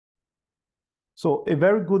So a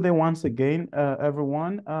very good day once again,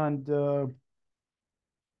 everyone. And today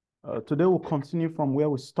we'll continue from where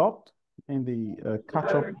we stopped in the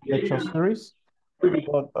catch-up lecture series.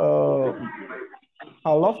 But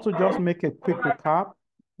I'd love to just make a quick recap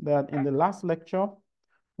that in the last lecture,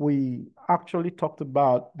 we actually talked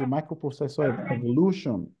about the microprocessor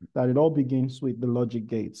evolution, that it all begins with the logic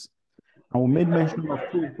gates. And we made mention of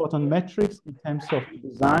two important metrics in terms of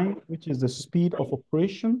design, which is the speed of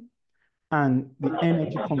operation and the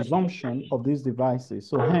energy consumption of these devices.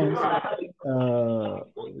 So hence,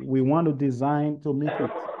 we want to design to meet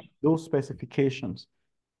with those specifications.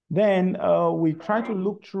 Then we try to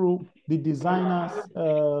look through the designer's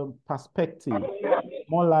perspective,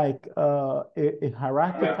 more like a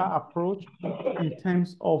hierarchical approach in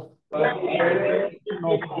terms of the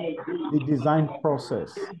design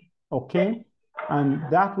process, okay? And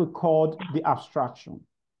that we called the abstraction,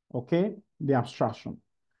 okay? The abstraction.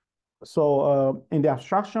 So in the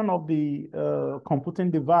abstraction of the computing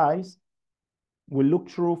device, we look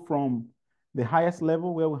through from the highest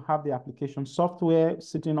level where we have the application software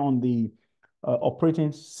sitting on the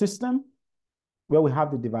operating system, where we have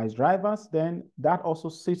the device drivers. Then that also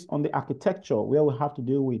sits on the architecture where we have to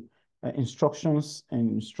deal with instructions and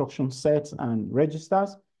instruction sets and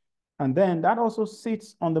registers. And then that also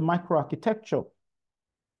sits on the microarchitecture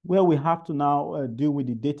where we have to now deal with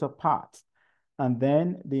the data part. And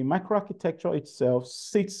then the microarchitecture itself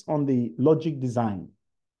sits on the logic design,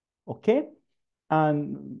 okay?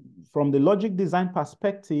 And from the logic design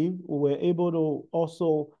perspective, we were able to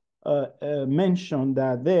also mention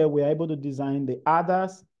that there we are able to design the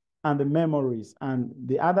adders and the memories. And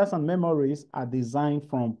the adders and memories are designed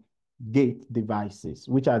from gate devices,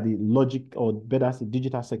 which are the logic, or better said,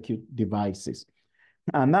 digital circuit devices.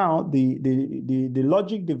 And now the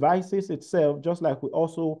logic devices itself, just like we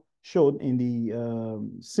also showed in the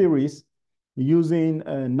series, using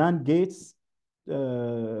NAND gates,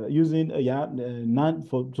 to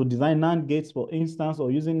design NAND gates, for instance,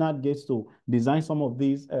 or using NAND gates to design some of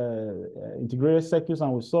these integrated circuits.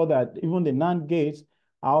 And we saw that even the NAND gates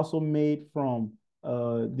are also made from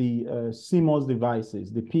the CMOS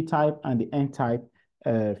devices, the P-type and the N-type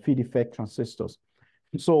feed effect transistors.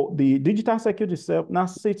 So the digital circuit itself now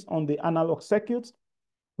sits on the analog circuits,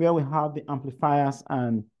 where we have the amplifiers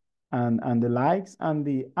and the likes, and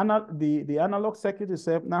the analog circuit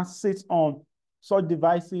itself now sits on such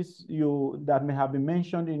devices that may have been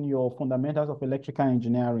mentioned in your fundamentals of electrical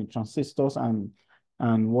engineering, transistors and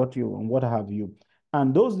what have you.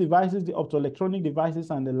 And those devices, the optoelectronic devices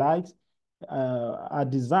and the likes, are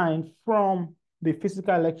designed from the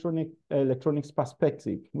physical electronics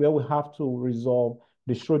perspective, where we have to resolve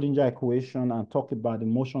the Schrodinger equation and talk about the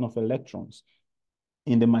motion of electrons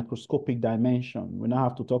in the microscopic dimension. We now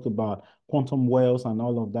have to talk about quantum wells and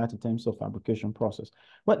all of that in terms of fabrication process.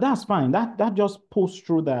 But that's fine. That just pulls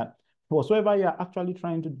through that whatsoever you're actually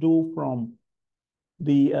trying to do from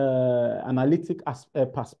the analytic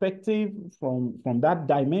perspective, from that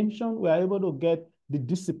dimension, we are able to get the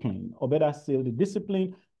discipline, or better still, the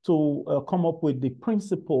discipline to come up with the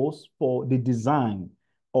principles for the design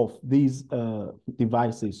of these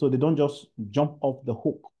devices, so they don't just jump off the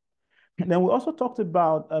hook. And then we also talked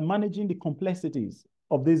about managing the complexities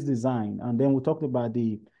of this design. And then we talked about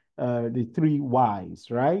the 3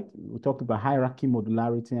 Ys, right? We talked about hierarchy,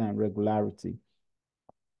 modularity, and regularity.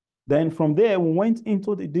 Then from there, we went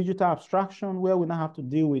into the digital abstraction, where we now have to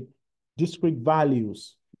deal with discrete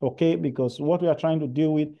values, okay? Because what we are trying to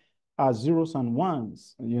deal with are zeros and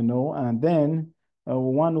ones, and then we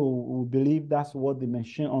want to believe that's what the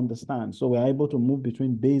machine understands. So we're able to move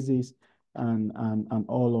between bases and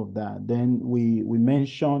all of that. Then we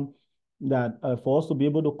mentioned that for us to be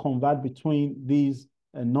able to convert between these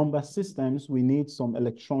number systems, we need some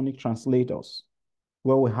electronic translators,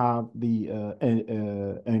 where we have the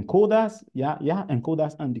encoders,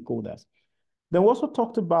 encoders and decoders. Then we also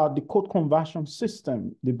talked about the code conversion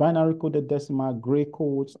system, the binary coded decimal, gray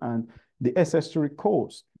codes, and the SS3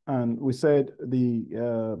 codes. And we said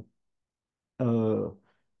the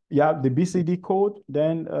BCD code.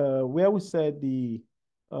 Then where we said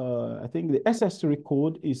I think the SS3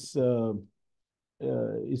 code is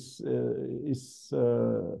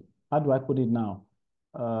how do I put it now?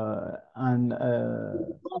 An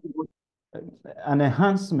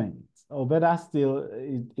enhancement, or better still,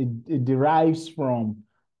 it derives from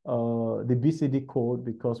the BCD code,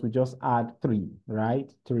 because we just add 3,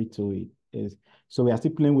 right? 3 to it. So we are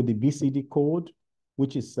still playing with the BCD code,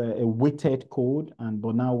 which is a weighted code,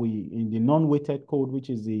 but now in the non-weighted code, which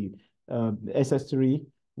is the SS3,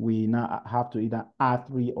 we now have to either add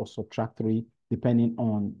 3 or subtract 3, depending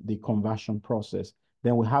on the conversion process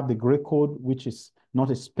Then we have the gray code, which is not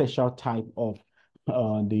a special type of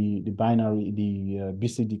the binary, the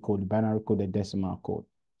BCD code, the binary coded decimal code.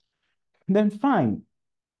 Then fine.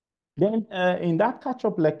 Then in that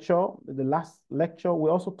catch-up lecture, the last lecture, we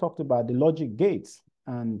also talked about the logic gates.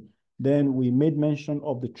 And then we made mention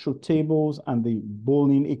of the truth tables and the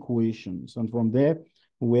Boolean equations. And from there,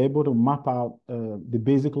 we were able to map out the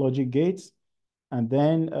basic logic gates. And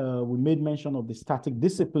then we made mention of the static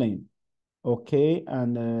discipline. Okay,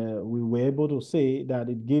 and we were able to say that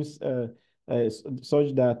it gives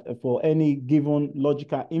such that for any given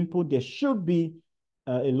logical input, there should be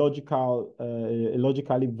a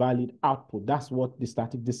logically valid output. That's what the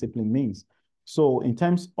static discipline means. So in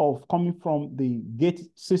terms of coming from the gate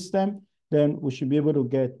system, then we should be able to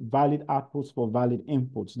get valid outputs for valid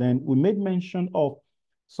inputs. Then we made mention of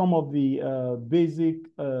some of the basic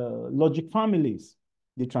logic families: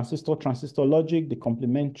 the transistor logic, the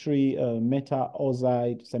complementary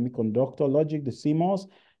meta-oxide semiconductor logic, the CMOS.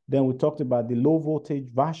 Then we talked about the low voltage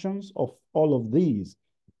versions of all of these.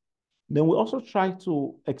 Then we also tried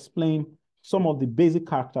to explain some of the basic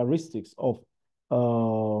characteristics of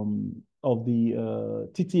the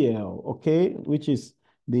TTL, okay, which is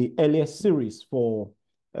the earliest series for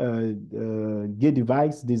gate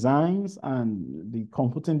device designs, and the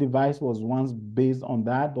computing device was once based on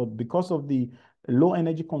that, but because of the low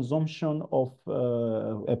energy consumption of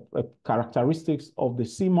characteristics of the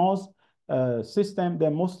CMOS system,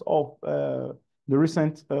 then most of the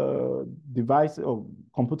recent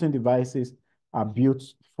computing devices are built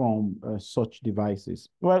from such devices.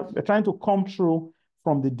 Well, we're trying to come through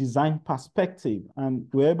from the design perspective, and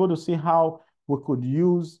we're able to see how we could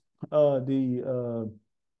use the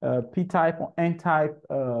P-type or N-type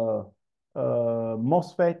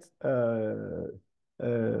MOSFET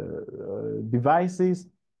devices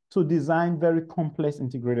to design very complex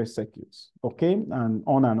integrated circuits, okay? And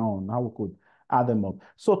on, how we could add them up.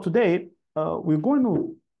 So today, we're going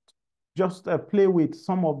to just play with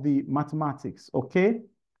some of the mathematics, okay?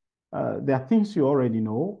 There are things you already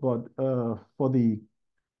know, but for the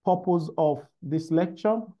purpose of this lecture,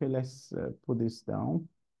 okay, let's put this down.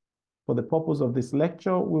 For the purpose of this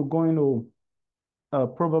lecture, we're going to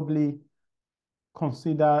probably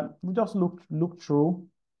consider, just look through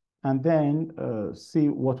and then see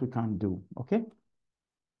what we can do, okay?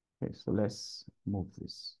 Okay, so let's move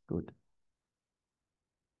this, good.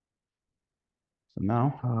 So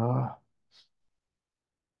now,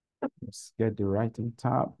 let's get the writing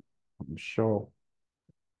tab. I'm sure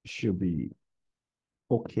it should be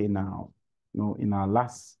okay now. You know, in our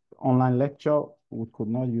last online lecture, we could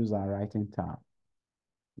not use our writing tab,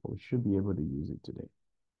 but we should be able to use it today.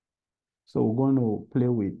 So we're going to play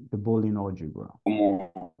with the Boolean algebra.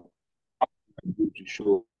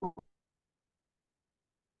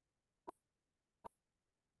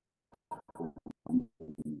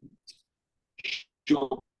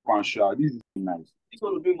 To show this is nice. It's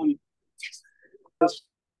all doing money.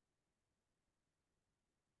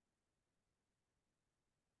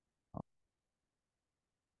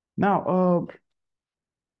 Now,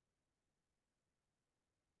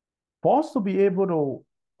 for us to be able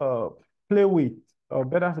to play with, or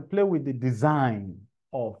better to play with the design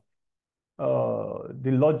of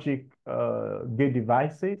the logic gate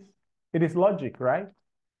devices, it is logic, right?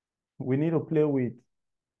 We need to play with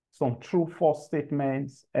some true false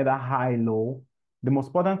statements, either high, low. The most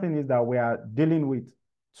important thing is that we are dealing with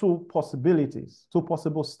two possibilities, two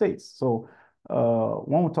possible states. So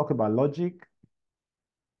when we talk about logic,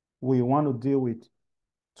 we want to deal with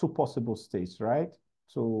two possible states, right?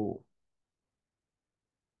 Two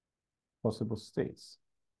possible states.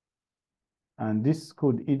 And this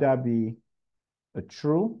could either be a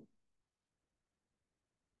true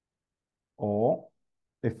or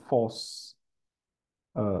a false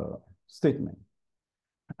statement.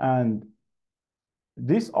 And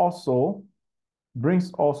this also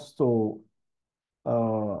brings us to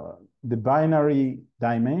the binary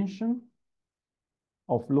dimension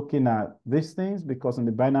of looking at these things, because in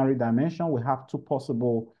the binary dimension, we have two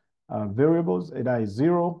possible variables, either a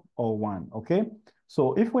 0 or 1, okay?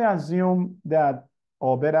 So if we assume that,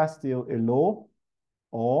 or better still, a low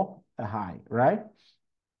or a high, right?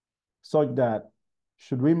 Such that,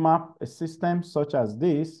 should we map a system such as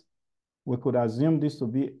this, we could assume this to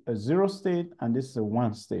be a 0 state and this is a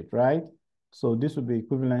 1 state, right? So this would be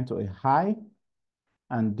equivalent to a high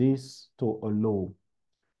and this to a low.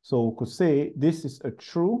 So we could say this is a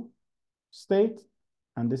true state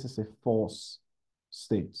and this is a false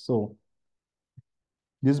state. So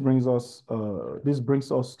this brings us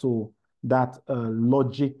to that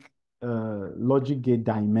logic gate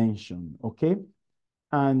dimension, okay?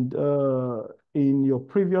 And in your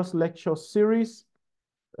previous lecture series,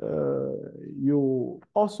 you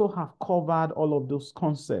also have covered all of those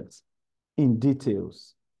concepts in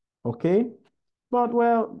details, okay? But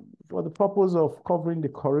well, for the purpose of covering the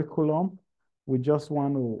curriculum, we just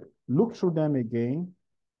want to look through them again,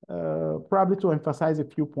 probably to emphasize a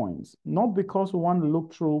few points. Not because we want to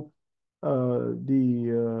look through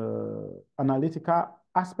the analytical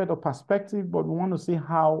aspect or perspective, but we want to see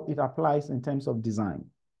how it applies in terms of design.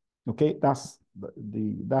 Okay, that's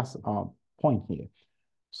our point here.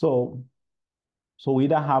 So we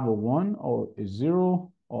either have a 1 or a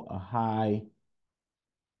 0 or a high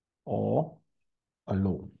or a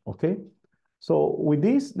low. Okay. So with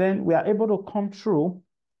this, then we are able to come through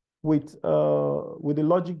with the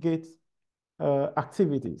logic gate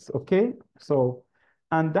activities. Okay. So,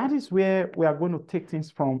 and that is where we are going to take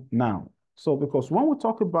things from now. So because when we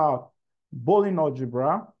talk about Boolean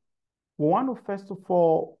algebra, we want to first of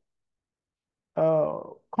all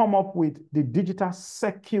come up with the digital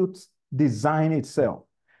circuit design itself,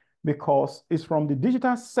 because it's from the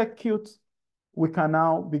digital circuit we can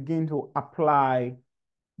now begin to apply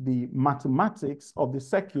the mathematics of the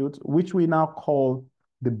circuit, which we now call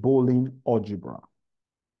the Boolean algebra.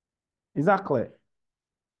 Is that clear?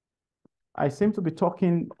 I seem to be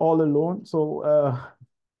talking all alone, so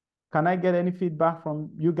can I get any feedback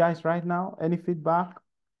from you guys right now? Any feedback?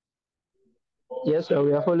 Yes, sir.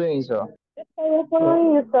 We are following, sir. We are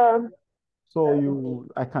following you, sir. So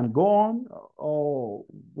I can go on, or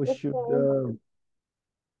we Yes, should, sir.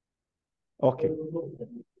 okay.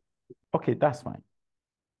 Okay, that's fine.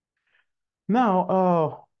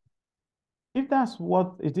 Now, if that's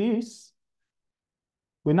what it is,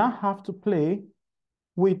 we now have to play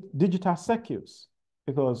with digital circuits,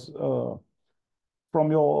 because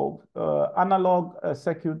from your analog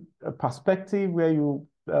circuit perspective, where you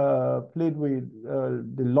played with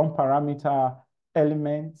the long parameter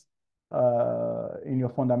elements in your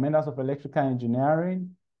fundamentals of electrical engineering,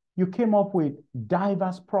 you came up with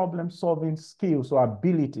diverse problem-solving skills or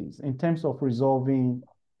abilities in terms of resolving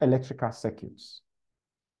electrical circuits.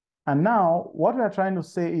 And now what we are trying to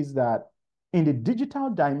say is that in the digital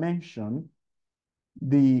dimension,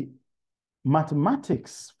 the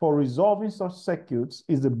mathematics for resolving such circuits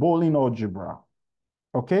is the Boolean algebra,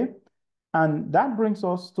 okay? And that brings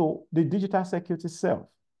us to the digital circuit itself.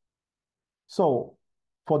 So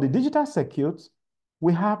for the digital circuit,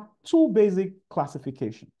 we have two basic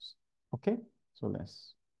classifications, okay? So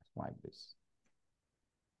let's wipe this.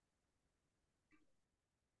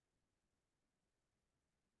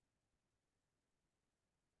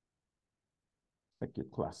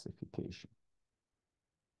 Circuit classification.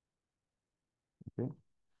 Okay.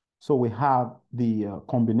 So we have the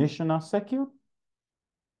combinational circuit,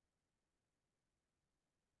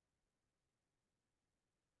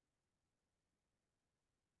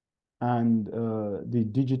 and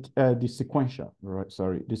the sequential, right?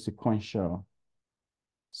 Sorry, the sequential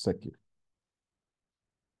circuit.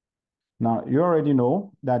 Now you already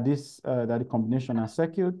know that that the combinational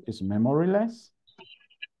circuit is memoryless,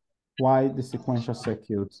 while the sequential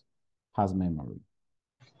circuit has memory.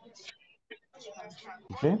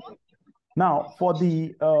 Okay. Now for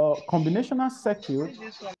the combinational circuit,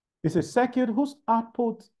 it's a circuit whose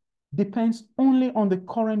output depends only on the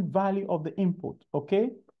current value of the input. Okay.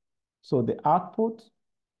 So the output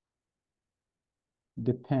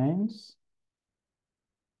depends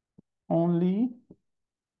only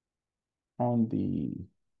on the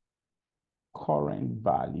current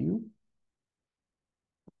value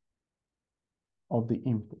of the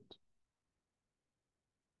input.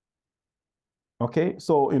 Okay,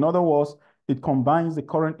 so in other words, it combines the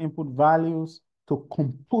current input values to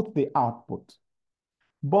compute the output.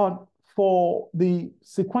 But for the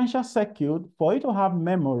sequential circuit, for it to have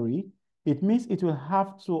memory, it means it will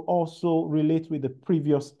have to also relate with the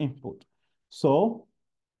previous input. So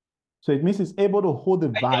it means it's able to hold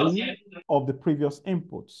the value of the previous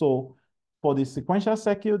input. So for the sequential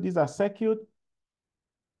circuit, these are circuits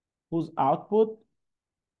whose output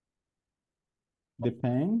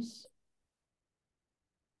depends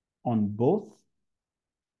on both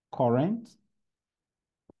current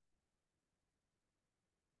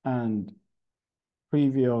and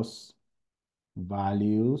previous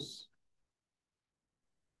values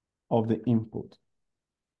of the input.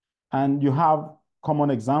 And you have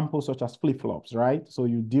common examples such as flip-flops, right? So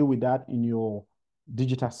you deal with that in your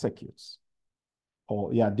digital circuits,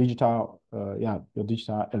 or your digital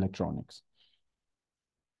electronics.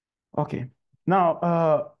 Okay.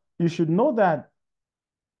 Now, you should know that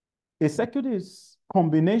a circuit is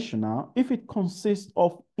combinational if it consists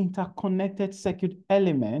of interconnected circuit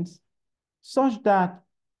elements such that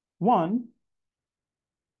one,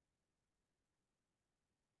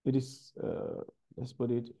 it is, let's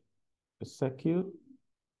put it, a circuit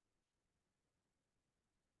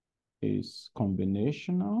is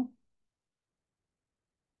combinational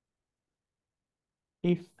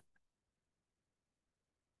if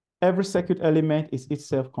every circuit element is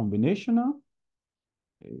itself combinational.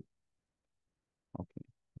 Okay.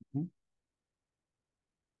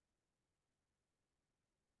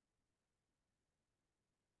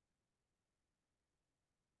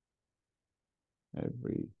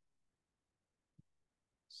 Every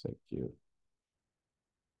circuit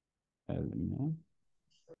element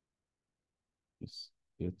is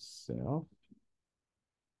itself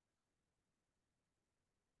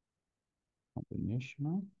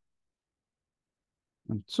combinational.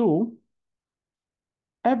 And two,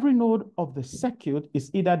 every node of the circuit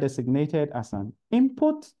is either designated as an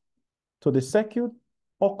input to the circuit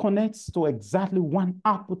or connects to exactly one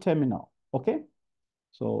output terminal, okay?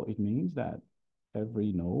 So it means that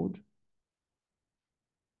every node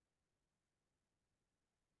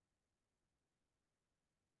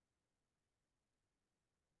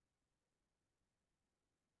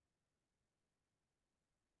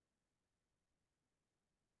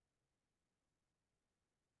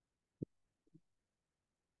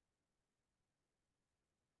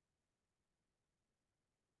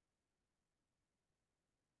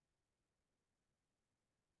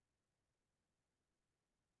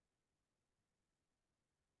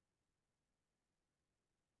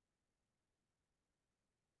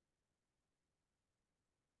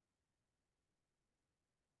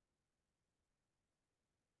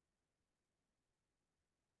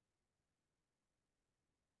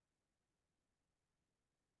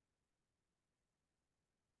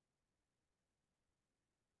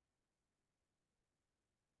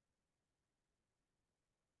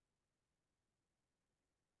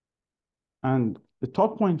and the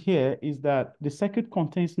third point here is that the circuit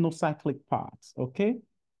contains no cyclic parts, okay?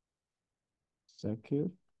 Circuit.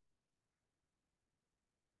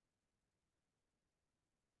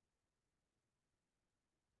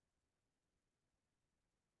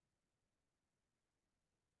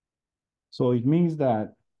 So it means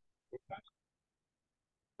that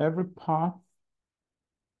every path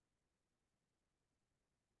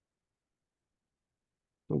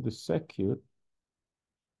of the circuit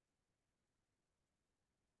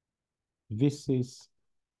visits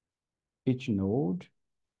each node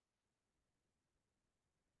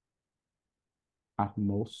at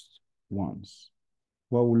most once.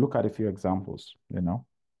 Well, we'll look at a few examples, you know.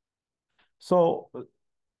 So,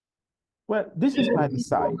 well, this is by the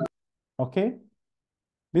side, okay?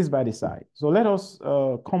 This is by the side. So let us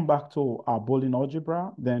come back to our Boolean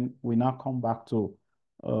algebra. Then we now come back to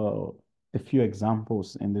a few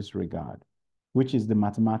examples in this regard, which is the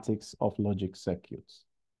mathematics of logic circuits.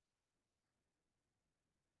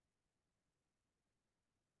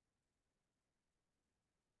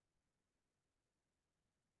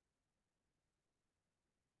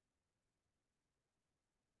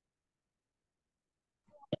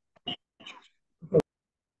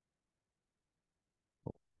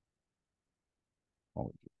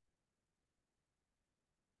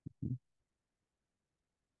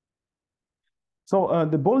 So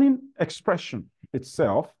the Boolean expression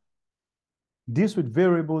itself deals with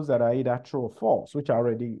variables that are either true or false, which I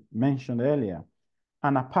already mentioned earlier,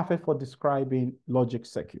 and are perfect for describing logic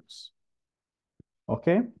circuits.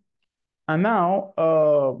 Okay? And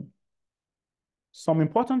now, some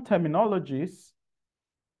important terminologies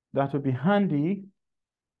that will be handy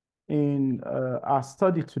in our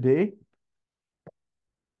study today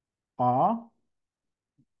are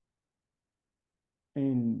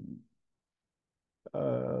in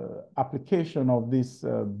application of this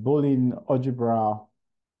Boolean algebra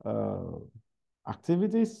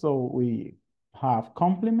activities. So we have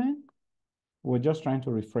complement. We're just trying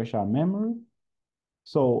to refresh our memory.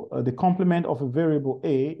 So the complement of a variable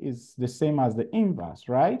A is the same as the inverse,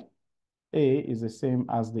 right? A is the same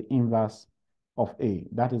as the inverse of A.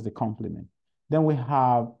 That is the complement. Then we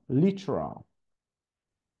have literal.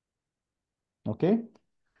 Okay?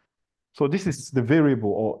 So this is the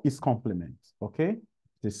variable or its complement. Okay?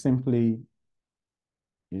 It is simply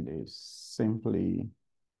the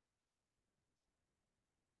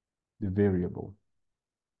variable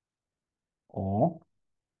or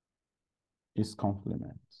its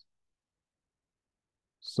complement.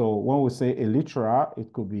 So when we say a literal,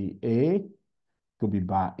 it could be A, it could be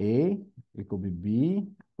bar A, it could be B,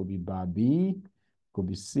 it could be bar B, it could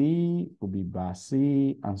be C, it could be bar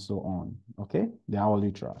C, and so on. Okay? They are all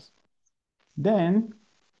literals. Then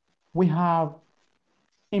we have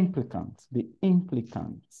implicant,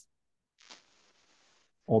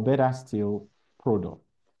 or better still, product.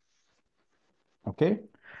 Okay,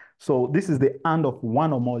 so this is the and of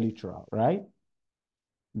one or more literal, right?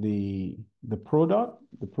 The product,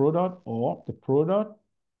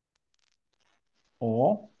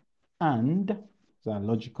 or and the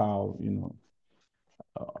logical,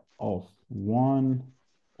 of one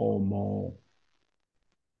or more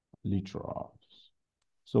literals.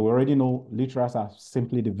 So we already know literals are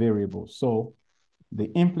simply the variables. So the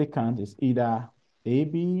implicant is either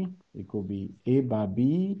AB, it could be A bar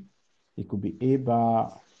B, it could be A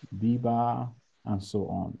bar, B bar, and so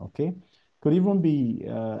on, okay? Could even be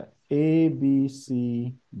A, B,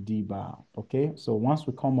 C, D bar, okay? So once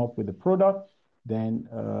we come up with the product, then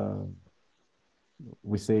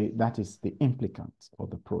we say that is the implicant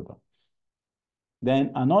of the product.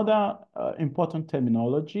 Then another important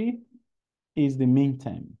terminology is the mean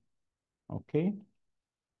term, okay?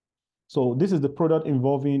 So this is the product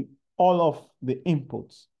involving all of the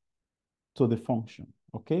inputs to the function,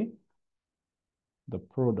 okay? The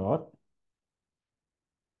product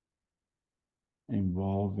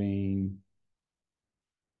involving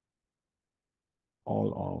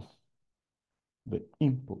all of the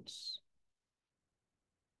inputs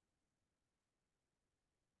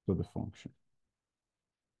to the function.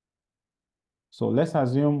 So let's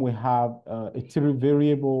assume we have a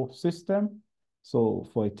three-variable system. So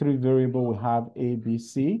for a three-variable, we have A, B,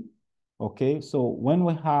 C. Okay, so when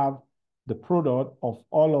we have the product of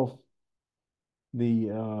all of the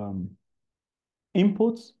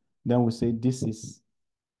inputs, then we say this is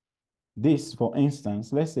this, for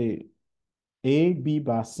instance, let's say A, B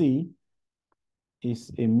bar C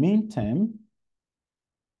is a mean term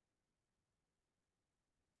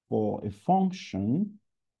for a function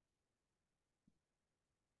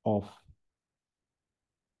of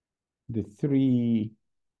the three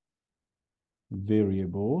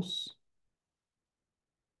variables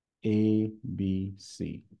A, B,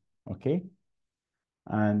 C, okay?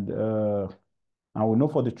 And I will know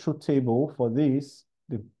for the truth table for this,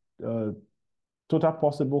 the total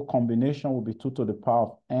possible combination will be 2 to the power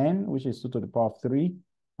of n, which is 2 to the power of 3,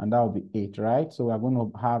 and that will be 8, right? So we are going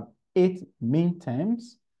to have 8 mean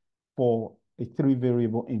terms for a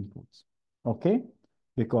three-variable input, okay?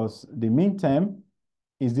 Because the mean term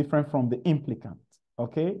is different from the implicant,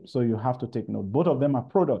 okay? So you have to take note. Both of them are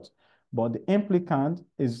products, but the implicant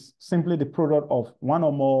is simply the product of one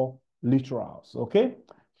or more literals, okay?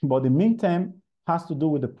 But the mean term has to do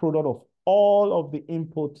with the product of all of the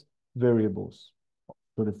input variables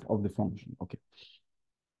of the function, okay?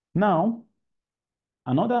 Now,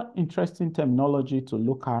 another interesting terminology to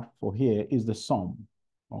look at for here is the sum,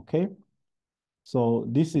 okay? So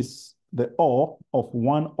this is the or of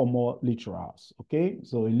one or more literals, okay?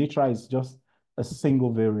 So a literal is just a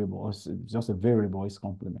single variable, it's just a variable, its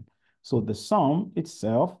complement. So the sum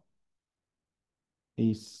itself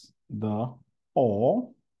is the or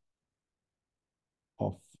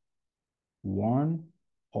of one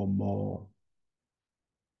or more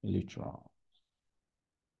literals.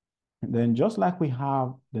 And then just like we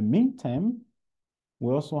have the min term,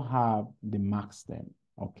 we also have the max term,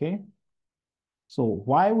 okay? So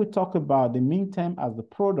why we talk about the min term as the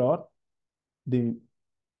product, the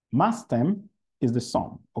max term is the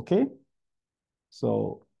sum, okay?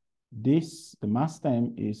 So this, the max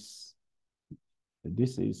term is,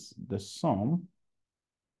 this is the sum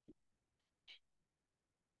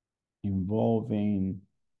involving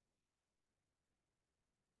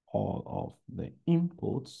all of the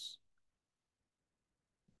inputs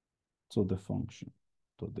to the function,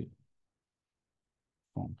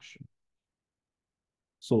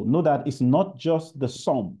 So know that it's not just the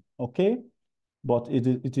sum, okay? But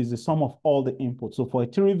it is the sum of all the inputs. So for a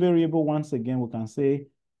three-variable, once again, we can say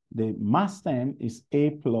the mass term is A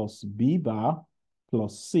plus B bar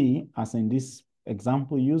plus C, as in this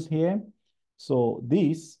example used here. So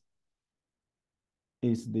this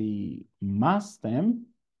is the mass term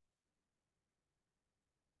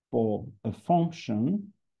for a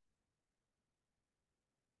function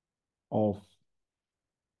of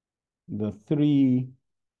the three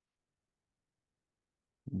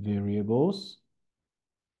variables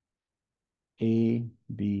A,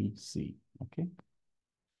 B, C, okay?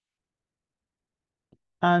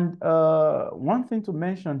 And one thing to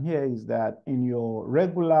mention here is that in your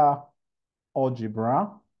regular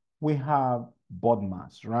algebra, we have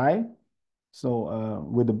BODMAS, right? So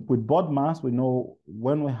with BODMAS, we know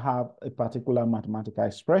when we have a particular mathematical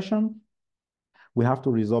expression, we have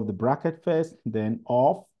to resolve the bracket first, then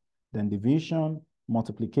off, then division,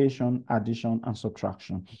 multiplication, addition, and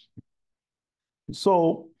subtraction.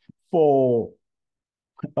 So for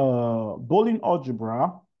Boolean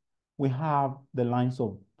algebra, we have the lines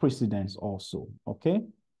of precedence also, okay?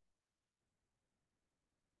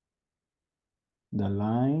 The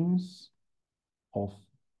lines of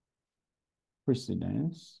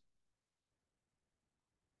precedence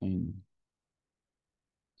in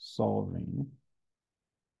solving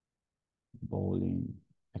Boolean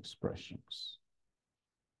expressions.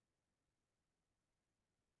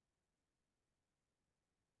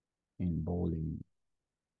 In Boolean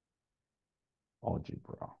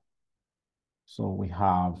algebra. So we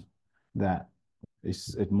have that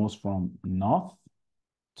it moves from north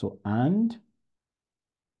to and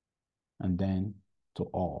then to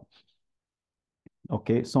or.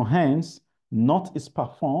 Okay, so hence, not is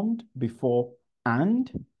performed before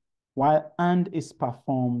and, while and is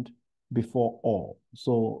performed before or.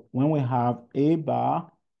 So when we have A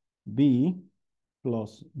bar B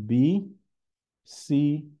plus B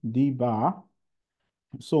C D bar,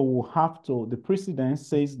 so we'll have to, the precedence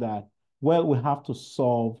says that, well, we have to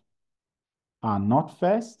solve our not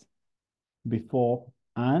first before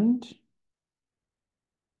and,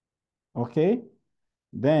 okay?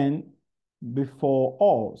 Then before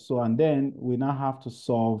or, so, and then we now have to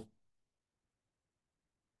solve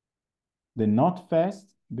the not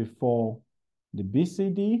first before the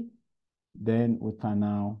BCD, then we can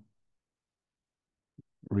now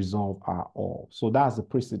resolve our or. So that's the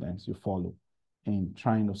precedence you follow in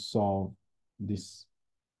trying to solve this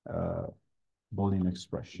Boolean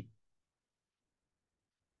expression.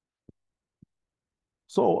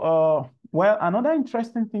 So, well, another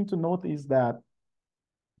interesting thing to note is that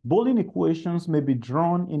Boolean equations may be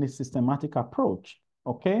drawn in a systematic approach,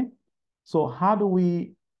 okay? So how do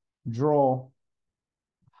we draw,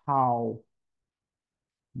 how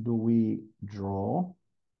do we draw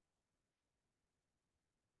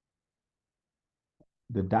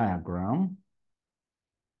the diagram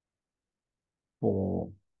for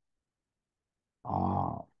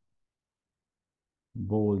our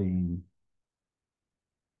Boolean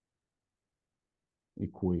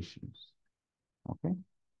equations, okay?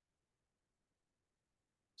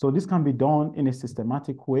 So this can be done in a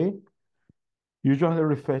systematic way, usually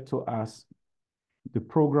referred to as the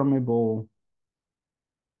programmable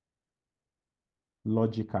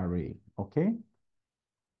logic array, okay?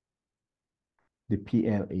 The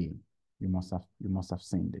PLA, you must have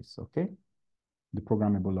seen this, okay? The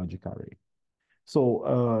programmable logic array.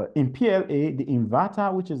 So in PLA, the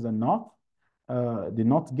inverter, which is the NOT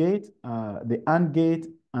gate, the AND gate,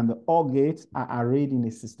 and the OR gate are arrayed in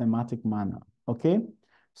a systematic manner, okay?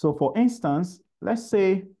 So for instance, let's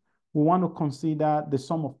say we want to consider the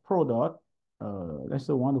sum of product. Let's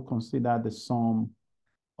say we want to consider the sum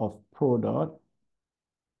of product.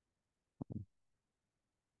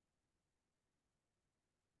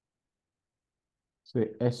 Say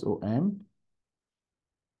SOM,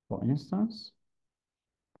 for instance,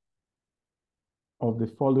 of the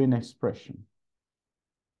following expression.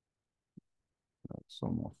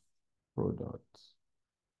 Sum of product,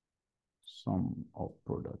 sum of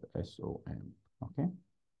product, SOM, okay?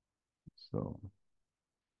 So,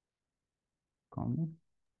 coming.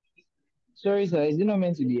 Sorry, sir, is it not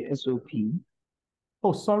meant to be SOP?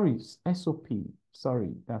 Oh, sorry, SOP,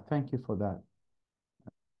 sorry, thank you for that.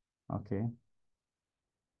 Okay.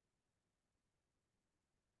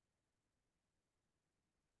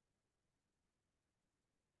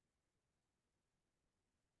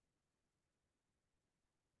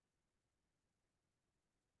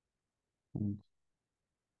 And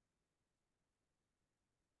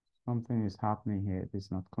something is happening here, it's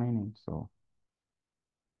not cleaning, so.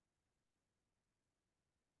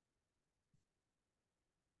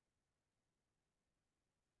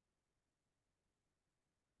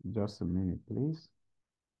 Just a minute, please.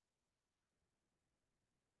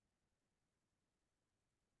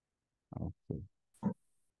 Okay. I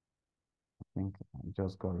think I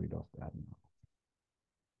just got rid of that now.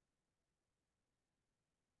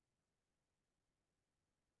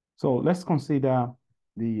 So let's consider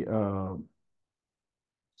the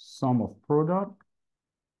sum of product,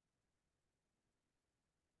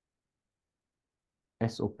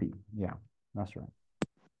 SOP. Yeah, that's right.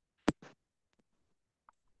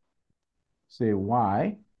 Say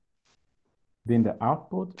Y, then the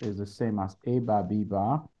output is the same as A bar B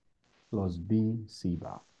bar plus B C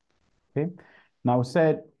bar. Okay. Now we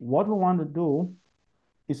said what we want to do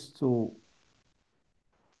is to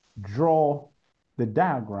draw the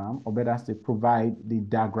diagram, or better say, provide the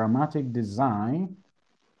diagrammatic design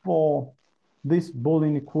for this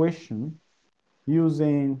Boolean equation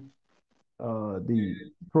using the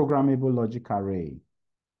programmable logic array.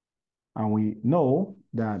 And we know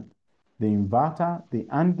that the inverter, the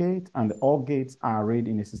AND gate, and the OR gates are arrayed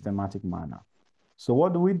in a systematic manner. So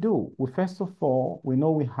what do? We first of all, we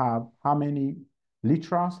know we have how many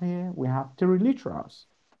literals here? We have 3 literals.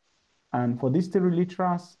 And for these 3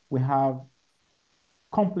 literals, we have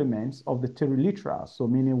complements of the 3 literals. So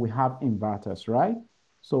meaning we have inverters, right?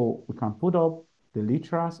 So we can put up the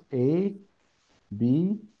literals A,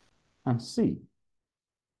 B, and C.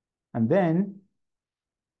 And then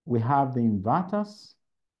we have the inverters.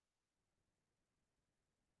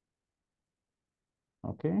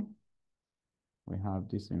 Okay. We have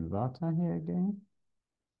this inverter here again.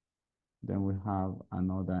 Then we have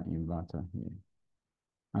another inverter here.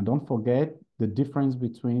 And don't forget the difference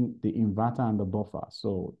between the inverter and the buffer.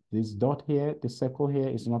 So this dot here, the circle here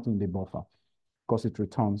is not in the buffer because it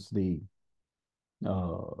returns the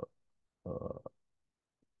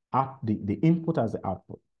input as the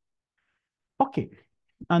output. Okay,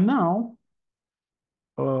 and now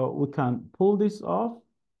we can pull this off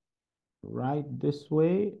right this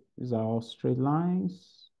way. These are all straight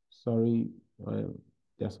lines. Sorry,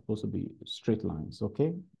 they're supposed to be straight lines,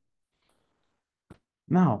 okay?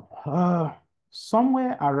 Now,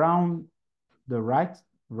 somewhere around the right,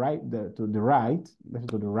 to the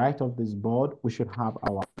right of this board, we should have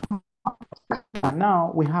our. And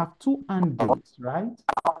now we have 2 AND gates, right?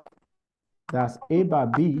 That's A bar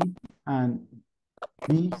B and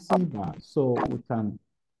B C bar. So we can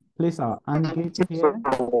place our AND gate here.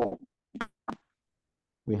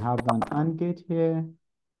 We have one AND gate here,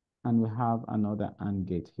 and we have another AND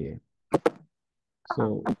gate here.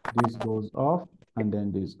 So this goes off, and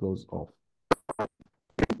then this goes off.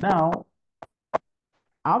 Now,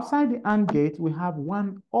 outside the AND gate, we have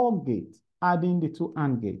one OR gate, adding the 2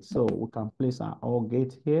 AND gates. So we can place our OR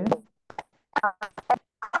gate here,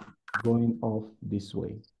 going off this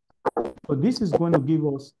way. So this is going to give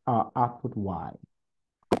us our output Y.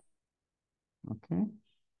 Okay.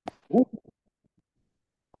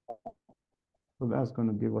 So that's going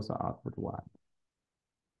to give us our output Y.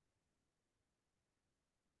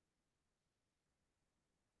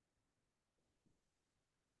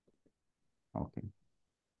 Okay.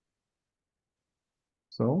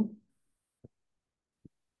 So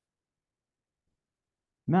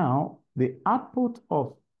now the output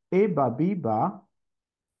of A bar B bar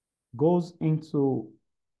goes into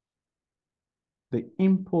the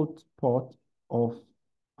input port of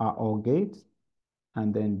our OR gate,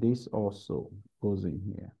 and then this also goes in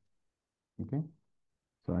here. Okay.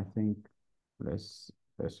 So I think let's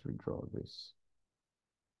redraw this.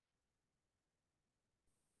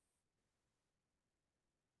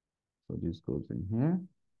 So this goes in here.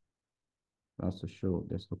 That's to show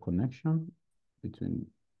there's a connection between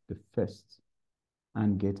the first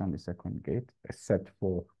AND gate and the second gate, except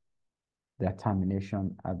for their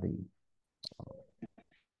termination at the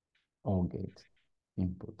OR gate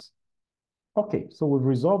inputs. Okay, so we've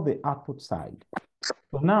resolved the output side.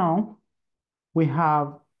 So now we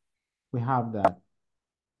have that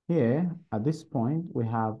here at this point we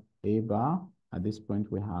have A bar, at this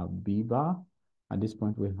point we have B bar, at this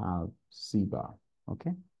point we have C bar.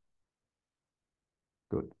 Okay,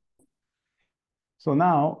 good. So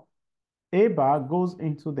now A bar goes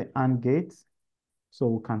into the AND gate, so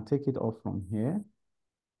we can take it off from here.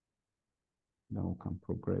 Then we can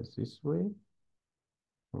progress this way,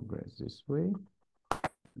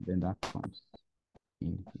 then that comes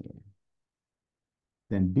in here.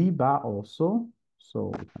 Then B bar also, so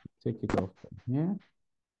we can take it off from here,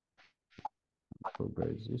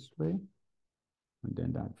 progress this way, and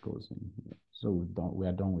then that goes in here. So we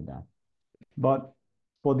are done with that. But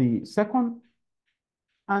for the second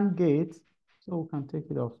AND gate, so we can take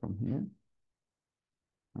it off from here,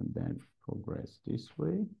 and then progress this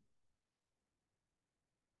way,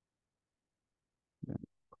 then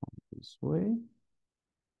come this way,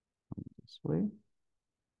 come this way.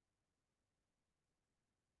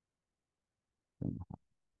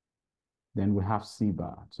 Then we have C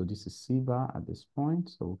bar. So this is C bar at this point,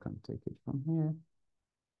 so we can take it from here.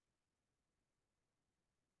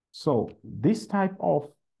 So this type of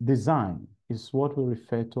design is what we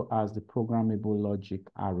refer to as the programmable logic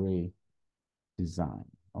array design,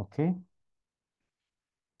 okay?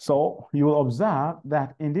 So you will observe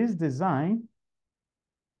that in this design,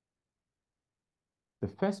 the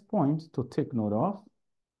first point to take note of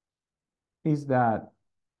is that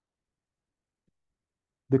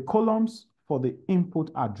the columns for the input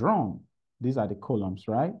are drawn. These are the columns,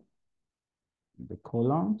 right? The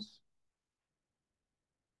columns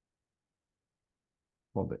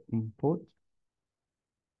for the input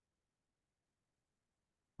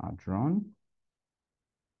are drawn.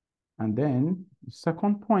 And then the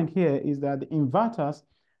second point here is that the inverters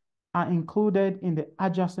are included in the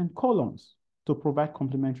adjacent columns to provide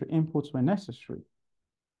complementary inputs when necessary.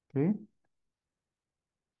 Okay.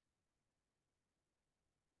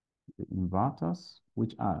 The inverters,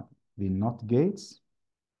 which are the NOT gates,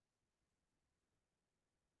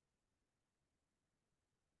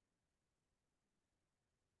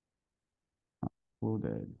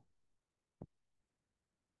 included.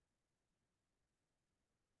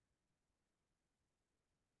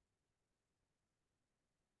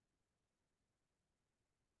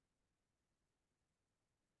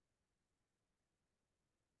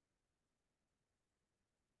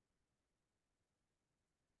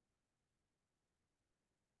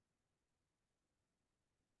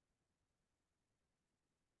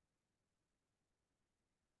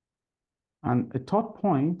 And a third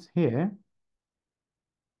point here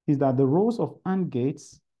is that the rows of AND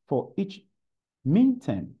gates for each min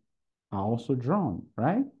term are also drawn,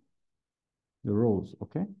 right? The rows,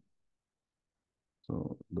 okay?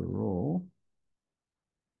 So the row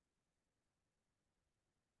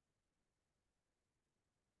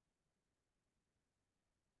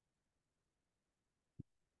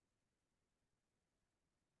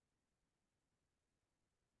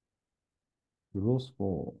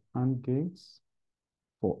for AND gates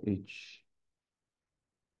for each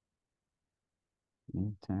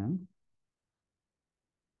min term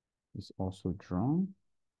is also drawn.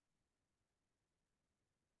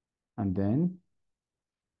 And then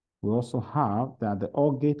we also have that the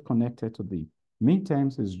OR gate connected to the min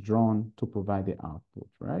terms is drawn to provide the output,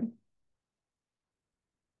 right?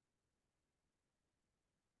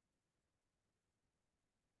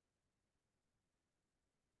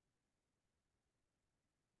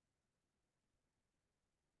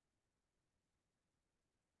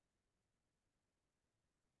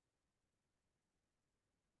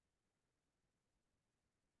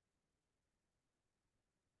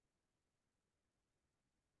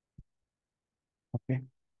 Okay.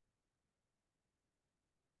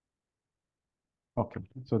 Okay,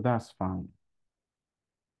 so that's fine.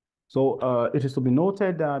 So it is to be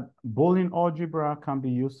noted that Boolean algebra can be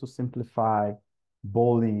used to simplify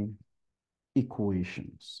Boolean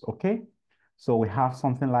equations, okay? So we have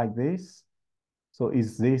something like this. So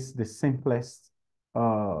is this the simplest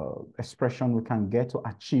expression we can get to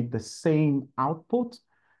achieve the same output?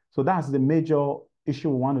 So that's the major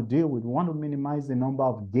issue we want to deal with. We want to minimize the number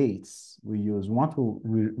of gates we use. We want to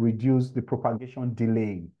reduce the propagation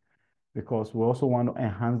delay, because we also want to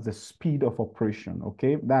enhance the speed of operation,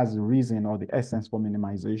 okay? That's the reason or the essence for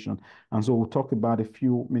minimization. And so we'll talk about a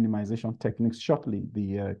few minimization techniques shortly.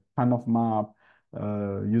 The Karnaugh Map,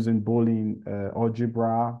 using Boolean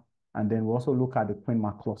algebra, and then we'll also look at the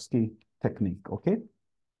Quine-McCluskey technique, okay?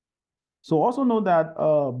 So also know that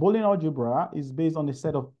Boolean algebra is based on a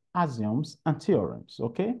set of axioms and theorems,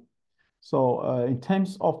 okay? So in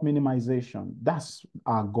terms of minimization, that's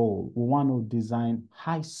our goal. We want to design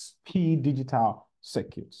high-speed digital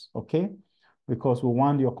circuits, okay? Because we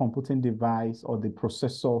want your computing device or the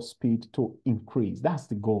processor speed to increase. That's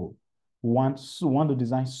the goal. We want to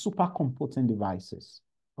design supercomputing devices,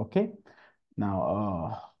 okay?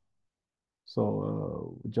 Now,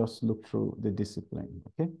 just look through the discipline,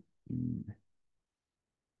 okay?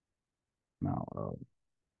 Now,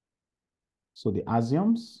 so the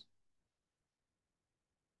axioms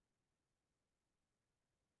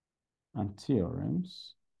and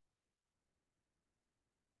theorems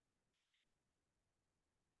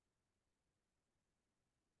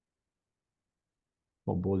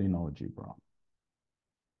for Boolean algebra.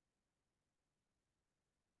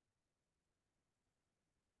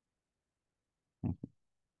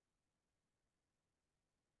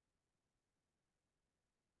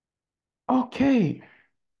 Okay.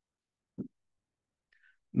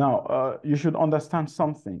 Now, you should understand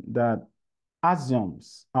something, that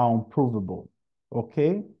axioms are unprovable,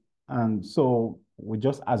 okay? And so we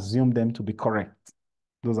just assume them to be correct.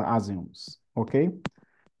 Those are axioms, okay?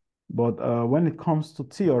 But when it comes to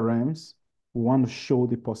theorems, we want to show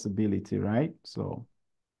the possibility, right? So,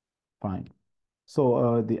 fine.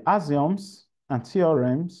 So the axioms and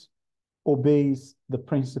theorems obeys the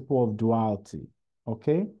principle of duality,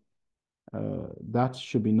 okay? That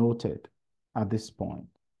should be noted at this point.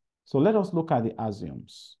 So let us look at the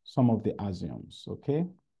axioms, some of the axioms, okay?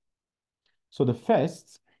 So the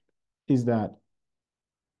first is that,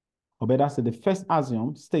 or better said, the first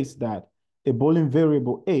axiom states that a Boolean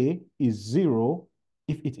variable A is 0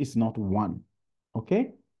 if it is not 1,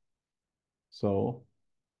 okay? So,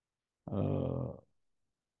 the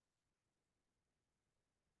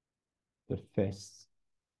first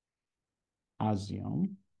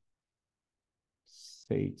axiom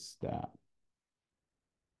states that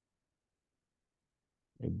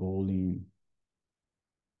a Boolean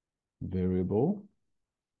variable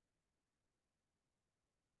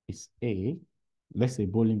is A. Let's say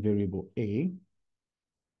Boolean variable A.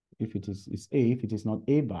 If it is, it's A, if it is not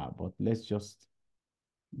A bar, but let's just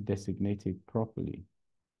designate it properly.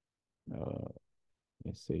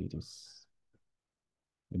 Let's say it is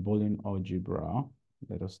a Boolean algebra.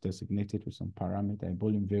 Let us designate it with some parameter. A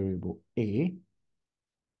Boolean variable A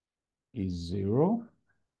is 0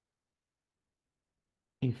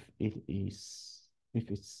 if it is,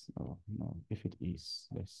 if it's, oh no, if it is,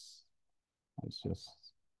 let's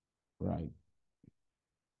just write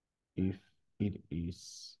if it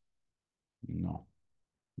is not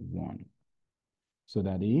 1. So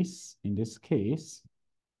that is, in this case,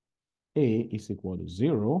 A is equal to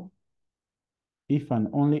 0 if and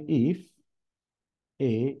only if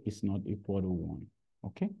A is not equal to 1,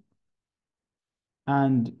 okay?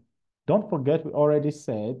 And don't forget, we already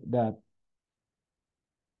said that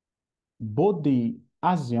both the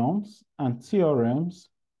axioms and theorems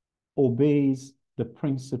obeys the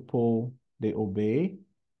principle, they obeys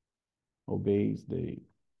the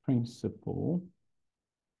principle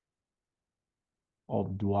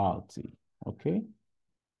of duality, okay?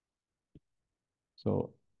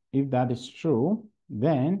 So if that is true,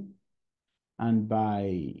 then, and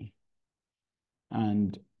by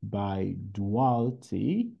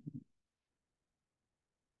duality,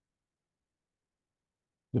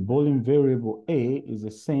 the Boolean variable A is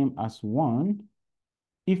the same as 1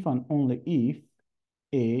 if and only if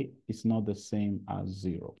A is not the same as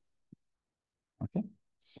 0. Okay?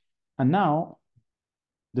 And now,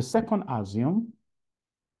 the second axiom,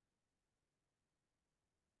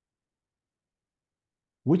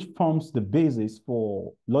 which forms the basis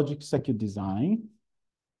for logic circuit design,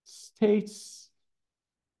 states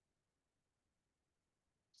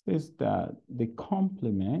that the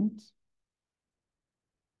complement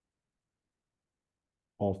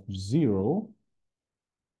of 0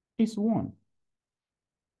 is 1.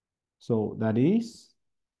 So that is,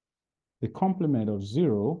 the complement of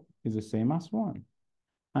 0 is the same as 1.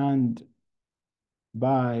 And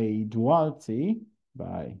by duality,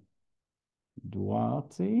 the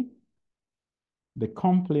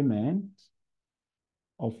complement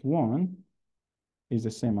of 1 is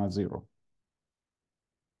the same as 0.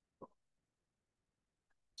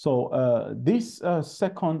 So this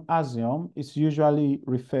second axiom is usually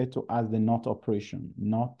referred to as the not operation,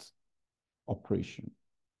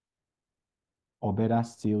 or better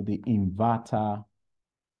still, the inverter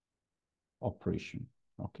operation,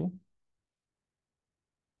 okay?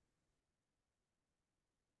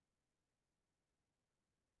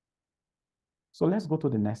 So let's go to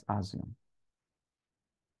the next axiom.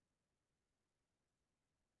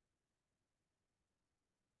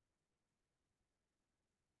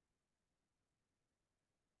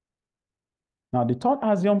 Now, the third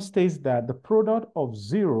axiom states that the product of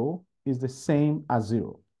 0 is the same as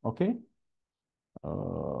 0, okay?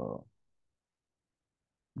 The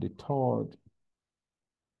third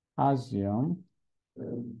axiom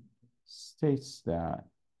states that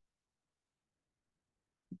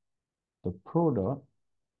the product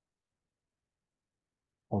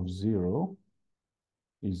of 0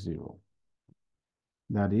 is 0.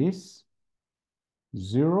 That is,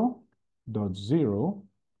 0.0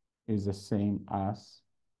 is the same as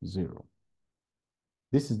 0.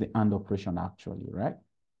 This is the AND operation actually, right?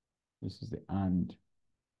 This is the AND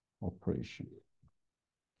operation.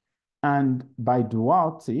 And by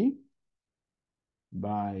duality,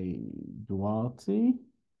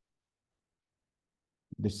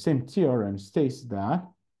 the same theorem states that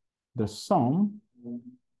the sum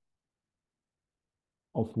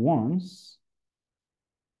of ones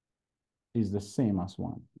is the same as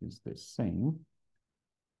 1,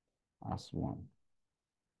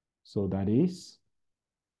 So that is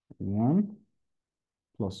 1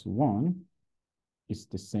 plus 1 is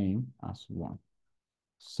the same as 1,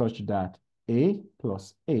 such that A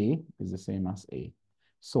plus A is the same as A.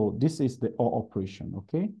 So this is the OR operation,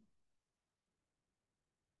 okay?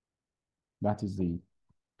 That is the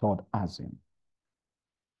third axiom.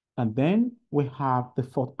 And then we have the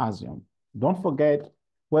fourth axiom. Don't forget,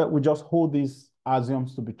 well, we just hold these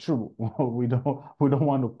axioms to be true. we don't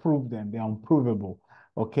want to prove them. They're unprovable.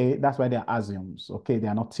 Okay, that's why they're axioms. Okay, they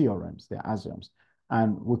are not theorems, they're axioms.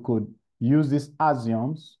 And we could use these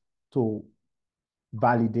axioms to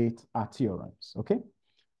validate our theorems. Okay.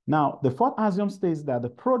 Now, the fourth axiom states that the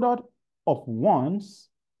product of ones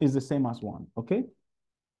is the same as 1. Okay.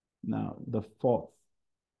 Now, the fourth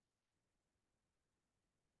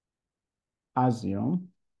axiom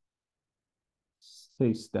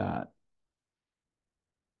states that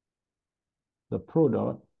the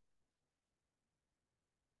product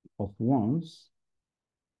of ones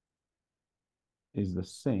is the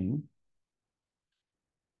same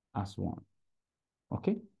as 1.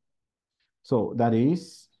 Okay? So that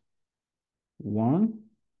is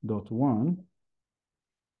 1.1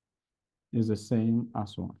 is the same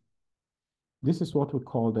as 1. This is what we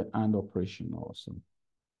call the AND operation also.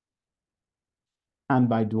 And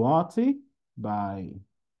by duality,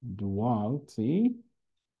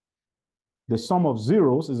 the sum of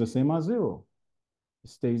zeros is the same as 0. It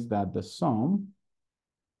states that the sum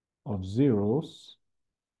of zeros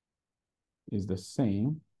is the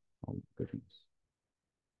same. Oh, goodness.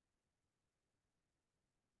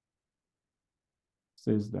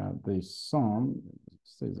 Says that the sum,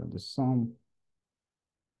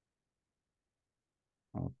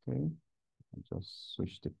 okay, I'll just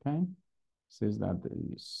switch the pen. Says that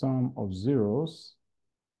the sum of zeros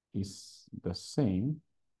is the same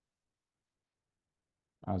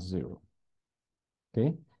as 0.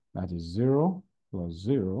 Okay, that is 0 plus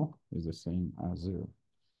 0 is the same as 0.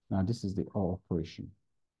 Now this is the OR operation.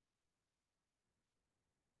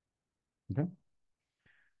 Okay.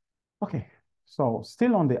 Okay, so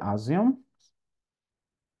still on the axioms,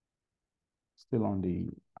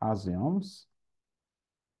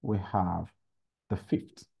 we have the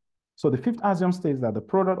fifth. So the fifth axiom states that the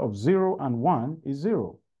product of 0 and 1 is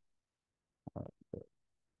 0. The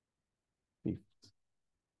fifth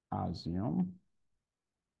axiom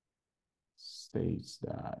states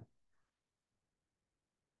that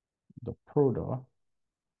the product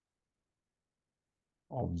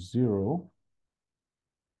of 0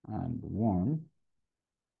 and 1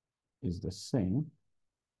 is the same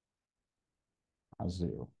as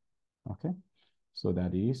 0. Okay, so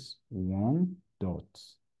that is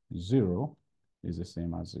 1.0 is the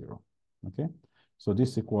same as 0. Okay, so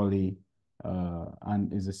this equally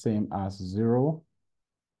and is the same as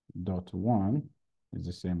 0.1 is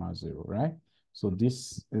the same as 0, right? So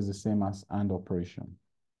this is the same as AND operation.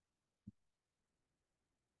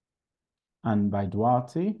 And by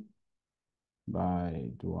duality,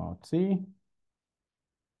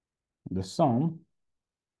 the sum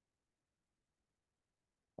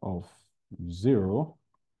of 0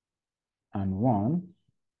 and 1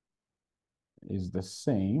 is the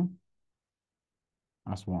same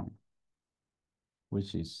as 1,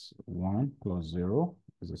 which is 1 plus 0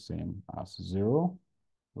 is the same as 0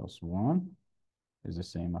 plus 1 is the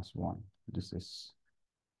same as 1. This is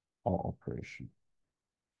our operation.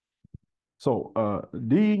 So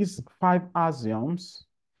these 5 axioms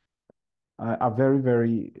are very,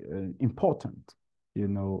 very important, you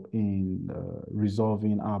know, in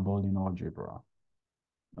resolving our Boolean algebra.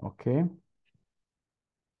 Okay.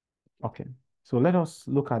 Okay. So let us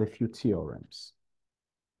look at a few theorems.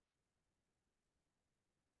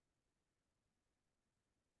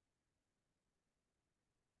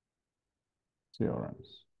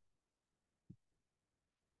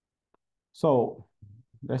 So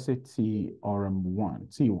let's say Theorem 1,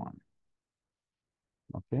 T1.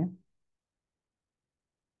 Okay.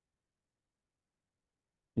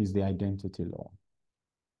 Is the identity law.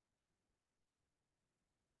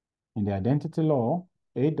 In the identity law,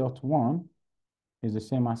 A.1 is the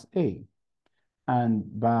same as A.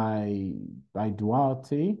 And by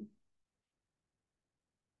duality,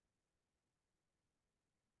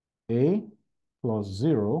 A plus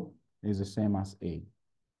 0 is the same as A.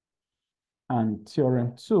 And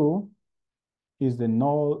Theorem 2 is the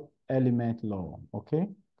null element law, okay?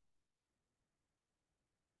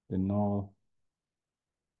 The null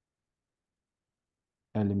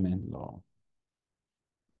element law,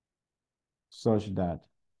 such that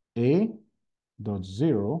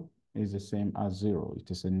A.0 is the same as 0.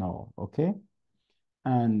 It is a null, okay?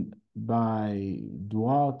 And by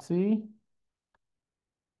duality,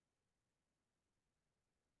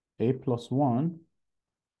 A plus 1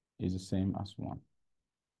 is the same as 1.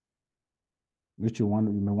 Which you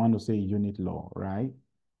may want to say unit law, right?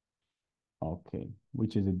 Okay,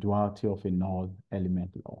 which is the duality of a null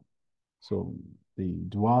element law. So the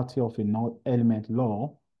duality of a null element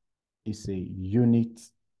law is a unit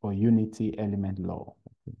or unity element law.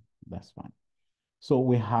 Okay, that's fine. So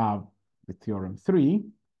we have the Theorem 3,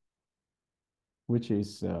 which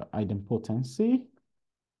is idempotency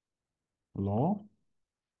law.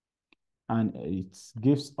 And it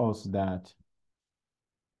gives us that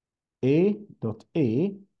A dot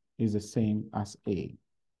A is the same as A.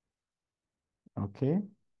 Okay.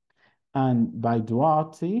 And by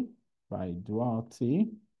duality,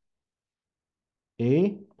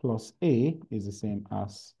 A plus A is the same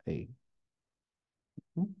as A.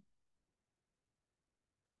 Okay.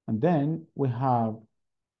 And then we have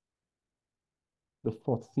the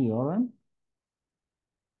fourth theorem,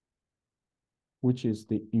 which is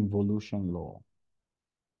the involution law.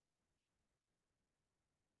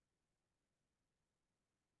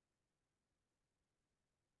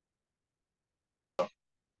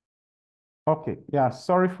 Okay, yeah,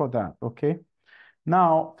 sorry for that, okay?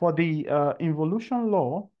 Now, for the involution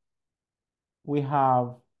law, we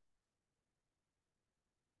have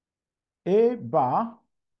A bar,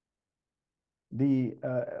 the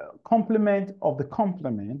complement of the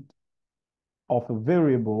complement of a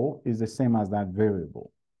variable is the same as that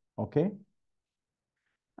variable, okay?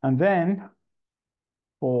 And then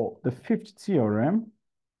for the fifth theorem,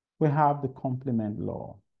 we have the complement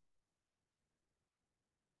law,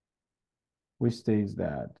 which states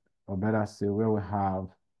that, or better say, where we have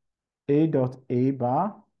A dot A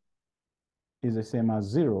bar is the same as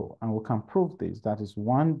 0, and we can prove this. That is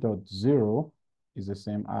 1 dot 0 is the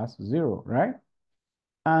same as 0, right?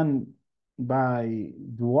 And by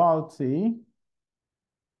duality,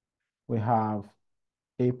 we have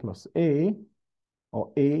A plus A,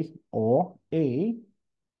 or A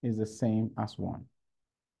is the same as 1.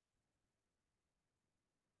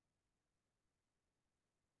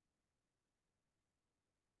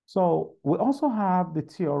 So we also have the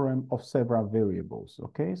theorem of several variables,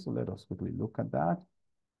 okay? So let us quickly look at that.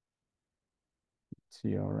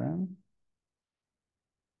 Theorem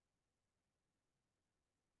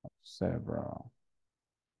of several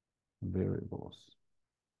variables.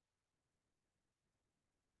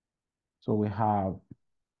 So we have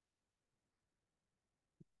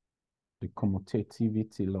the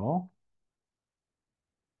commutativity law,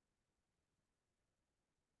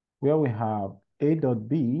 where we have A dot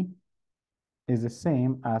B is the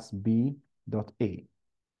same as B dot A.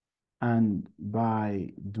 And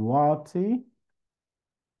by duality,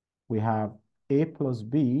 we have A plus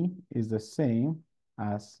B is the same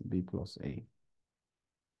as B plus A.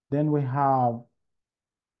 Then we have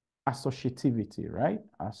associativity, right?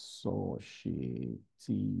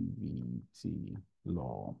 Associativity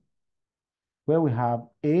law, where we have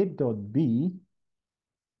A dot B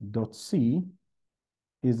dot C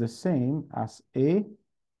is the same as A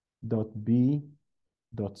dot B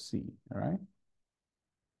dot C, right?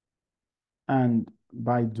 And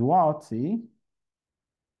by duality,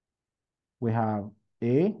 we have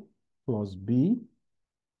A plus B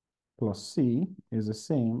plus C is the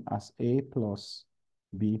same as A plus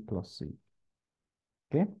B plus C,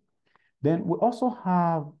 okay? Then we also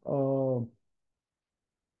have,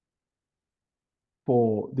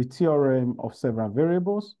 for the theorem of several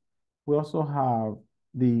variables, we also have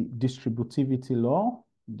the distributivity law,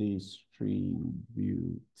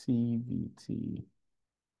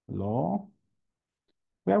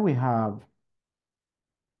 where we have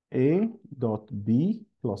A dot B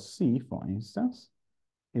plus C, for instance,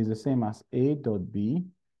 is the same as A dot B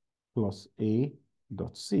plus A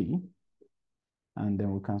dot C. And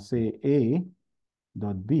then we can say A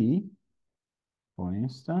dot B, for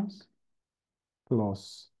instance,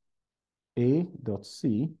 plus A dot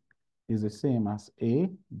C is the same as A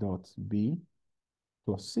dot B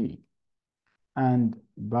plus C. And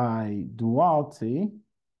by duality,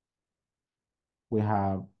 we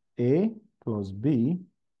have A plus B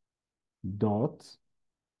dot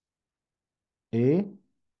A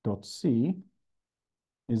dot C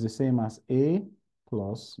is the same as A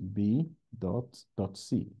plus B dot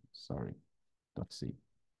C, dot C.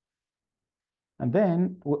 And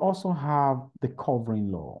then we also have the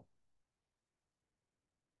covering law.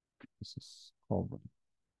 This is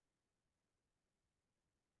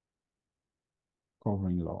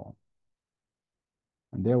covering law.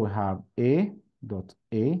 And there we have A dot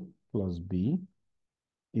A plus B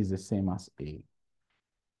is the same as A.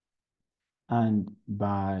 And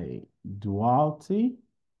by duality,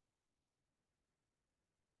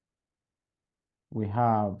 we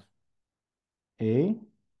have A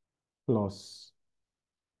plus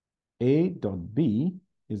A dot B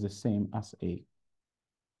is the same as A.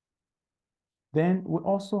 Then we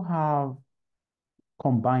also have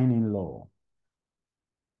combining law.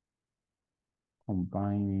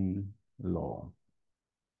 Combining law,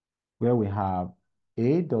 where we have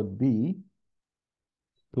A dot B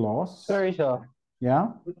plus... Sorry, sir. Yeah?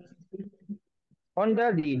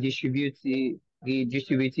 Under the distributivity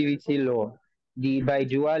law, the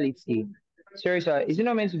biduality, sorry, sir, is it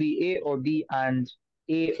not meant to be A or B and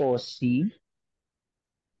A or C?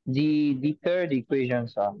 The third equation,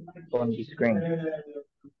 sir, on the screen.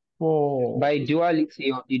 For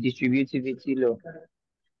Biduality of the distributivity law.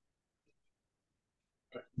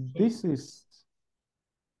 this is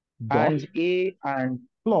dot And A and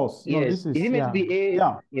plus. yes. No, this is it meant to be A?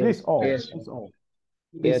 yeah. Yes. This all. Yes. This all.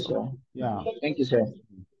 Yes, sir. Yeah. Thank you, sir.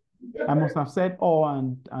 I must have said or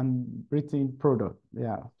and written product.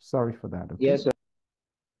 Yeah, sorry for that. Okay. Yes, sir.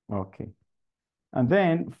 Okay. And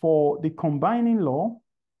then for the combining law,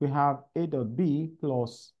 we have A dot B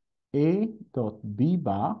plus A dot B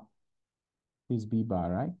bar is B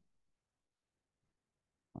bar, right?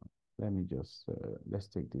 Let me just, let's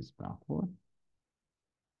take this backward.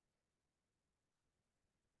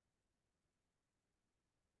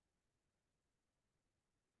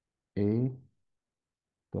 A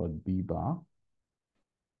dot B bar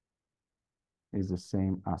is the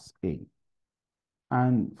same as A.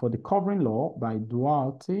 And for the covering law, by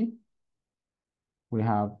duality, we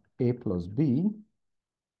have A plus B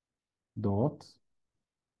dot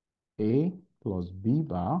A plus B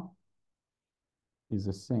bar is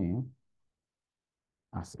the same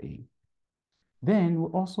as A. Then we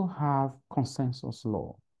also have consensus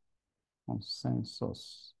law.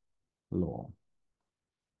 Consensus law.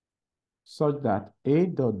 Such that A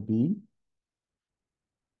dot B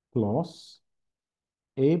plus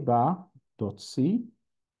A bar dot C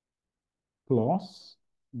plus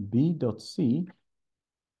B dot C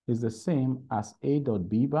is the same as A dot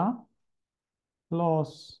B bar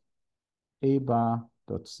plus A bar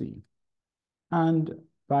dot C. And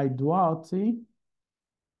by duality,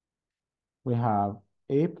 we have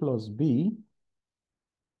A plus B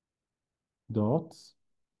dot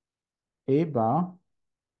A bar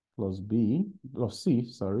plus B plus C,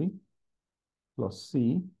 sorry, plus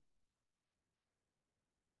C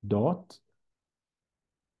dot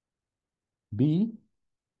B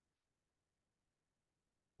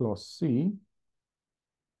plus C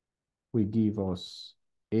will give us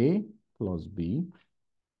A plus B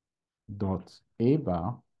dot A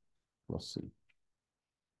bar plus C.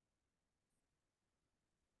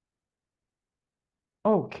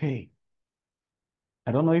 Okay.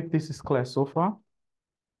 I don't know if this is clear so far.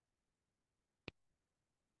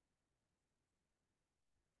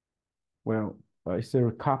 Well, it's a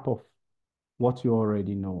recap of what you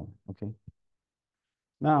already know, okay?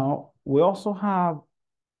 Now, we also have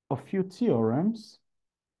a few theorems.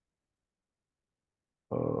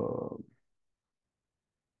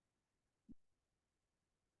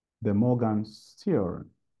 The Morgan's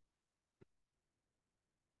theorem.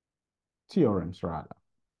 Theorems, rather.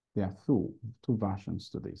 There are two versions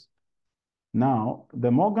to this. Now,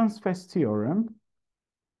 the Morgan's first theorem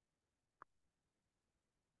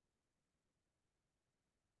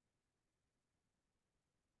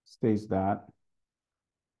states that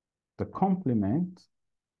the complement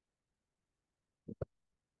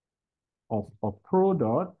of a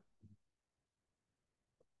product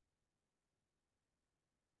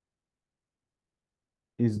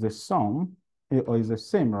is the sum, or is the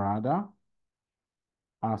same rather,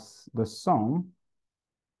 as the sum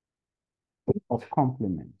of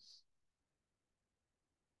complements.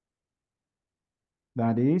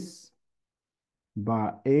 That is,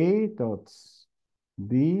 by A dot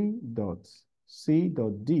B dot C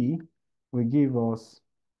dot D will give us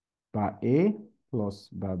by A plus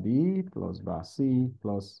by B plus by C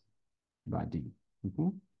plus by D.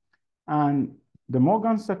 And the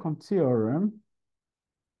Morgan's second theorem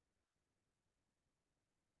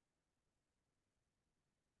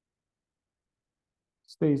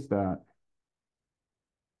states that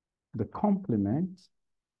the complement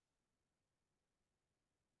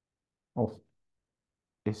of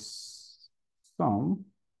a sum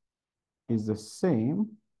is the same,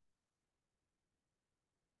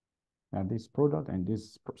 and this product and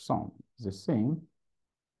this sum is the same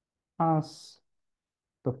as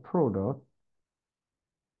the product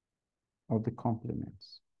of the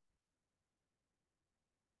complements.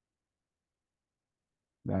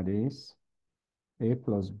 That is, A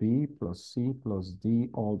plus B plus C plus D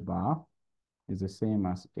all bar is the same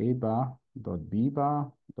as A bar dot B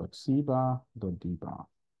bar dot C bar dot D bar.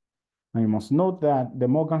 Now you must note that the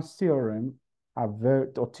Morgan's theorem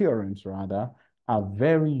or theorems rather, are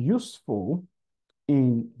very useful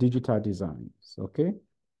in digital designs, okay?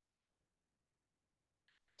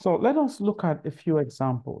 So let us look at a few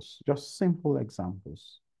examples, just simple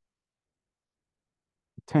examples,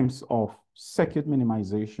 in terms of circuit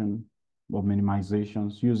minimization or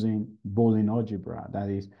minimizations using Boolean algebra. That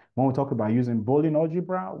is, when we talk about using Boolean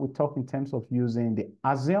algebra, we talk in terms of using the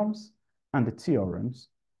axioms and the theorems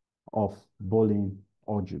of Boolean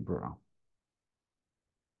algebra.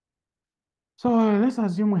 So let's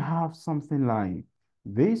assume we have something like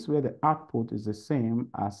this, where the output is the same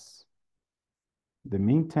as the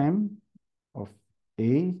mean term of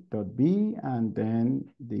A dot B, and then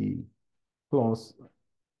the plus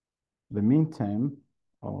the mean term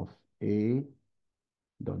of A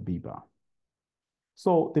dot B bar.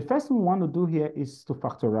 So the first thing we want to do here is to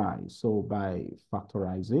factorize. So by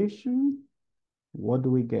factorization, what do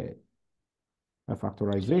we get? By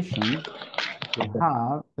factorization, we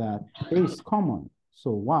have that A is common.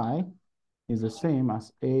 So Y is the same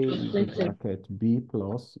as A into bracket B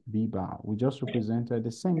plus B bar. We just represented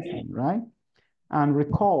the same thing, right? And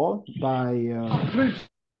recall by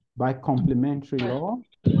complementary law,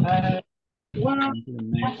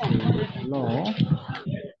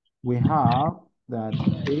 we have that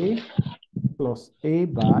A plus A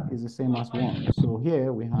bar is the same as 1. So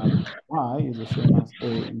here we have Y is the same as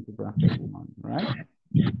A into bracket 1, right?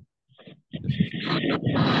 This is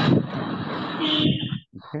 1.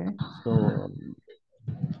 Okay, so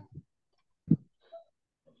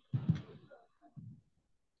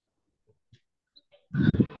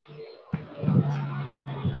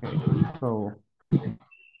okay, so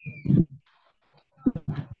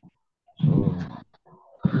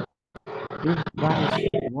if that is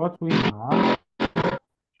what we have,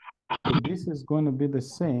 so this is going to be the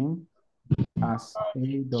same as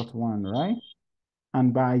A dot 1, right?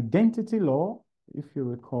 And by identity law, if you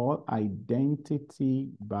recall, identity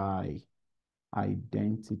by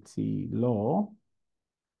identity law,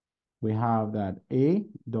 we have that A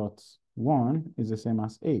dot 1 is the same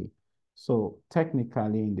as A. So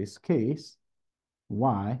technically, in this case,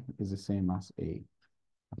 Y is the same as A,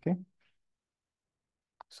 okay?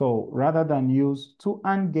 So rather than use two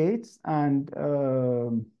AND gates so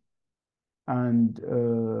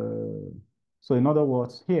in other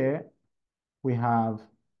words, here we have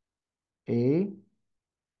A,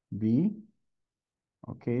 B,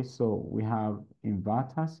 okay, so we have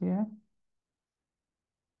inverters here,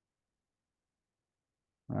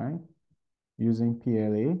 right, using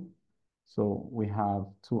PLA. So we have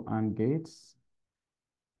two AND gates.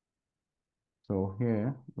 So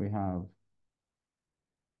here we have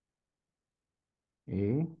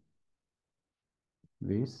A,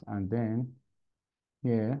 this, and then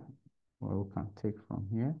here, well, we can take from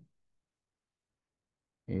here,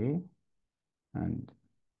 A and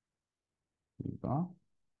B bar.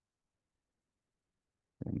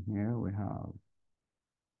 Then here we have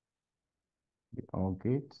the OR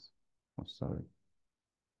gates. Oh, sorry.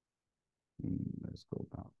 Let's go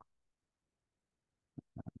back.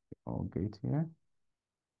 The OR gate here.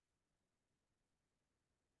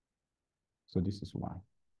 So this is Y.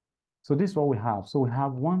 So this is what we have. So we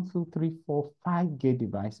have 1, 2, 3, 4, 5 gate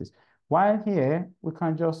devices. While here, we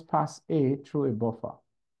can just pass A through a buffer.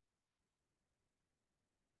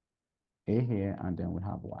 A here, and then we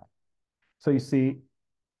have Y. So you see,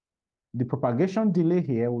 the propagation delay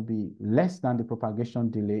here will be less than the propagation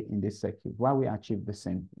delay in this circuit, while we achieve the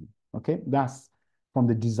same thing. Okay, that's from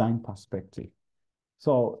the design perspective.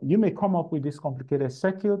 So you may come up with this complicated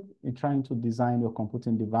circuit in trying to design your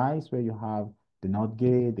computing device where you have the NOT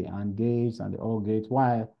gate, the AND gates, and the OR gate.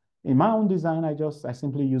 While in my own design, I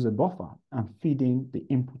simply use a buffer and feed in the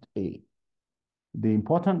input A. The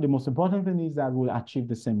most important thing is that we'll achieve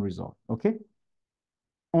the same result, okay?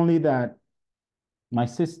 Only that my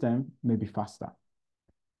system may be faster.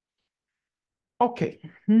 Okay.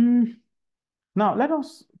 Now let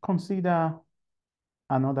us consider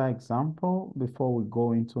another example before we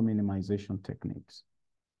go into minimization techniques.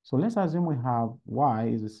 So let's assume we have Y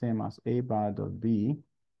is the same as A bar dot B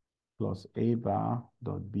plus A bar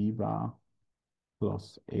dot B bar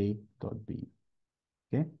plus A dot B.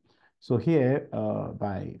 Okay. So here,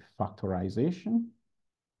 by factorization,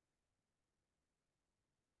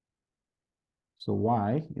 so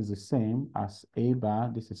Y is the same as A bar,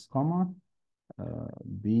 this is common,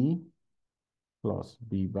 B plus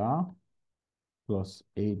B bar plus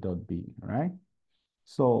A dot B, right?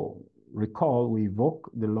 So recall we evoke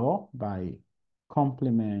the law by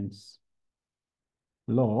complements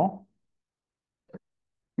law.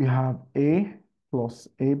 We have A plus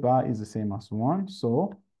A bar is the same as 1.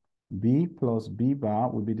 So B plus B bar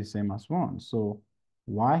will be the same as 1. So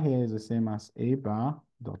Y here is the same as A bar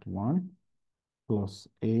dot 1 plus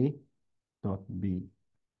A dot B.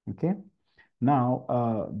 Okay. Now,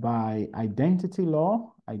 by identity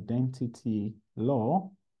law,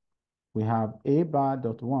 we have A bar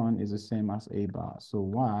dot 1 is the same as A bar. So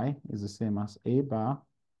Y is the same as A bar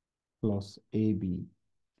plus AB.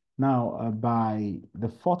 Now, by the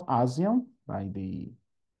fourth axiom,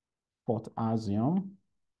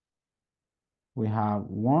 we have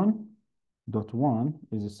 1 dot 1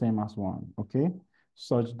 is the same as 1, okay?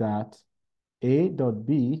 Such that A dot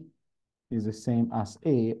B is the same as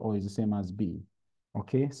A or is the same as B,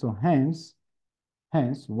 okay? So hence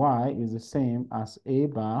Y is the same as A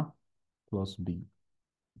bar plus B,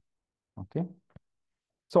 okay?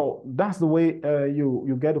 So that's the way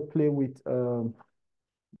you get to play with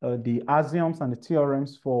the axioms and the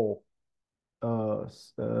theorems for Boolean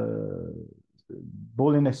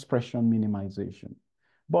expression minimization.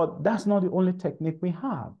 But that's not the only technique we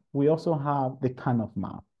have. We also have the Karnaugh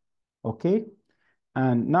map, okay?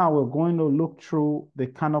 And now we're going to look through the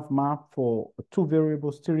Karnaugh map for 2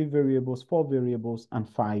 variables, 3 variables, 4 variables, and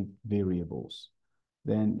 5 variables.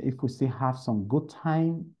 Then if we still have some good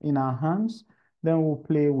time in our hands, then we'll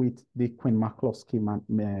play with the Quine-McCluskey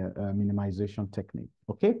minimization technique,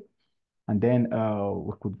 okay? And then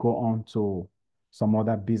we could go on to some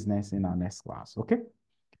other business in our next class, okay?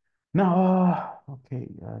 Now, okay.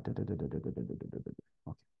 Okay.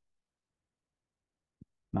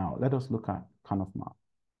 Now, let us look at Karnaugh map.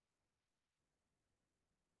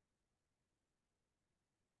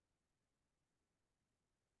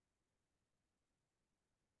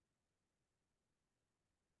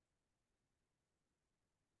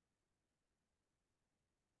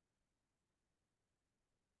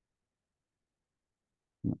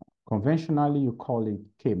 Conventionally, you call it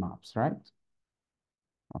K-maps, right?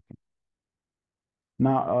 Okay.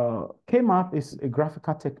 Now, K-map is a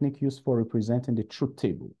graphical technique used for representing the truth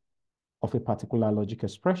table of a particular logic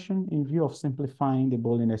expression in view of simplifying the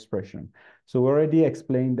Boolean expression. So we already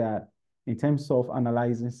explained that in terms of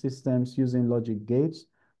analyzing systems using logic gates,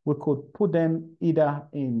 we could put them either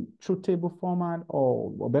in truth table format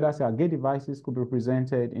or better say, our gate devices could be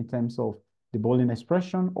represented in terms of the Boolean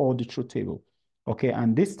expression or the truth table. Okay,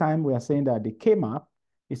 and this time we are saying that the K-map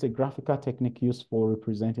is a graphical technique used for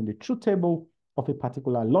representing the truth table of a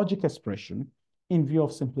particular logic expression in view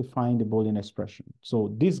of simplifying the Boolean expression. So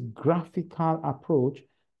this graphical approach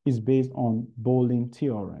is based on Boolean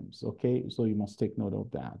theorems, okay? So you must take note of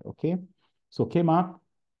that, okay? So K-map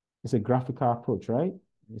is a graphical approach, right?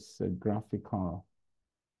 It's a graphical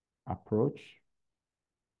approach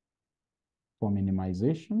for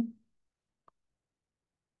minimization.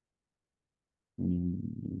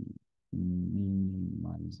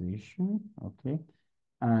 Minimization, okay?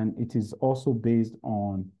 And it is also based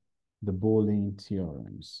on the Boolean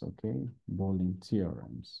theorems, okay? Boolean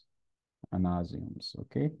theorems and axioms,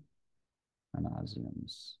 okay? And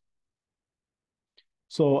axioms.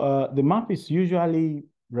 So the map is usually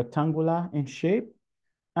rectangular in shape,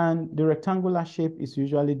 and the rectangular shape is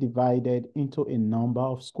usually divided into a number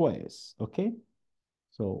of squares, okay?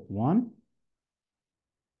 So 1,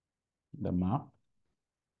 the map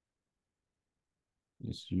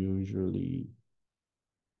is usually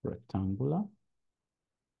rectangular.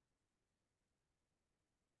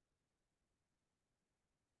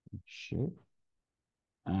 Shape.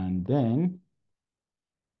 And then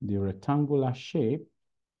the rectangular shape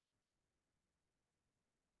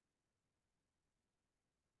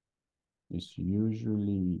is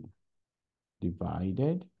usually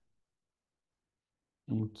divided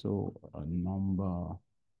into a number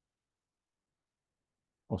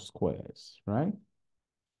of squares, right?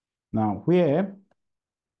 Now, where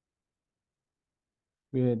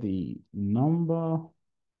the number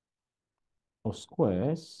of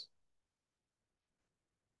squares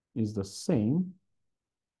is the same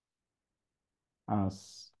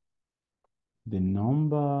as the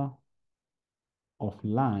number of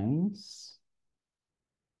lines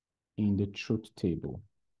in the truth table,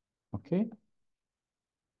 okay?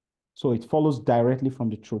 So it follows directly from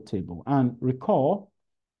the truth table. And recall,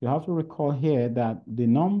 you have to recall here that the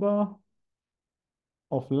number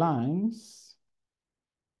of lines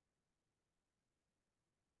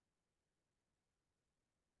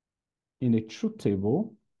in the truth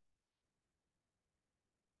table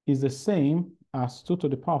is the same as 2 to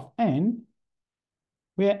the power of n,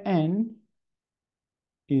 where n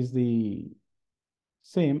is the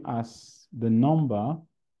same as the number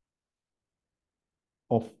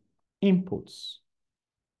of inputs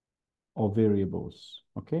or variables,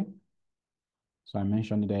 okay? So I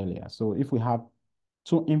mentioned it earlier. So if we have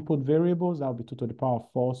 2 input variables, that will be 2 to the power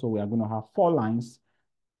of 4. So we are going to have 4 lines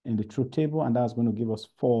in the truth table, and that's going to give us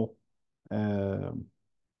 4,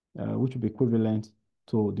 which will be equivalent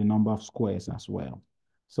to the number of squares as well.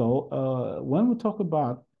 So when we talk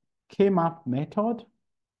about K-map method,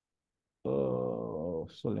 so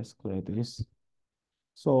let's clear this.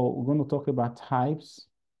 So we're going to talk about types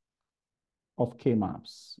of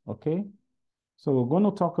K-maps, okay? So we're going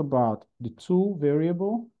to talk about the 2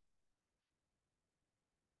 variable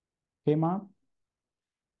K-map.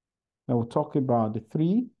 Then we'll talk about the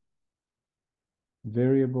 3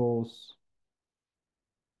 variables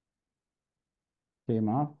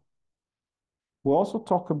K-map. We'll also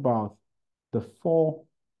talk about the 4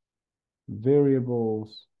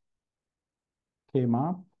 variables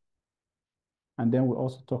K-map. And then we'll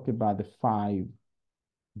also talk about the 5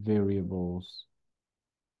 variables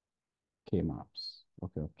K-maps.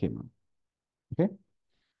 Okay, K-map. Okay.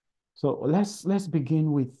 So let's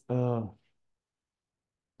begin with the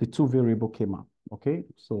two variable K-map. Okay,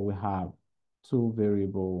 so we have two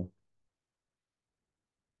variable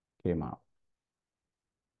K-map.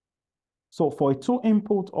 So for a two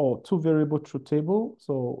input or two variable truth table,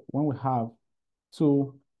 so when we have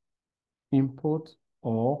two input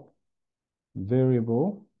or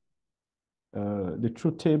variable, the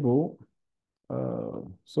truth table,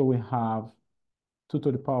 so we have 2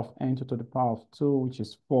 to the power of n, 2 to the power of 2, which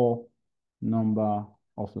is 4 number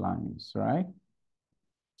of lines, right?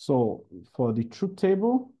 So for the truth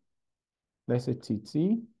table, let's say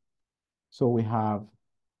TT, so we have,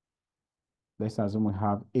 let's assume we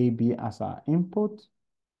have AB as our input,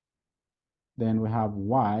 then we have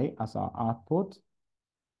Y as our output.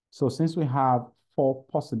 So since we have 4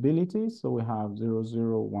 possibilities, so we have 0,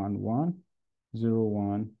 0, 1, 1, 0,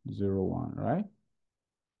 1, 0, 1, right?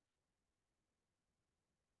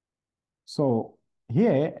 So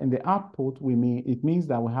here in the output, it means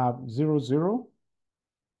that we have 0, 0,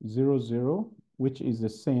 0, 0, which is the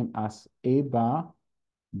same as A bar,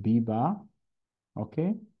 B bar,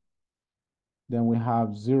 okay? Then we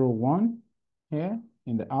have 0, 1 here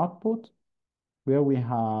in the output, where we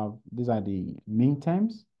have, these are the min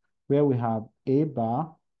terms, where we have A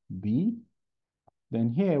bar, B. Then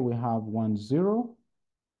here we have 1, 0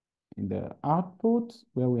 in the output,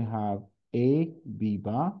 where we have A, B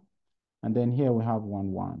bar. And then here we have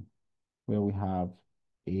 1, 1, where we have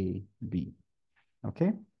A, B.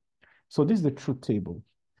 Okay? So this is the truth table.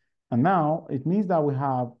 And now it means that we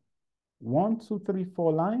have 1, 2, 3,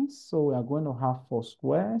 4 lines. So we are going to have 4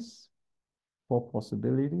 squares, 4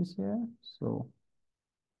 possibilities here. So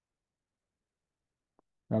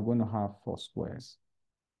we are going to have 4 squares.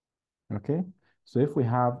 Okay? So if we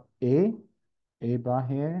have A bar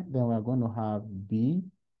here, then we are going to have B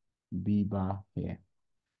bar here.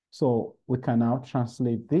 So we can now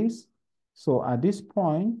translate this. So at this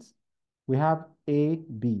point, we have A,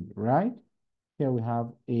 B, right? Here we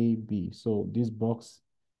have A, B. So this box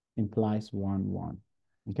implies 1, 1.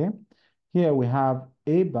 Okay? Here we have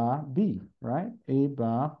A bar B, right? A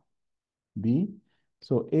bar B.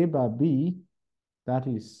 So A bar B, that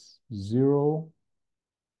is 0,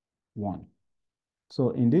 1. So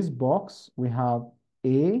in this box, we have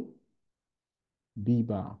A, B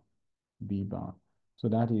bar, B bar. So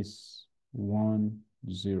that is 1,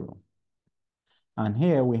 0. And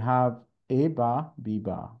here we have A bar, B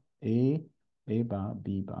bar, A bar,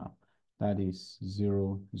 B bar. That is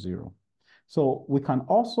 0, 0. So we can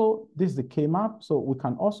also, this is the K-map, so we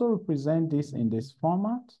can also represent this in this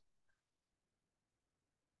format,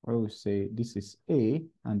 where we say this is A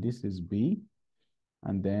and this is B,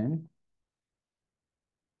 and then,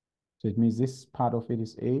 so it means this part of it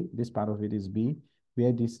is A, this part of it is B,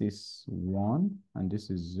 where this is 1 and this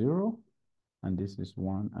is 0, and this is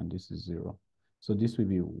 1 and this is 0. So this will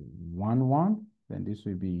be 1, 1, then this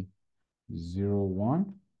will be 0,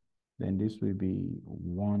 1, then this will be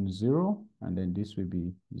 1, 0, and then this will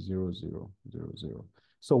be 0, 0, 0, 0.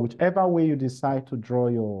 So whichever way you decide to draw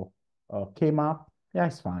your K-map, yeah,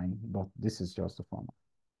 it's fine, but this is just the format.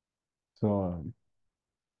 So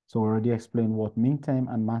we already explained what min term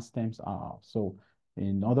and mass terms are. So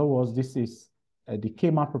in other words, this is the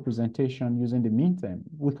K-map representation using the min term.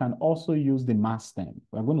 We can also use the mass term.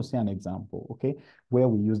 We're going to see an example, okay, where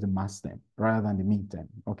we use the mass term rather than the min term,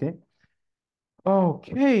 okay?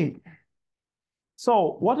 Okay.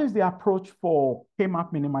 So what is the approach for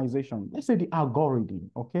K-map minimization? Let's say the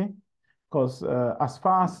algorithm, okay? Because as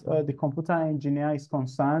far as the computer engineer is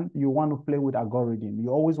concerned, you want to play with algorithm. You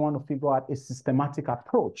always want to figure out a systematic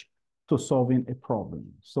approach to solving a problem.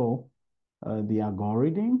 So the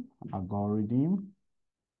algorithm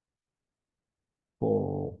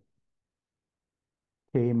for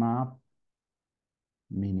K-map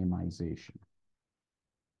minimization.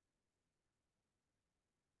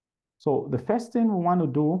 So the first thing we want to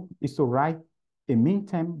do is to write a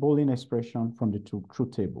min-term Boolean expression from the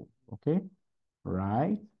truth table, okay?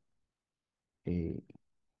 Write a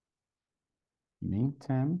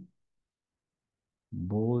min-term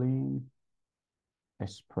Boolean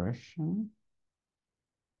expression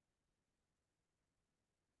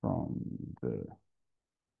from the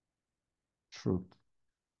truth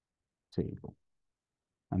table.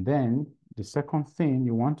 And then the second thing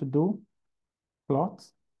you want to do, plot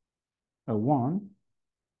a 1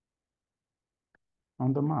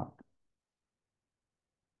 on the map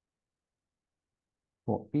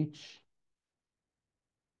for each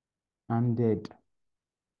ANDed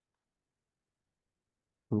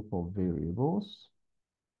group of variables.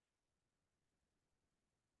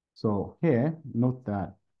 So here, note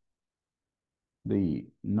that the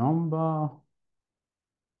number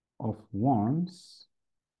of ones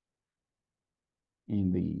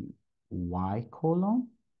in the y column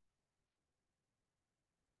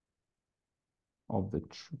of the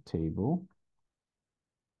truth table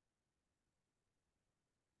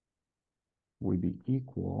will be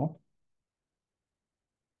equal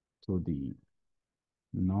to the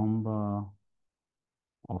number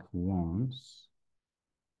of ones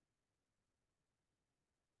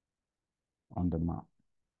on the map,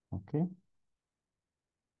 okay?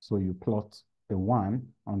 So you plot the 1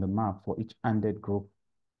 on the map for each ANDed group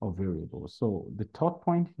of variables. So the third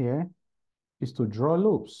point here is to draw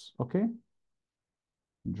loops, okay?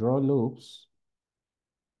 Draw loops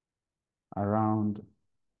around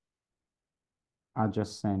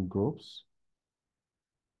adjacent groups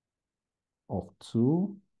of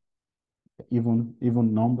 2,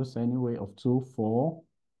 even numbers anyway, of 2, 4,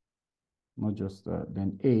 not just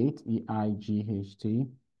then 8, EIGHT,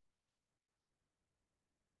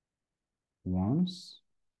 ones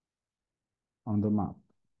on the map.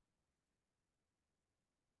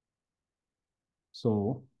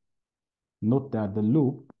 So note that the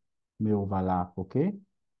loop may overlap, okay?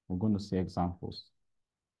 We're going to see examples,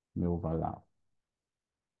 may overlap.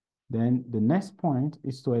 Then the next point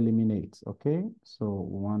is to eliminate, okay? So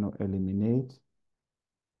we want to eliminate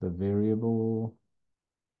the variable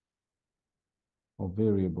or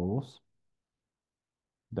variables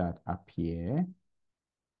that appear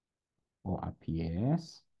or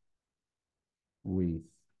appears with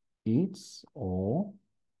its or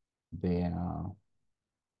their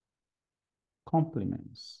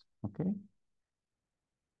complements, okay?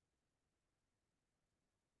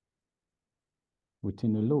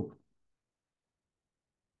 Within the loop.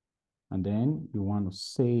 And then you want to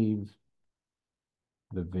save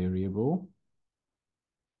the variable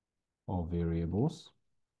or variables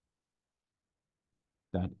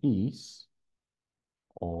that is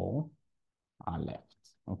or are left,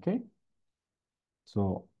 okay?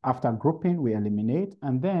 So after grouping, we eliminate,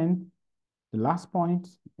 and then the last point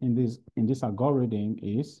in this algorithm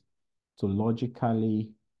is to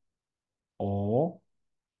logically OR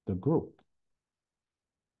the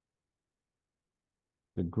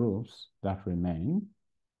groups that remain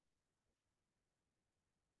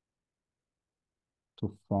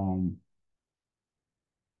to form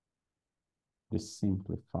the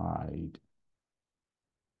simplified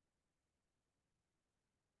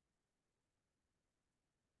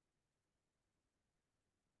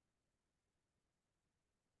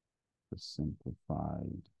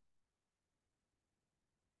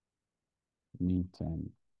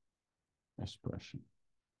mean-term expression,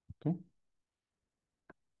 okay?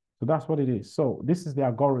 So that's what it is. So this is the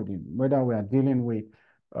algorithm, whether we are dealing with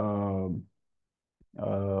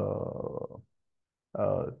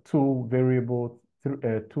two variable, or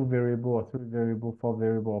three variable, four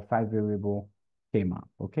variable, or five variable K-map,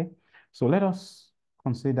 okay? So let us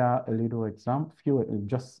consider a little example,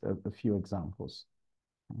 just a few examples,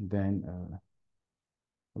 and then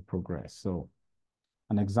we'll progress. So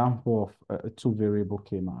an example of a two variable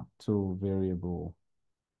K-map. So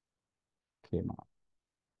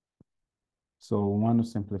we want to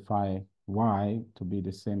simplify y to be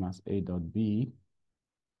the same as a dot b,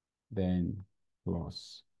 then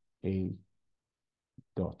plus a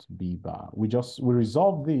dot b bar. We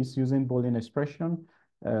resolve this using Boolean expression,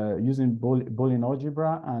 using Boolean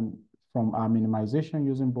algebra, and from our minimization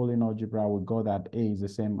using Boolean algebra, we got that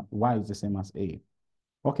y is the same as a.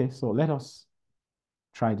 Okay, so let us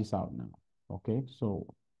try this out now. Okay, so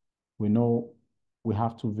we know we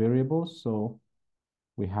have two variables, so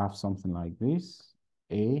we have something like this: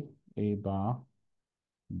 a bar,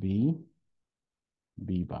 b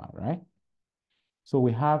bar, right? So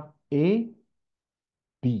we have a,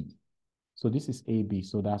 b. So this is a, b,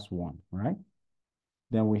 so that's 1, right?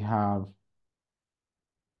 Then we have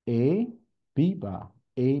a, b bar,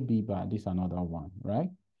 this is another 1,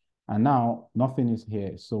 right? And now nothing is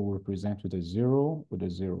here, so we represent with a 0,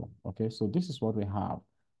 okay? So this is what we have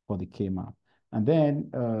for the K-map. And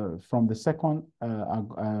then from the second,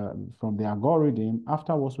 from the algorithm,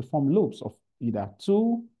 afterwards we form loops of either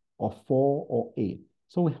 2 or 4 or 8.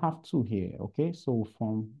 So we have 2 here, okay? So we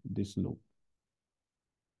form this loop.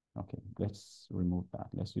 Okay, let's remove that.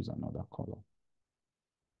 Let's use another color.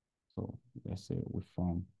 So let's say we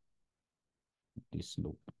form this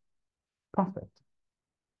loop. Perfect.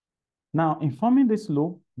 Now, in forming this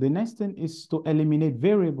loop, the next thing is to eliminate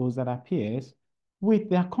variables that appears with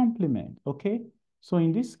their complement, okay? So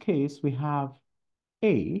in this case, we have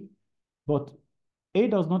a, but a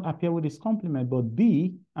does not appear with its complement, but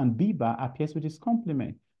b and b bar appears with its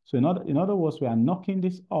complement. So in other words, we are knocking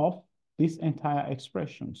this off this entire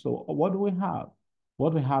expression. So what do we have?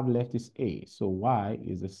 What we have left is A. So Y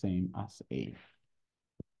is the same as A.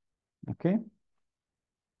 Okay?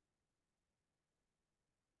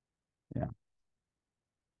 Yeah.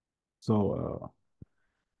 So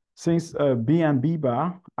since B and B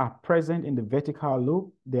bar are present in the vertical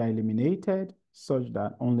loop, they are eliminated such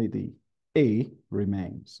that only the A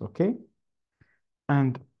remains. Okay?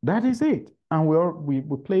 And that is it. And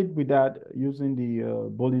we played with that using the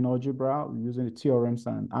Boolean algebra, using the theorems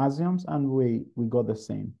and axioms, and we got the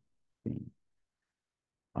same thing.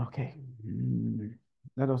 Okay.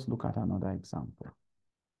 Let us look at another example.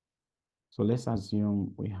 So let's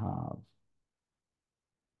assume we have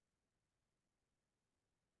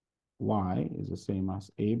Y is the same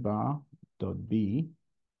as A bar dot B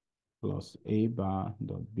plus A bar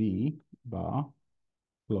dot B bar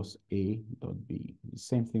plus A dot B. The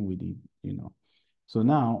same thing we did, you know. So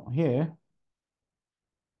now here,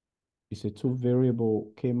 it's a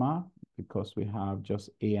two-variable K-map because we have just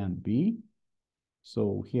A and B.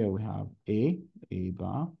 So here we have A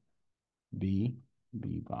bar, B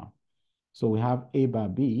bar. So we have A bar,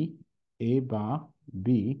 B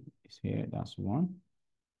is here, that's 1.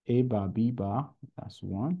 A bar, B bar, that's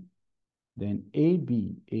 1. Then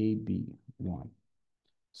AB, 1.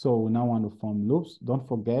 So we now want to form loops. Don't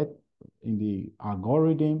forget, in the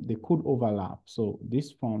algorithm, they could overlap. So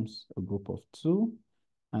this forms a group of 2.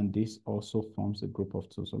 And this also forms a group of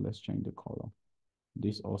 2. So let's change the color.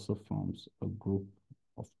 This also forms a group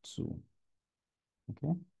of 2.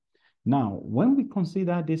 Okay. Now, when we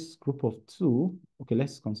consider this group of 2, okay,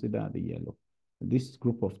 let's consider the yellow. This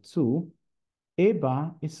group of 2, A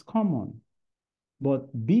bar is common, but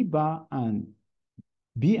B bar and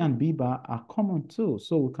B bar are common too.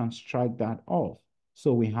 So we can strike that off.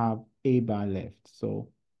 So we have A bar left. So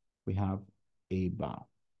we have A bar.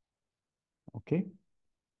 Okay.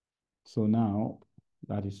 So now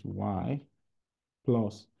that is Y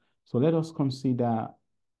plus. So let us consider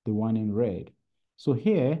the one in red. So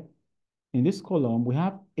here in this column, we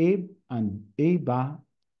have A and A bar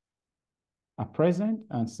are present.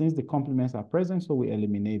 And since the complements are present, so we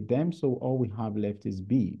eliminate them. So all we have left is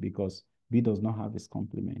B because B does not have its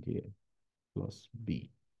complement here, plus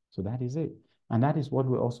B. So that is it. And that is what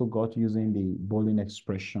we also got using the Boolean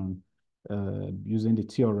expression, using the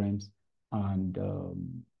theorems and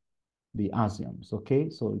the axioms, okay?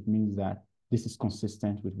 So it means that this is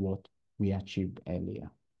consistent with what we achieved earlier.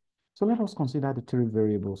 So let us consider the 3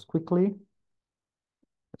 variables quickly.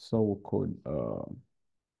 So we could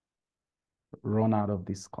run out of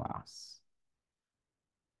this class.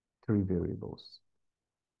 3 variables.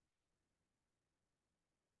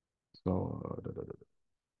 So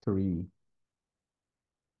 3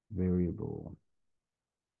 variable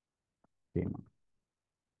schema.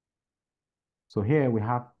 So here we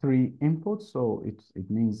have 3 inputs. So it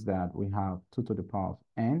means that we have 2 to the power of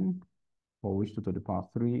n, for which 2 to the power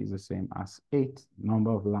of 3 is the same as 8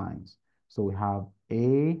 number of lines. So we have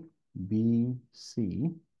A, B,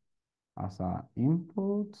 C as our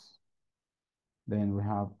inputs. Then we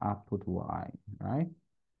have output Y, right?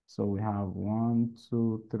 So we have 1,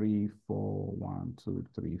 2, 3, 4, 1, 2,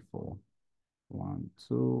 3, 4. 1,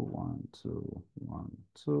 2, 1, 2, 1,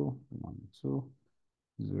 2, 1, 2,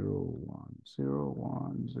 0, 1, 0,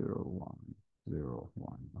 1, 0, 1, 0,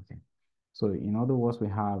 1. Okay. So in other words, we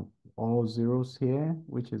have all zeros here,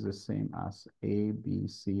 which is the same as A, B,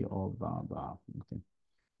 C, or bar, bar. Okay.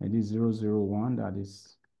 And this 0, 0, 1, that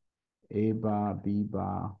is A bar, B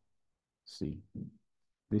bar, C.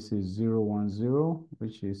 This is 0, 1, 0,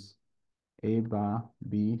 which is A bar,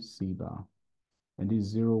 B, C bar. And this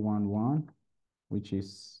 0, 1, 1, which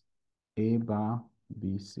is A bar,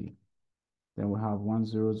 B, C. Then we have 1,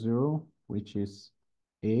 0, 0, which is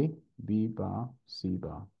A, B bar, C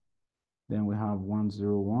bar. Then we have 1,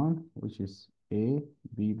 0, 1, which is A,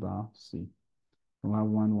 B bar, C. And we have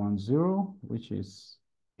 1, 1, 0, which is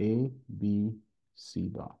A, B, C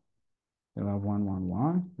bar. Then we have 1, 1,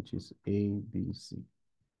 1, which is A, B, C.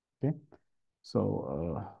 Okay.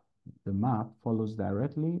 So the map follows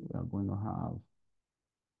directly. We are going to have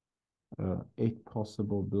 8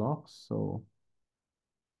 possible blocks. So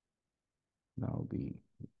that will be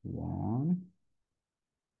 1,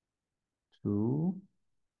 2,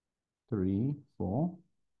 3, 4.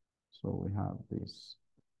 So we have this.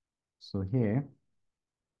 So here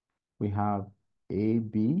we have A,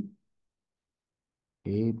 B,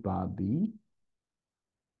 A bar B,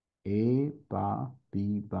 A bar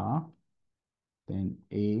B bar, then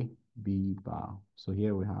A, B bar. So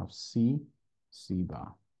here we have C, C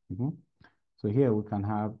bar. So here we can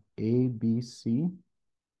have A, B, C,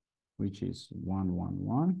 which is 1, 1,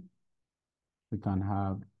 1. We can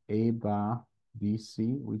have A bar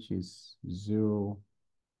BC, which is 0,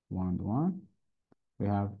 1, 1. We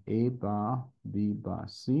have A bar B bar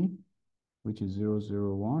C, which is 0,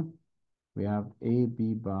 0, 1. We have A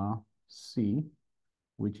B bar C,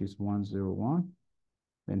 which is 1, 0, 1.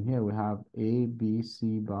 Then here we have A B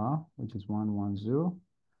C bar, which is 1, 1, 0.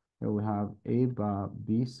 Here we have A bar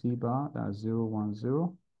B C bar, that's 0, 1,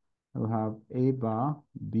 0. We have A bar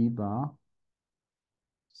B bar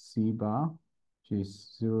C bar, which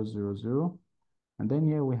is 0, 0, 0. And then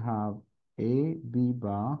here we have A B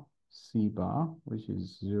bar C bar, which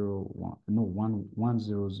is 0, 1, no, 1, 1,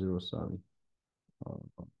 0, 0, sorry.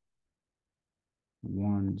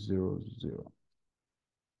 1, 0, 0.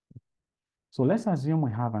 So let's assume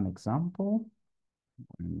we have an example,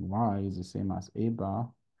 and y is the same as A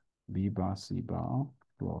bar B bar C bar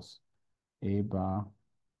plus A bar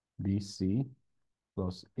BC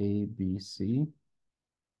plus A B C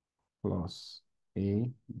plus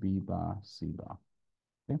A B bar C bar.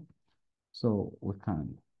 Okay, so we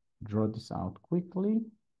can draw this out quickly.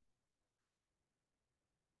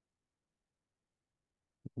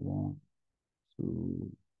 1,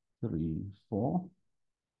 2, 3, 4.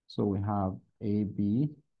 So we have A B,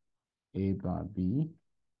 A bar B,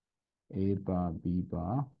 A bar B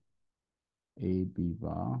bar, A B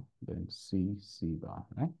bar, then C C bar,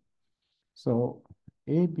 right? So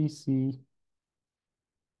A B C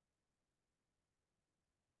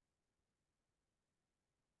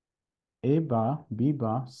A bar B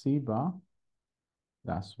bar C bar,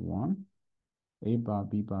 that's 1. A bar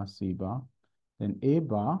B bar C bar, then A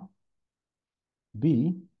bar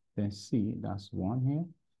B, then C, that's 1 here.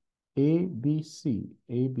 A B C,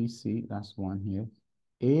 that's 1 here.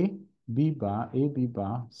 A B bar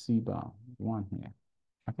C bar, 1 here.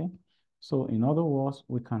 Okay, so in other words,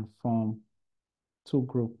 we can form two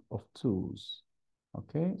group of twos.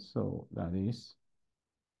 Okay, so that is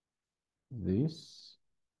this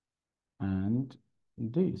and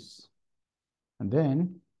this. And then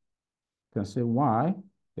you can say why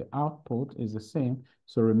the output is the same.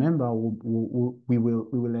 So remember, we will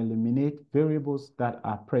eliminate variables that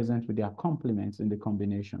are present with their complements in the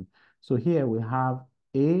combination. So here we have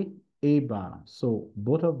A bar. So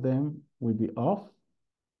both of them will be off.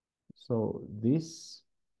 So this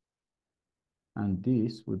and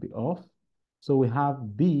this will be off. So we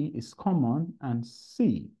have B is common and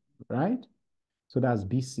C, right? So that's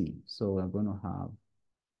BC. So we're going to have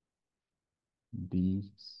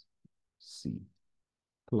BC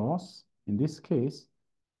plus, in this case,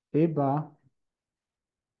 A bar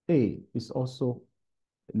A is also,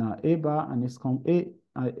 now A bar and its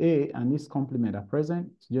A and its complement are present.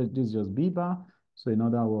 This is just B bar. So in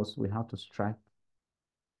other words, we have to subtract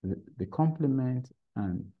the complement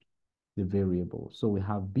and the variable. So we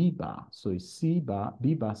have B bar. So it's C bar,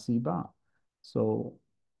 B bar, C bar. So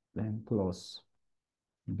then plus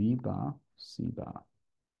B bar, C bar.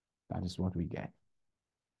 That is what we get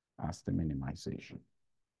as the minimization.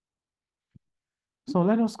 So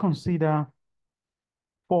let us consider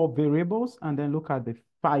 4 variables and then look at the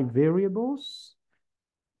 5 variables.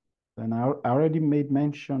 Then I already made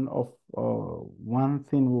mention of one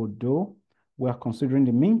thing we'll do. We're considering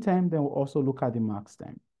the mean term, then we'll also look at the max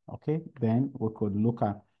term. Okay, then we could look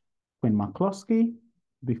at Quine McCluskey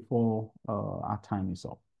before our time is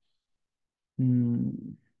up.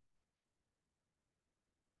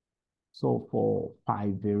 So for 5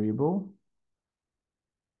 variable,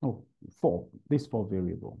 oh, 4, this 4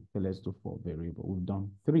 variable. Okay, let's do 4 variable. We've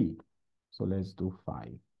done 3, so let's do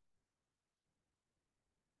 5.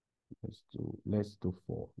 Let's do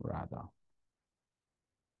 4 rather.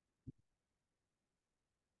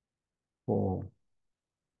 4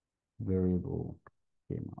 variable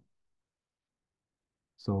came out.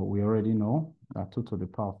 So we already know that 2 to the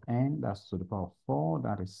power of n, that's to the power of 4,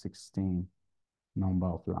 that is 16 number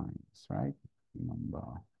of lines, right? Number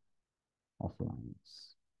of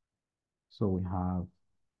lines. So we have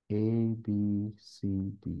A, B,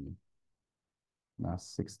 C, D. That's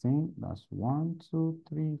 16. That's 1, 2,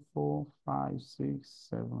 3, 4, 5, 6,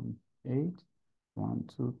 7, 8. 1,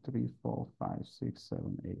 2, 3, 4, 5, 6,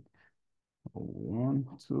 7, 8. 1,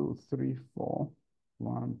 2, 3, 4.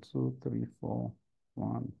 1, 2, 3, 4.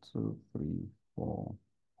 1, 2, 3, 4.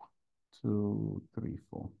 2, 3,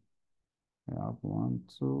 4. We have 1,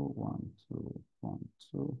 2, 1, 2, 1,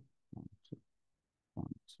 2, 1, 2, 1,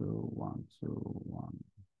 2, 1, 2, 1,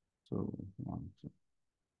 2, 1, 2.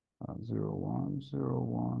 0, 1, 0,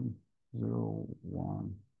 1, 0,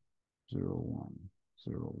 1, 0, 1,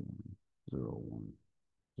 0, 1, 0, 1,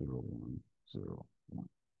 0, 1, 0, 1.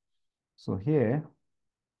 So here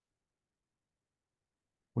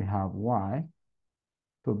we have y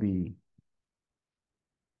to be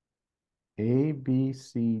A, B,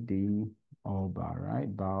 C, D, all bar,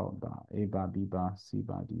 right? Bar, bar, A bar, B bar, C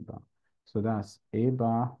bar, D bar. So that's A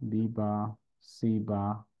bar, B bar, C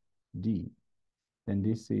bar, D. Then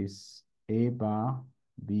this is A bar,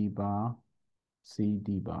 B bar, C,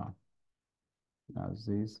 D bar. That's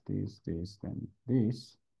this, then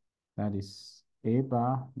this. That is A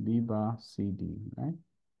bar, B bar, C, D, right?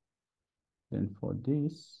 Then for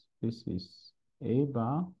this is A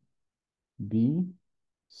bar, B,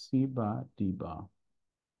 C bar, D bar.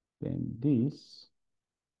 Then this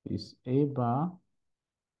is A bar,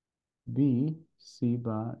 B, C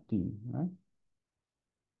bar, D, right?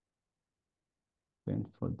 Then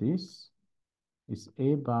for this is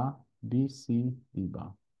A bar, B, C, D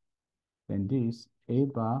bar. Then this A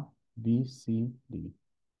bar, B, C, D.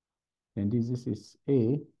 Then this is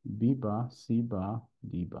A, B bar, C bar,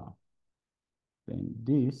 D bar. Then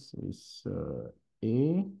this is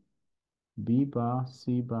A, B bar,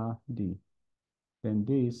 C bar, D. Then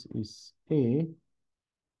this is A,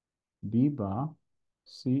 B bar,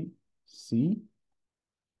 C,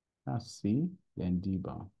 that's C, then D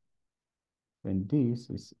bar. Then this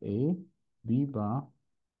is A, B bar,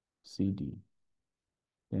 C, D.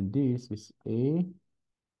 Then this is A,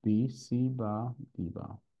 B, C bar, D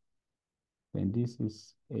bar. Then this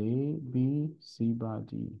is A, B, C bar,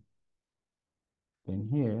 D. Then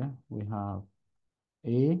here we have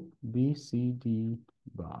A, B, C, D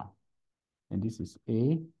bar. And this is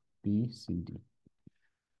A, B, C, D.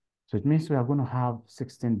 So it means we are going to have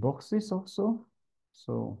 16 boxes also.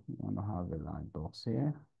 So we're going to have a line box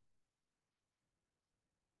here.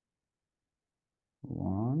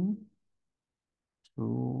 1,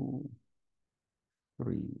 2,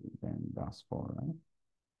 3, then that's 4, right?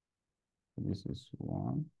 So this is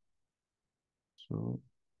 1, 2,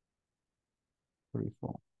 3,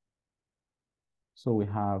 4. So we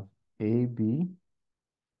have A, B,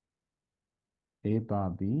 A bar,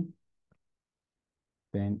 B,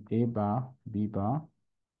 then A bar, B bar,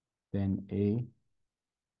 then A,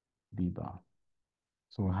 B bar.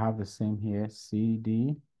 So we have the same here, C,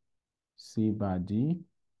 D, C bar, D.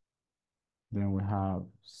 Then we have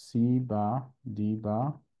C bar, D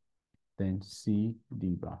bar, then C,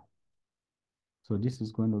 D bar. So this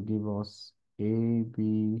is going to give us A,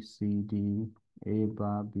 B, C, D, A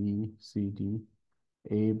bar, B, C, D,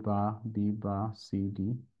 A bar, B bar, C,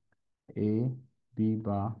 D, A, B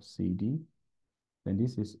bar, C, D. Then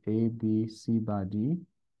this is A, B, C bar, D,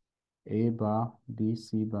 A bar, B,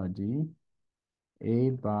 C bar, D, A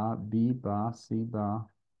bar, B bar, C bar,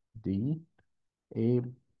 D,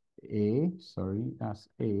 that's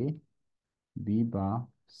A, B bar,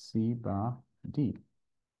 C bar, D.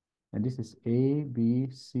 And this is A, B,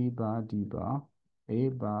 C bar, D bar, A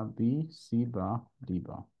bar, B, C bar, D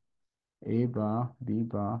bar, A bar, B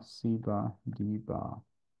bar, C bar, D bar.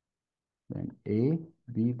 Then A,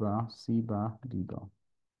 B bar, C bar, D bar.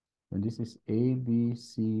 And this is A, B,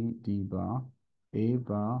 C, D bar, A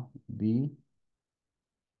bar, B,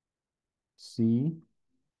 C,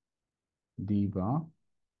 D bar,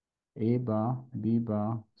 A bar, B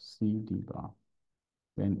bar, C, D bar.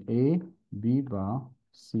 Then A, B bar,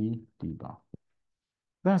 C, D bar.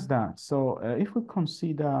 That's that. So if we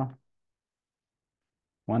consider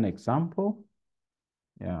one example,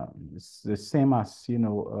 yeah, it's the same as,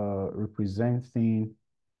 representing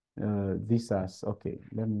this as, okay,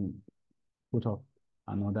 let me put up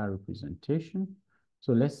another representation.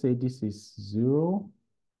 So let's say this is 0,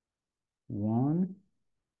 1,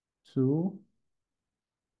 2,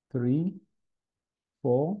 3,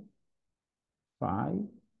 4, 5,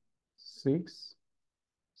 6,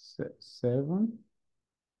 7,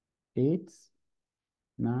 8,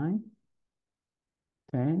 9,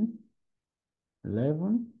 10,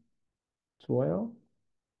 11, 12,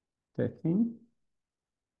 13,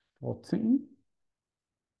 14,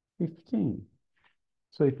 15.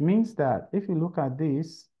 So it means that if you look at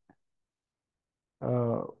this,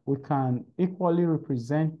 we can equally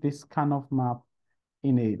represent this Karnaugh map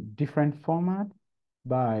in a different format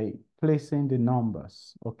by placing the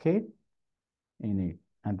numbers, okay, in it,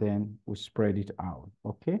 and then we spread it out,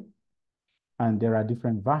 okay? And there are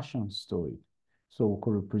different versions to it. So we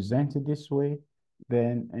could represent it this way.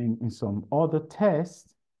 Then in some other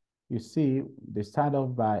tests, you see, they start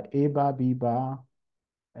off by A bar, B bar,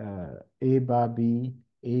 A bar, B,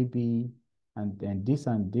 A, B, and then this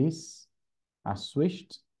and this are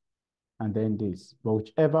switched, and then this. But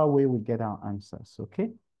whichever way we get our answers,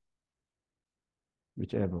 okay?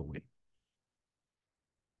 Whichever way.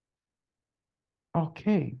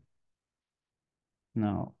 Okay.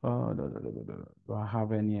 Now, do I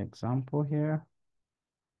have any example here?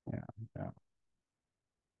 Yeah.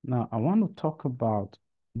 Now, I want to talk about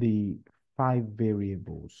the 5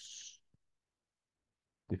 variables.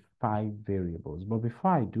 The 5 variables. But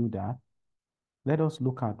before I do that, let us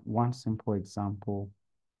look at one simple example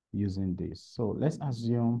using this. So let's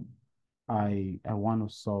assume I want to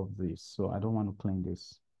solve this. So I don't want to clean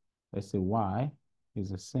this. Let's say y is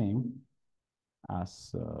the same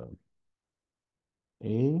as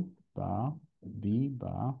a bar, b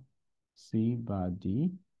bar, c bar d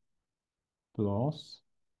plus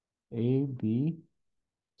a, b,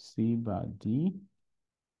 c bar d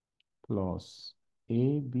plus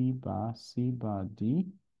a, b bar, c bar d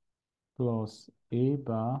plus a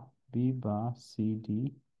bar, b bar, c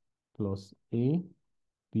d plus a,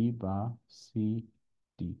 b bar, c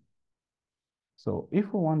d. So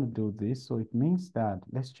if we want to do this, so it means that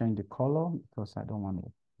let's change the color because I don't want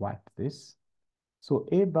to wipe this. So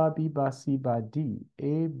a bar, b bar, c bar d,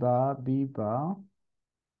 a bar, b bar,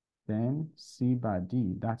 then c bar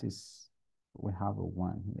d. That is, we have a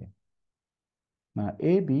 1 here. Now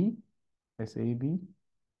ab, that's ab,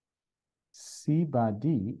 c bar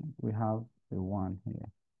d, we have a 1 here.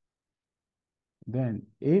 Then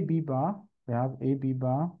ab bar, we have ab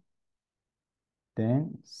bar,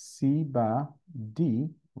 then c bar d,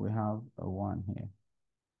 we have a 1 here.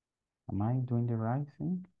 Am I doing the right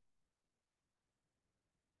thing?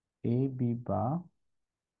 AB bar,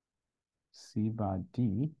 C bar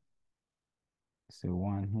D is a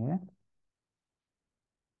 1 here.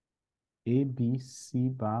 AB, C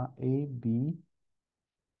bar, AB,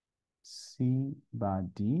 C bar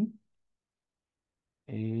D,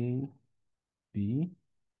 A, B,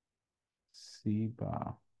 C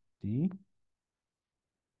bar D.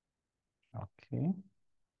 Okay.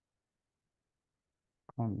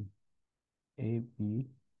 Come. AB,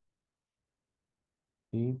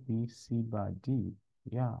 A, B, C bar D.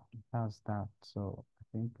 Yeah, that's that. So I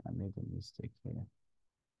think I made a mistake here.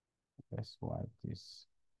 Let's wipe this.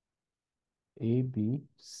 A, B,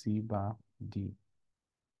 C bar D.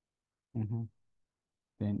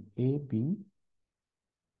 Then A, B,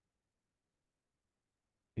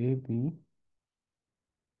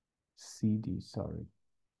 C, D, sorry.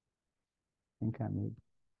 I think I made,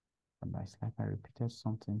 it's like I repeated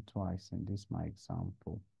something twice in this, my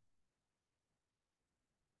example.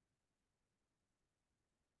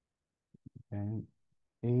 Then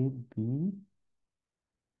A,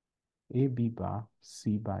 B bar,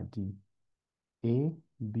 C bar D. A,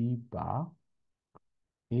 B bar,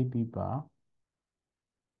 A, B bar,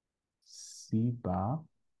 C bar,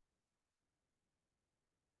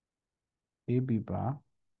 A, B bar,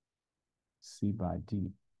 C bar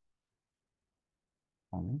D.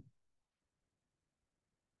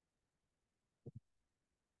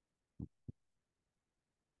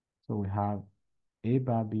 So we have A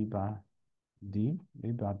bar, B bar, D, A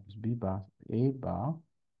bar, B bar, A bar,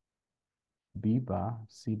 B bar,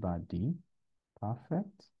 C bar D.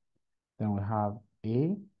 Perfect. Then we have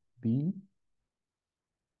A, B,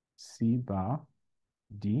 C bar,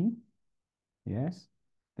 D. Yes.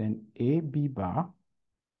 Then A, B bar,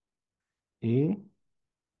 A,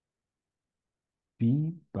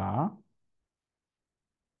 B bar,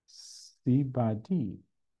 C bar D.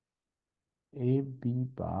 A, B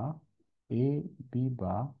bar, A, B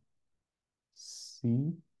bar,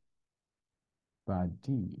 C bar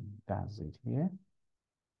D. That's it here.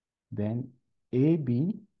 Then A,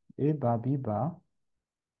 B, A bar, B bar,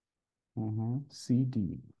 C,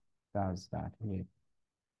 D. That's that here.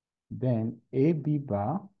 Then A, B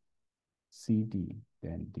bar, C, D.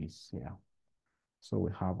 Then this here. So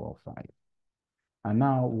we have all 5. And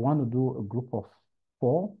now we want to do a group of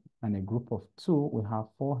 4 and a group of 2. We have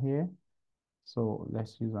 4 here. So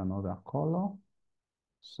let's use another color.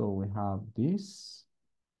 So we have this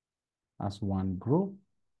as one group.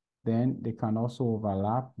 Then they can also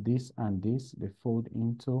overlap this and this. They fold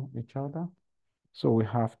into each other. So we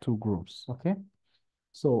have 2 groups, okay?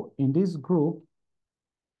 So in this group,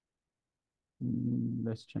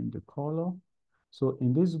 let's change the color. So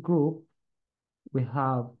in this group, we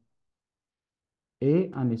have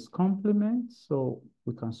A and its complement. So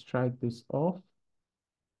we can strike this off.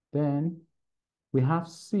 Then we have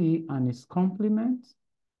C and its complement.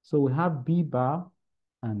 So we have B bar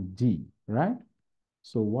and D, right?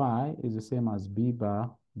 So Y is the same as B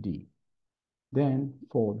bar D. Then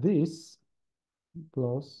for this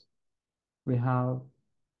plus, we have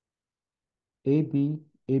AB,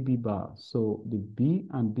 AB bar. So the B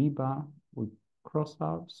and B bar would cross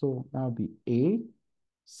out. So that would be A,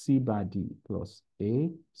 C bar D plus A,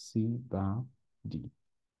 C bar D.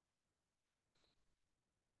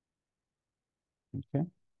 Okay.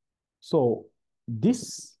 So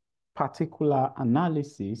this particular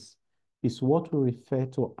analysis is what we refer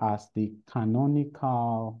to as the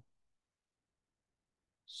canonical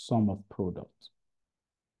sum of product.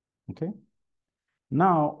 Okay.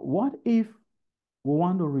 Now, what if we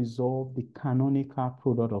want to resolve the canonical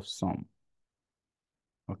product of sum?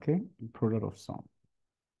 Okay, product of sum.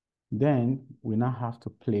 Then we now have to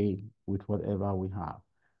play with whatever we have.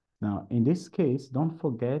 Now, in this case, don't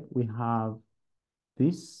forget we have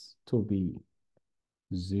this to be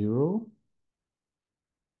 0.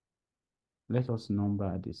 Let us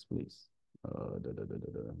number this, please.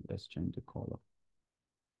 Let's change the color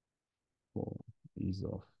for ease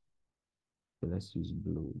of. Okay, let's use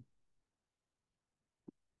blue.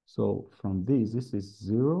 So from this is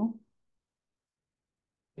 0,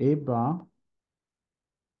 A bar,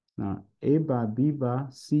 now A bar, B bar,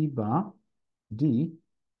 C bar, D,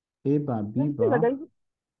 A bar, B bar.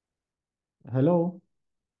 Hello?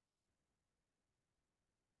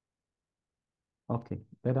 Okay,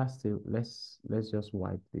 better still, let's just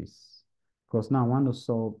wipe this. Because now I want to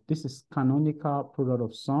solve, this is canonical product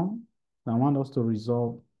of sum. I want us to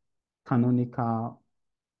resolve canonical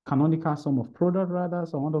sum of product rather.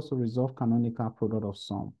 So I want us to resolve canonical product of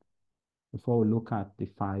sum before we look at the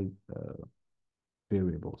 5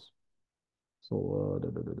 variables. So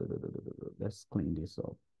let's clean this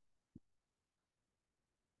up.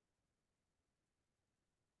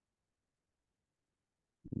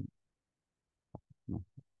 No.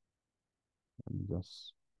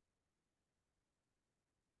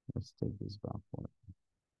 Let's take this back for it.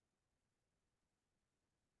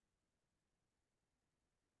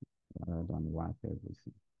 Rather than wipe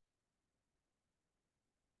everything.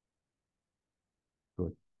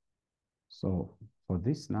 Good. So for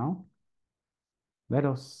this now, let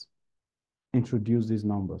us introduce these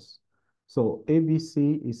numbers. So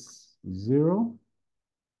ABC is 0.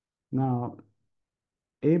 Now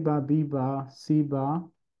A bar, B bar, C bar,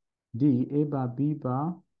 D, A bar, B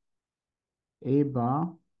bar, A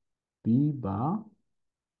bar, B bar,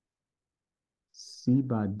 C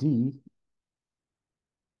bar, D,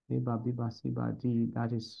 A bar, B bar, C bar, D,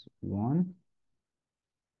 that is 1.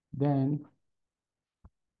 Then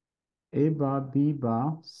A bar, B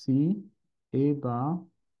bar, C, A bar,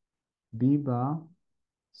 B bar,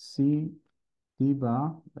 C, D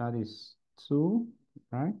bar, that is 2,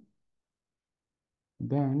 right?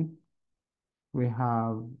 Then we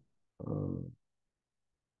have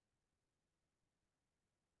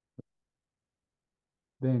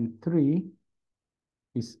then 3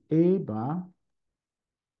 is A bar,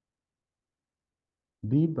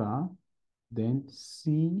 B bar, then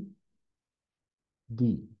C,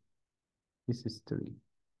 D. This is 3.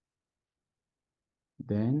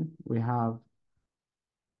 Then we have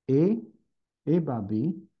A bar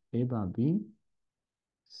B, A bar B,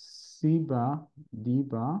 C bar, D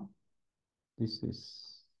bar. This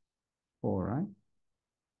is 4, right?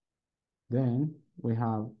 Then we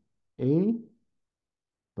have A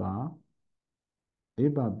bar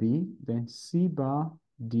B, then C bar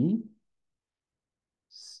D,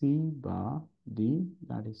 C bar D,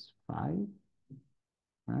 that is 5,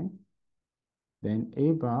 right? Then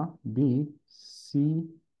A bar B, C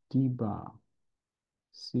D bar,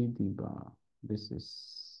 C D bar, this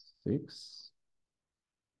is 6.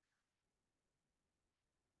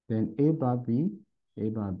 Then A bar B,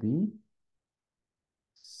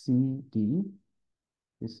 C D,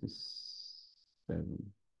 this is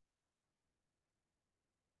 7.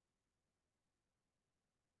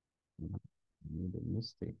 Made a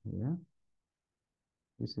mistake here.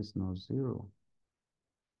 This is not 0.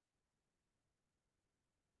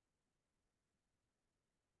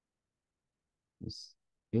 It's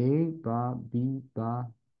A bar, B bar,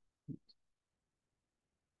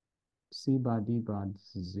 C bar, D bar,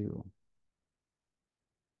 this is 0.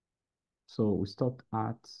 So we stopped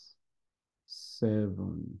at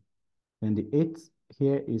 7. And the 8th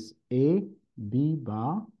here is A, B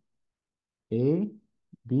bar, A,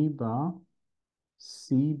 B bar,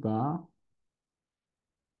 C bar,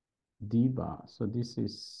 D bar. So this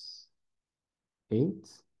is 8.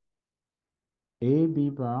 A, B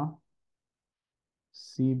bar,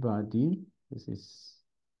 C bar, D. This is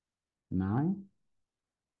 9.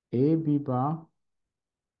 A, B bar,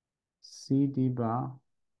 C, D bar,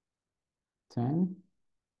 10.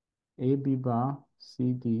 A, B bar,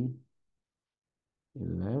 C, D,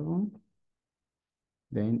 11.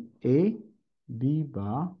 Then A, B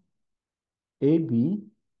bar, A, B,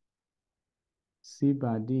 C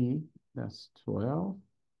bar, D, that's 12.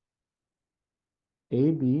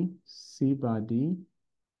 A, B, C bar, D,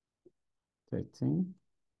 13.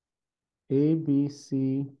 A, B,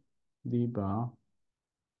 C, D bar,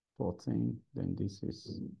 14. Then this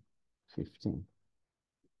is 15.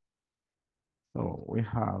 So we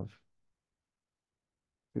have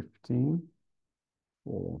 15,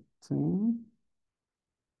 14.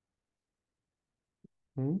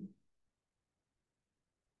 Okay.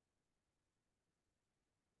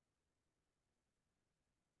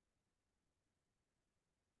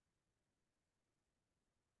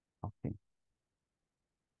 Okay.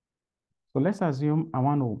 So let's assume I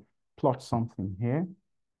want to plot something here.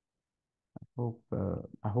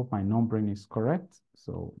 I hope my numbering is correct.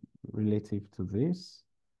 So relative to this.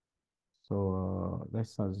 So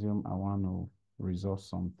let's assume I want to resolve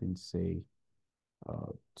something, say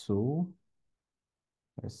 2.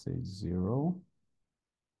 Let's say 0.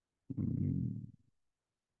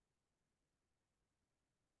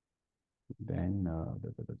 Then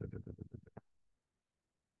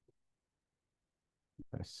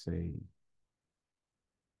let's say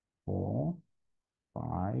 4,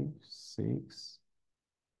 5, 6,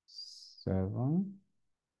 7.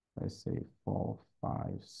 Let's say 4,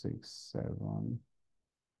 5, 6, 7,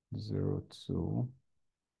 0, 2,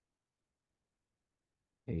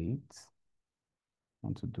 8. I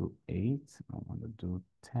want to do 8. I want to do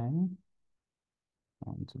 10. I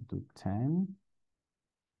want to do 10.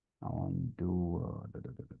 I want to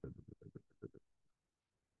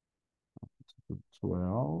do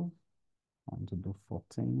 12. I want to do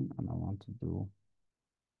 14, and I want to do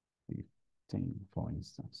 15, for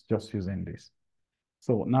instance, just using this.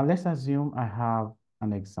 So now let's assume I have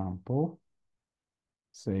an example,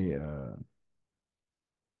 say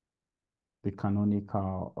the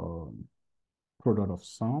canonical product of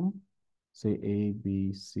sum, say A,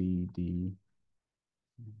 B, C, D.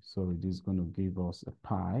 So it is going to give us a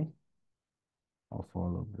pi of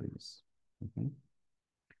all of these. Okay.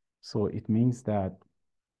 So it means that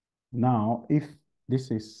now if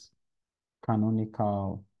this is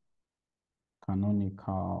canonical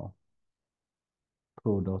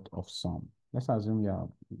product of sum, let's assume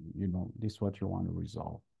this is what you want to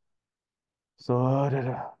resolve. So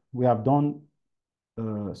we have done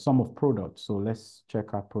sum of products. So let's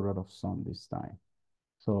check our product of sum this time.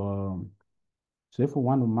 So so if we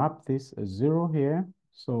want to map this a 0 here,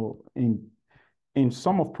 so in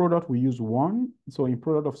sum of product we use 1. So in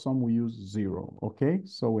product of sum we use 0. Okay,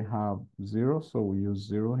 so we have 0, so we use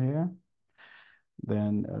 0 here.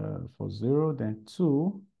 Then for 0, then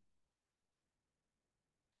 2,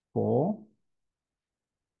 4,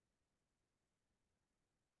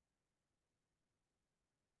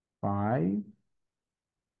 5,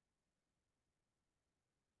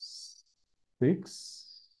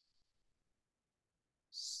 6,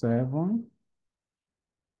 7.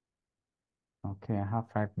 Okay, I have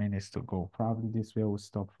 5 minutes to go. Probably this way we'll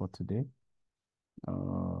stop for today.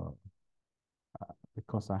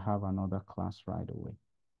 Because I have another class right away.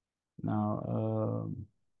 Now,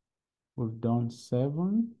 we've done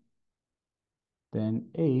 7, then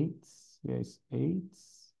 8, yes, 8,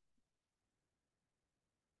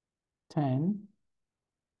 10,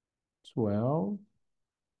 12,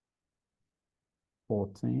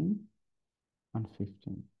 14, and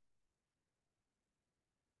 15.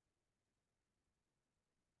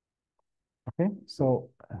 Okay, so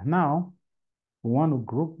now we want to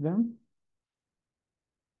group them.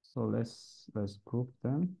 So let's group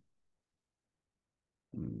them.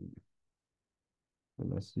 So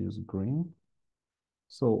let's use green.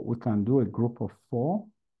 So we can do a group of 4.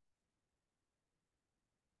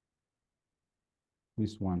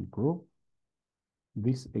 This one group.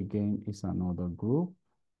 This again is another group.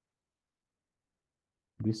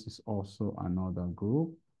 This is also another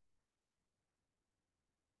group.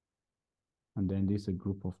 And then this is a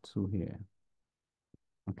group of 2 here.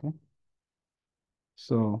 Okay.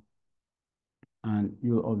 So, and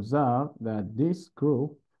you'll observe that this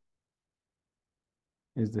group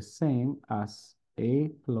is the same as A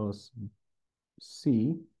plus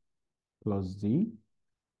C plus D,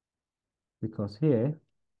 because here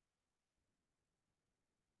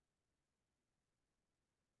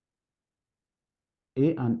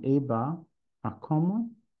A and A bar are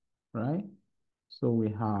common, right? So we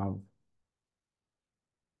have,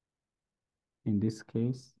 in this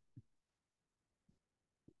case,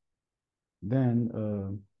 then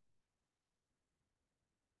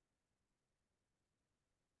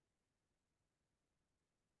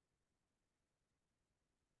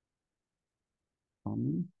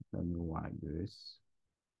let me wipe this.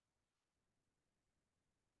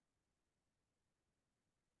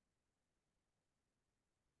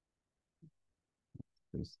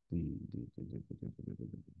 Let's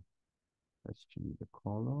change the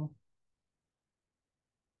color.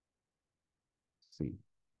 See.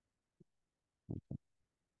 Okay.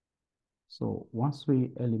 So once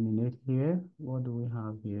we eliminate here, what do we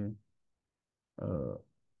have here?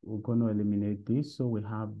 We're going to eliminate this. So we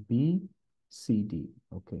have B CD.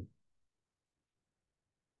 Okay.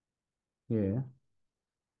 Here,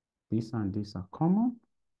 this and this are common.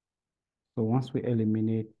 So once we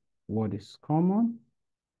eliminate what is common,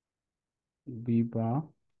 B bar,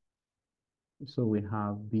 so we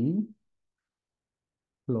have B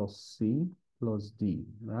plus C plus D,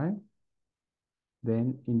 right?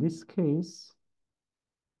 Then in this case,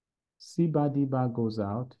 C bar, D bar goes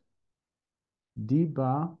out. D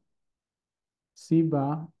bar, C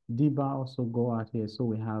bar, D bar also go out here. So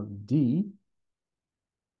we have D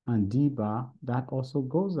and D bar, that also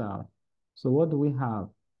goes out. So what do we have?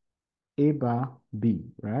 A bar, B,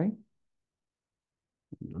 right?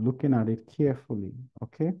 Looking at it carefully,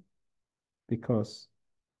 okay? Because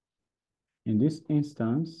in this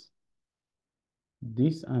instance,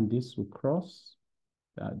 this and this will cross.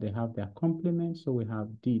 They have their complement, so we have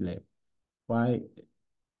D left. Why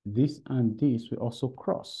this and this will also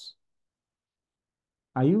cross.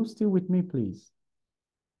 Are you still with me, please?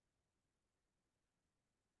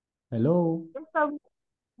 Hello? Yes, sir.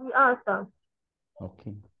 We are, sir.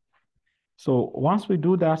 Okay. So once we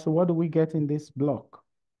do that, so what do we get in this block?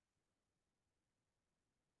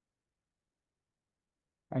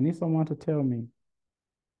 I need someone to tell me.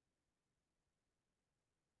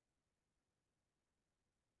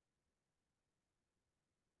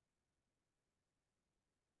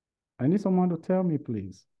 I need someone to tell me,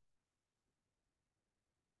 please.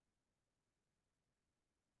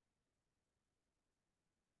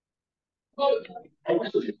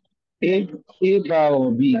 A bar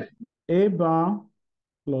or B? A bar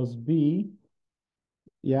plus B,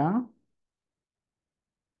 yeah,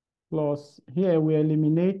 plus here we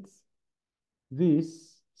eliminate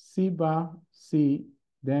this C bar C,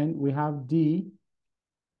 then we have D,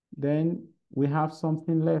 then we have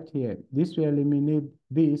something left here. This we eliminate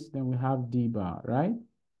this, then we have D bar, right?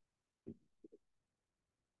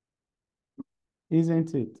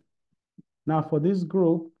 Isn't it? Now for this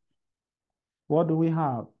group, what do we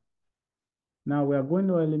have? Now we are going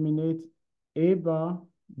to eliminate A bar,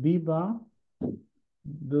 B bar.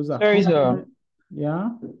 Those are Sorry, sir. complement. Yeah.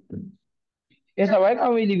 Yes, sir. Why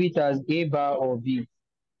can't we leave it as A bar or B?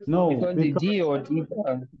 No, Because the because D or D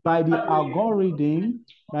bar. by the algorithm,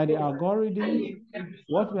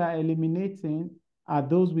 what we are eliminating are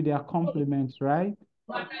those with their complements, right?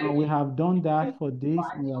 And we have done that for this,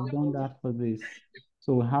 and we have done that for this.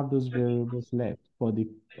 So we have those variables left for the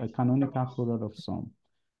canonical product of sum.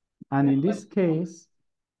 And in this case,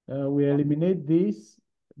 we eliminate this,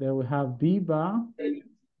 then we have B bar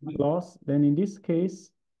plus, then in this case,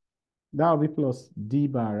 that will be plus D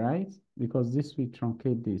bar, right? Because this will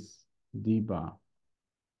truncate this, D bar.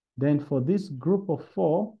 Then for this group of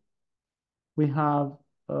 4, we have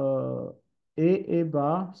A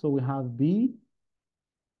bar, so we have B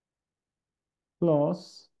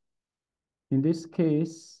plus, in this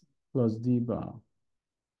case, plus D bar.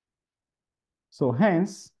 So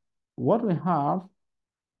hence, what we have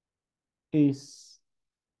is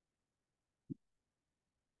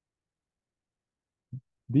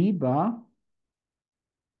B bar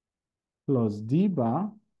plus D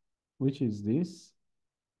bar, which is this,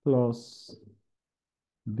 plus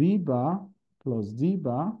B bar plus D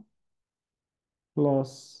bar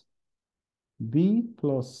plus B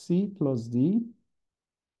plus C plus D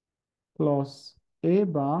plus A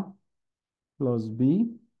bar plus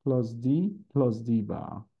B plus D plus D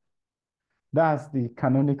bar. That's the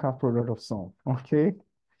canonical product of sum, okay?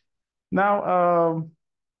 Now,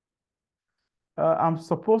 I'm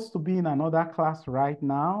supposed to be in another class right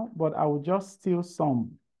now, but I will just steal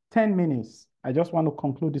some 10 minutes. I just want to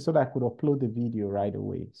conclude this so that I could upload the video right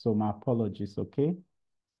away. So my apologies, okay?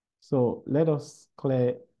 So let us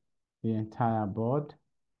clear the entire board.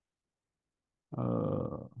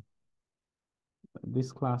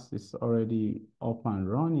 This class is already up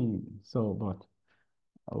and running, so, but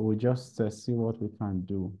we'll just see what we can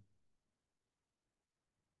do.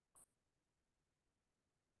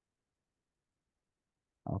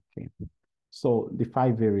 Okay, so the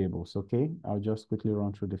 5 variables, okay? I'll just quickly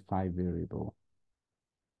run through the 5 variable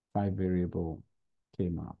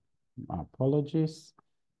came up. My apologies,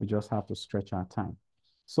 we just have to stretch our time.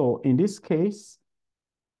 So in this case,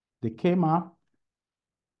 the K-map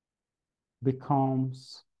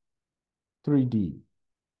becomes 3D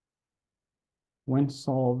when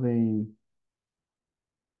solving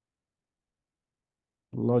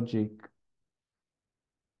logic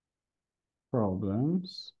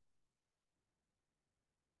problems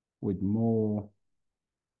with more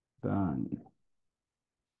than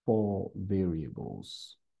 4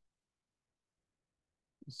 variables.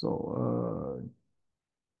 So,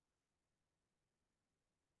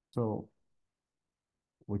 so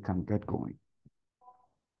we can get going.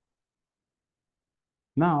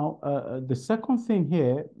 Now, the second thing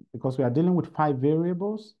here, because we are dealing with 5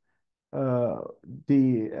 variables,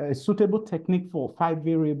 the suitable technique for 5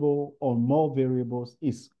 variable or more variables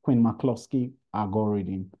is Quine-McCluskey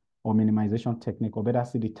algorithm or minimization technique, or better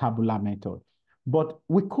say the tabular method. But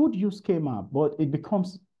we could use K-map, but it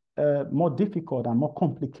becomes more difficult and more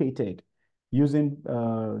complicated using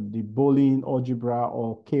the Boolean algebra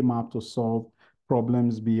or K-map to solve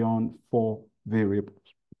problems beyond 4 variables.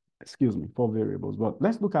 Excuse me, 4 variables. But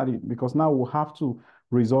let's look at it, because now we'll have to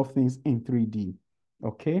resolve things in 3D.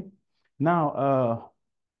 Okay. Now,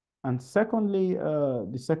 and secondly,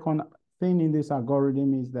 the second thing in this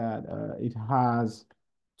algorithm is that it has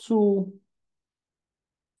 2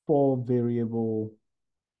 4-variable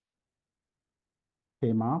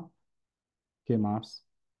K-maps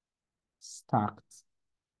stacked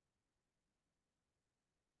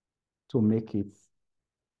to make it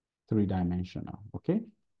 3-dimensional. Okay.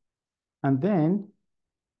 And then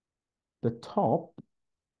the top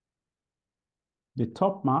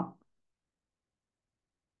map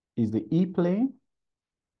is the E-plane,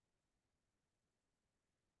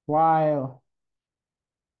 while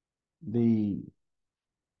the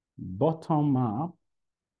bottom map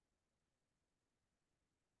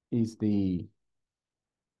is the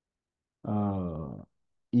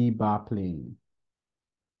E-bar plane.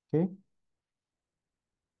 Okay.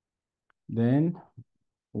 Then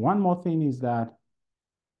one more thing is that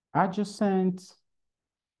adjacent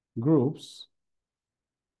groups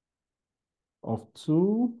of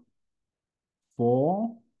 2,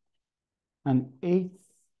 4, and 8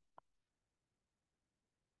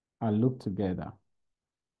 are looped together.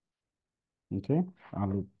 Okay, are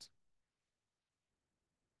looped.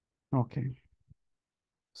 Okay.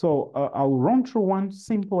 So I'll run through one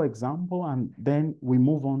simple example, and then we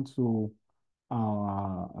move on to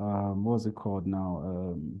our, what's it called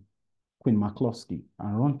now? Quine-McCluskey.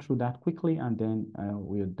 I'll run through that quickly, and then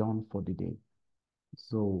we're done for the day.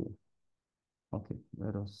 So, okay,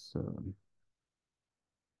 let us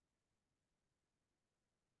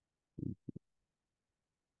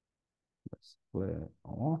let's clear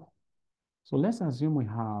all. So let's assume we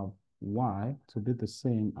have y to be the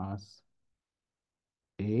same as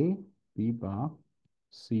a, b bar,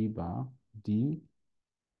 c bar, d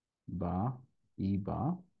bar, e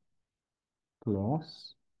bar,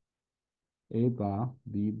 plus a bar,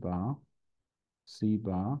 b bar, c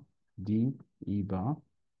bar, d, e bar,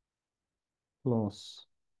 plus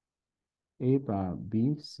a bar,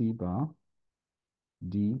 b, c bar,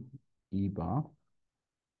 d, e bar,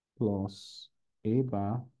 plus a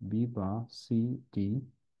bar, b bar, c, d,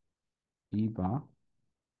 e bar.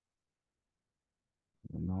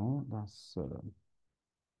 No, that's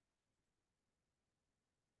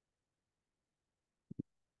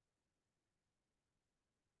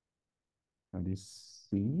that is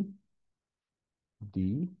c,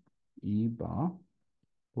 d, e bar,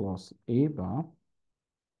 plus a bar,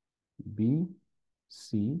 b,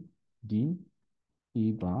 c, d,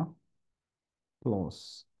 e bar,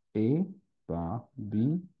 plus a bar,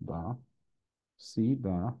 b bar, c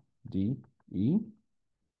bar, d, e,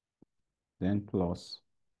 then plus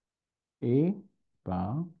a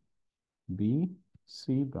bar, b,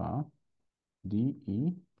 c bar, d,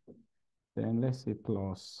 e, then let's say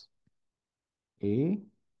plus a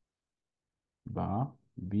bar,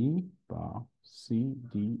 b bar, c,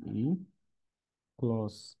 d, e,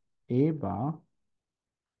 plus a bar,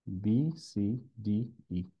 b, c, d,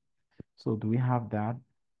 e. So do we have that?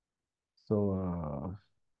 So,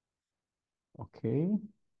 okay.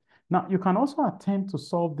 Now, you can also attempt to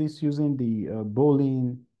solve this using the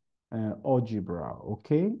Boolean algebra,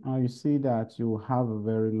 okay? Now you see that you have a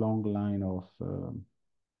very long line of,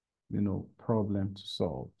 problem to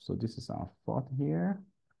solve. So this is our 4th here,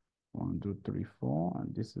 1, 2, 3, 4,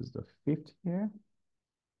 and this is the 5th here,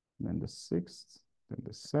 then the 6th, then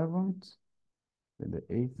the 7th, then the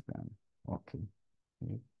 8th, and okay.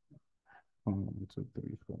 1, 2,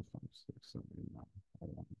 3, 4, 5, 6, 7, 8, 9.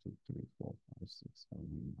 1, 2, 3, 4, 5, 6, 7, 8,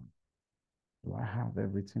 9. Do I have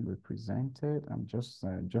everything represented? I'm just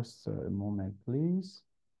a moment, please.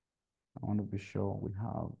 I want to be sure we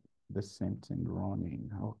have the same thing running.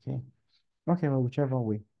 Okay. Okay, well, whichever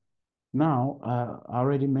way. Now, I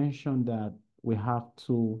already mentioned that we have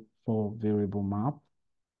 2 4-variable map.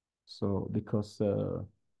 So because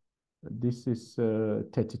this is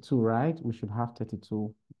 32, right? We should have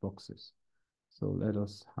 32 boxes. So let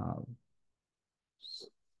us have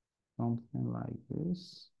something like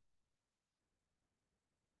this.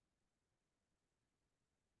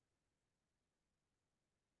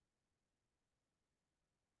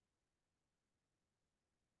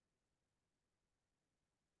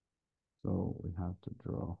 So we have to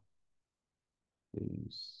draw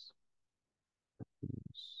this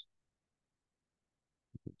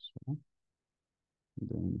one,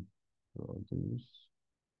 then draw this,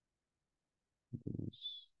 this.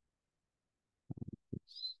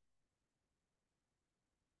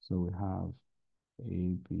 So we have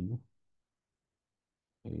A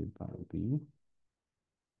bar B,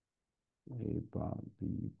 A bar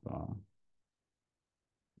B bar,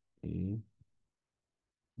 A,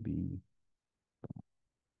 B.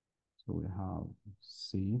 So we have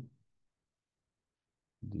C,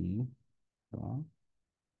 D bar,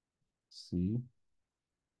 C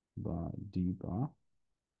bar, D bar,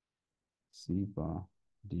 C bar,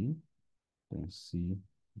 D, then C,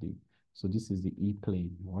 D. So this is the E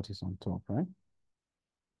plane, what is on top, right?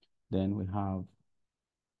 Then we have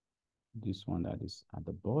this one that is at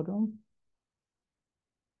the bottom.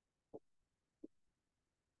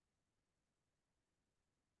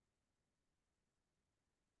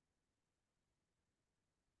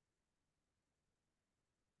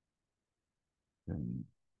 Then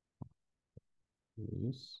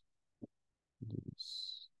this,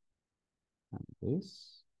 and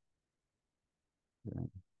this. Then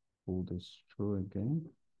pull this through again.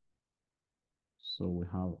 So we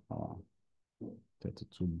have our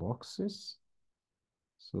 32 boxes.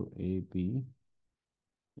 So A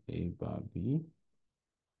bar B,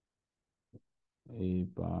 A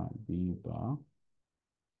bar B bar,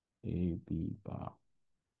 A B bar,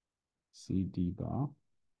 C D bar,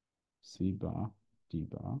 C bar, D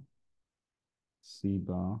bar, C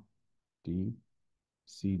bar, D,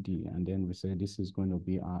 C D, and then we say this is going to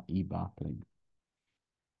be our E bar plane.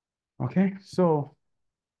 Okay, so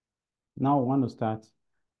now we want to start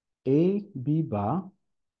A B bar.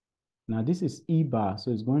 Now this is E bar,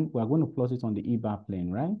 so we're going to plot it on the E bar plane,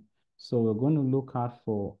 right? So we're going to look out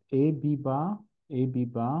for A B bar,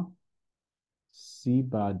 C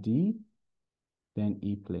bar D, then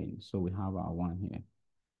E plane. So we have our one here.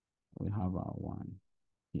 We have our one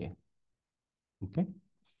here. Okay.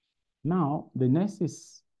 Now the next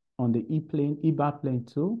is on the E bar plane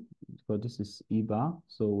too, because this is E bar.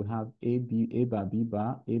 So we have A bar B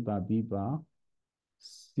bar, A bar B bar,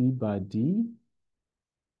 C bar D,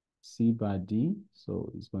 C bar D.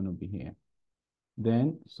 So it's going to be here.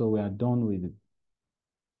 Then, so we are done with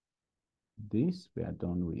this. We are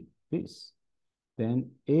done with this. Then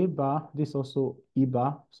A bar, this also E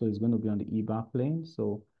bar. So it's going to be on the E bar plane.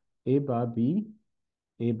 So A bar B,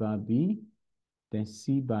 then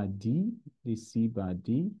C bar D, this C bar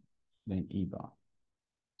D, then E bar.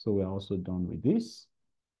 So we're also done with this.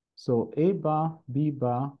 So A bar, B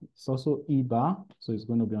bar, it's also E bar. So it's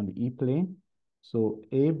going to be on the E plane. So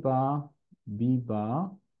A bar, B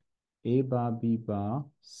bar, A bar, B bar,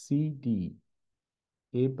 C, D.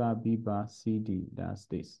 A bar, B bar, C, D. That's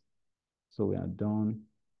this. So we are done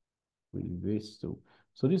with this too.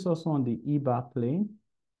 So this is also on the E bar plane.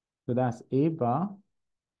 So that's A bar,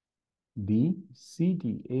 B, C,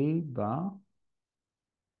 D. A bar,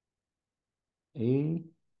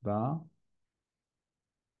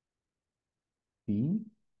 B,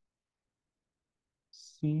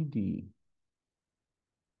 C, D.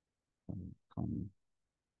 I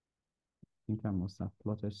think I must have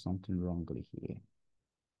plotted something wrongly here.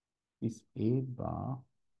 It's A bar.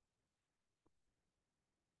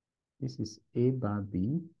 This is A bar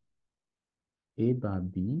B, A bar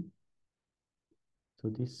B. So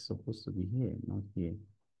this is supposed to be here, not here.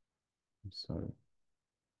 I'm sorry.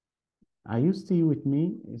 Are you still with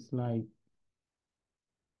me? It's like...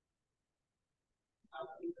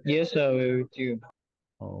 Yes, sir, we're with you.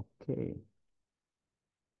 Okay.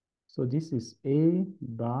 So this is A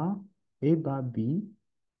bar B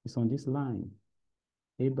is on this line.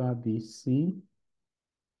 A bar B, C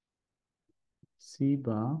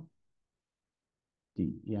bar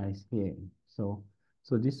D. Yeah, it's here. So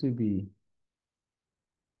this will be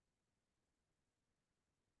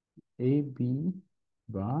A B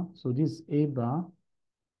bar. So this is A bar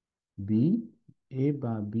B,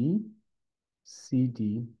 C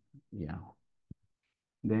D. Yeah.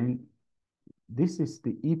 Then this is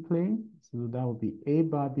the E plane. So that would be A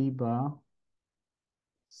bar B bar,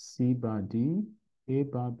 C bar D, A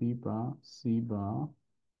bar B bar, C bar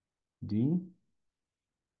D.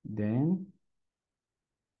 Then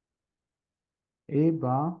A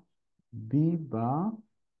bar B bar,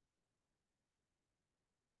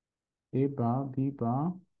 A bar B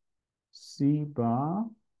bar, C bar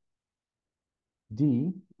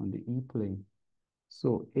D on the E plane.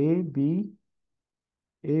 So A B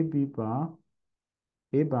bar,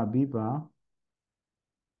 A bar B bar,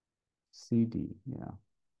 C D. Yeah.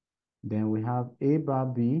 Then we have A bar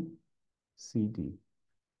B, C D.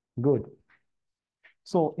 Good.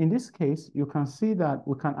 So in this case, you can see that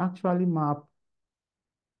we can actually map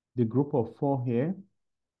the group of 4 here.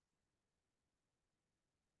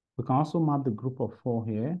 We can also map the group of 4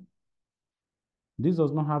 here. This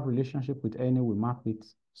does not have relationship with any, we map it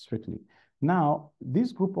strictly. Now,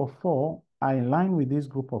 this group of 4 are in line with this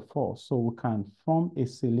group of 4, so we can form a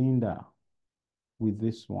cylinder with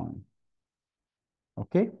this one.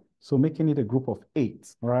 Okay? So making it a group of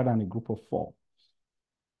 8 rather than a group of 4.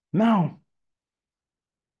 Now,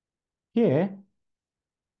 here,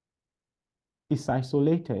 it's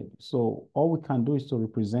isolated. So all we can do is to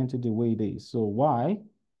represent it the way it is. So Y,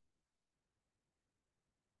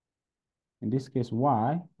 in this case,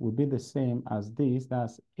 Y will be the same as this.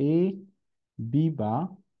 That's A, B bar,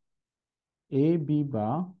 A, B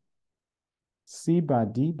bar, C bar,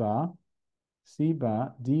 D bar, C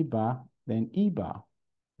bar, D bar, then E bar,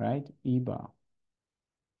 right? E bar.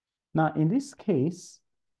 Now, in this case,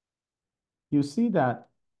 you see that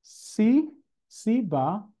C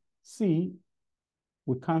bar, C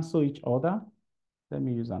will cancel each other. Let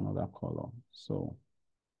me use another color. So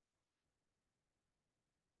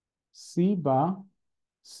C bar,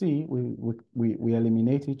 C, we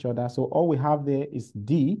eliminate each other. So all we have there is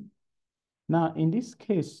D. Now, in this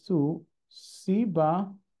case too, C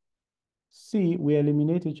bar, C, we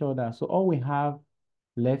eliminate each other. So all we have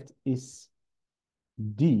left is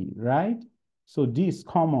D, right? So D is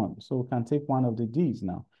common. So we can take one of the D's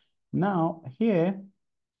now. Now, here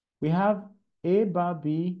we have A bar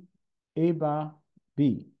B, A bar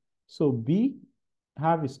B. So B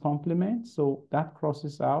have its complement, so that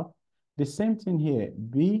crosses out. The same thing here,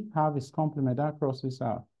 B have its complement, that crosses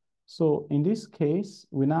out. So in this case,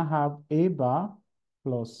 we now have A bar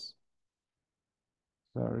plus,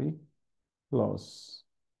 plus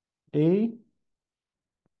A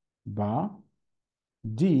bar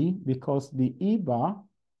D, because the E bar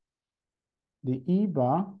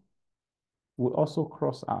will also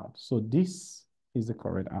cross out. So this is the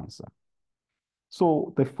correct answer.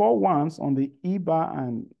 So the 4 ones on the E bar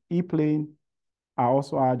and E plane are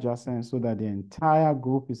also adjacent, so that the entire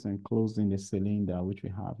group is enclosed in the cylinder, which we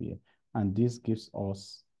have here. And this gives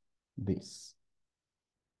us this.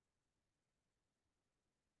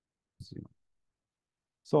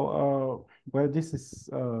 So, well, this is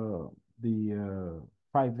the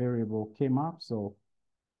 5 variable K-map. So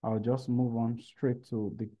I'll just move on straight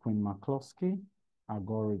to the Quine-McCluskey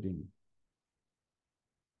algorithm.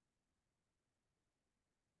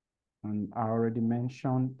 And I already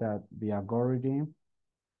mentioned that the algorithm,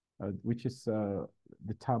 which is the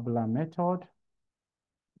tabular method.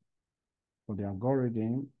 For the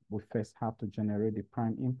algorithm, we first have to generate the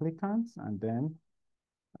prime implicants, and then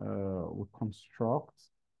we construct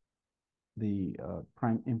the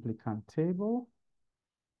prime implicant table.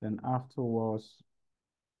 Then afterwards,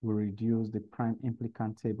 we reduce the prime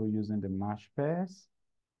implicant table using the match pairs,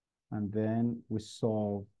 and then we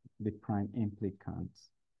solve the prime implicant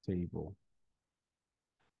table.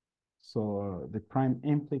 So the prime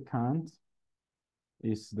implicant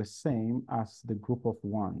is the same as the group of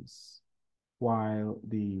ones, while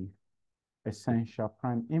the essential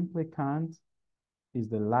prime implicant is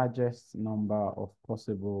the largest number of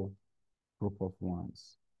possible group of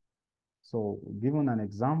ones. So given an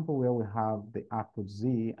example where we have the output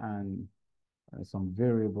Z and some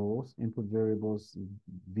variables, input variables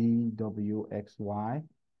V, W, X, Y,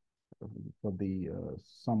 for the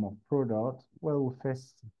sum of product, well, we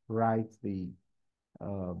first write the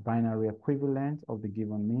binary equivalent of the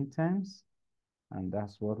given mean-terms, and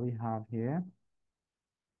that's what we have here.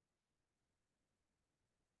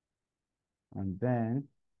 And then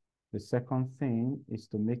the second thing is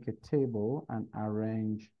to make a table and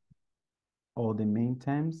arrange all the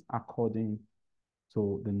mean-terms according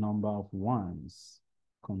to the number of ones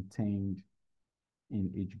contained in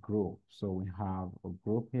each group. So we have a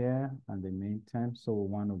group here and the mean-term, so we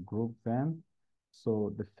want to group them.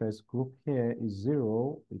 So the first group here is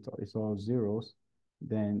 0, it's all zeros.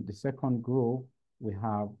 Then the second group, we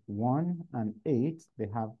have 1 and 8, they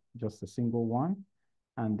have just a single one.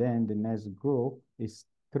 And then the next group is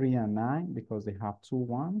 3 and 9 because they have 2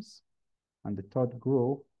 ones. And the third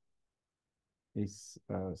group is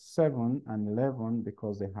 7 and 11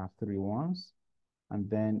 because they have 3 ones. And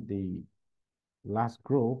then the last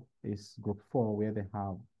group is group 4 where they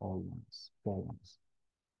have all ones, 4 ones.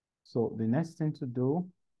 So the next thing to do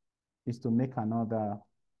is to make another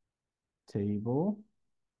table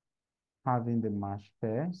having the match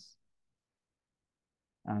pairs.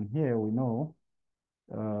 And here we know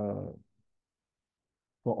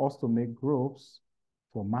for us to make groups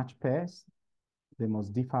for match pairs, they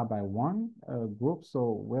must differ by one group.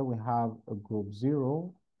 So where we have a group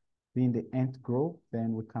 0, being the nth group,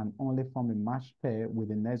 then we can only form a matched pair with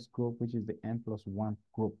the next group, which is the n+1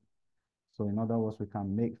 group. So in other words, we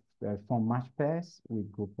can form matched pairs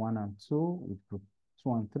with group 1 and 2, with group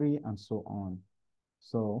 2 and 3, and so on.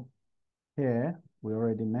 So here, we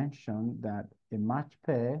already mentioned that a matched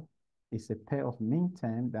pair is a pair of mean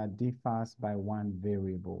term that differs by one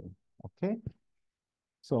variable, okay?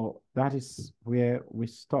 So that is where we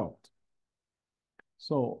stopped.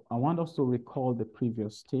 So I want us to recall the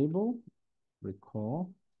previous table.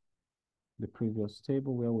 Recall the previous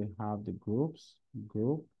table where we have the groups,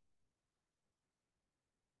 group,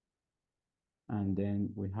 and then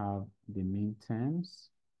we have the mean terms,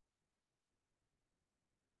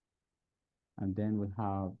 and then we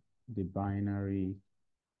have the binary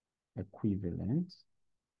equivalent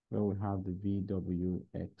where we have the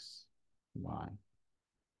VWXY.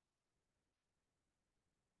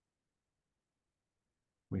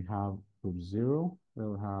 We have group 0 where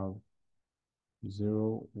we have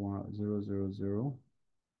 0, 1, 0, 0, 0.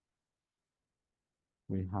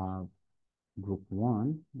 We have group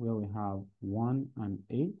 1 where we have 1 and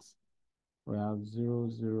 8. We have 0,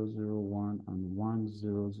 0, 0, 1 and 1,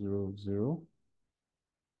 0, 0, 0.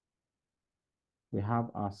 We have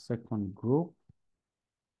our second group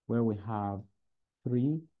where we have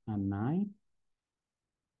 3 and 9.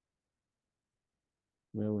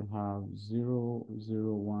 Where we have 0,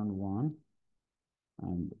 0, 1, 1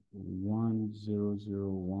 and 1, 0, 0,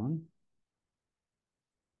 1.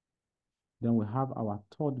 Then we have our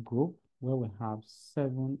third group where we have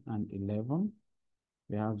 7 and 11.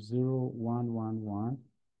 We have 0, 1, 1, 1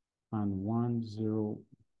 and 1, 0,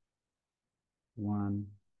 1,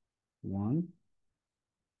 1.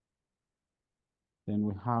 Then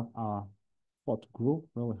we have our fourth group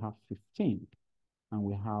where we have 15 and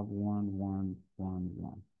we have 1, 1, 1,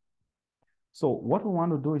 1. So what we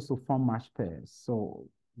want to do is to form matched pairs. So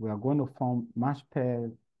we are going to form matched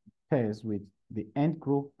pairs with the nth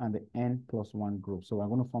group and the n+1 group. So we're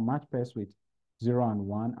going to form matched pairs with 0 and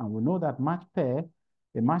 1. And we know that a matched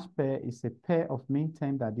pair is a pair of mean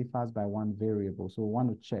term that differs by one variable. So we want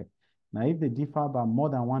to check. Now, if they differ by more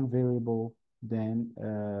than one variable, then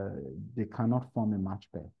they cannot form a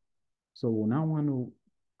matched pair. So we now want to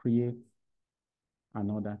create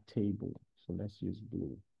another table. So let's use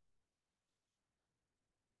blue.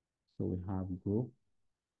 So we have group.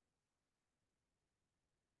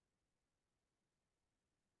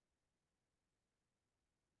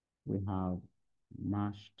 We have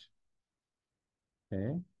matched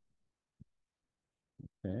pairs.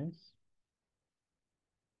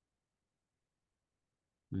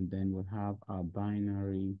 And then we have our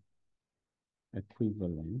binary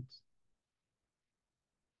equivalent.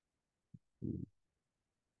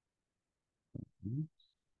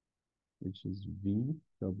 Which is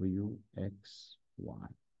VWXY.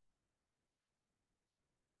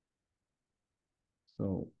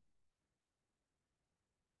 So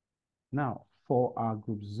now for our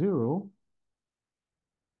group 0,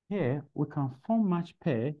 here we can form matched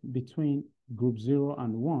pair between group 0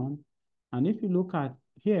 and 1. And if you look at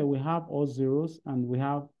here, we have all zeros and we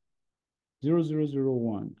have 0, 0, 0,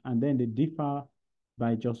 1. And then they differ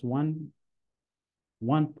by just one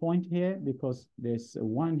point here because there's a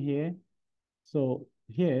 1 here. So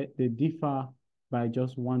here they differ by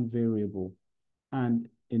just one variable. And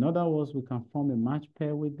in other words, we can form a matched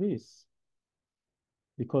pair with this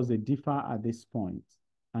because they differ at this point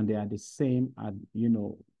and they are the same at,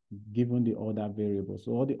 given the other variables.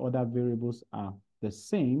 So all the other variables are the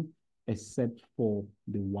same except for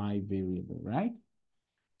the y variable, right?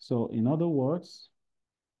 So in other words,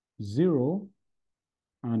 0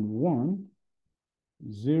 and 1,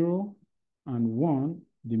 0 and 1,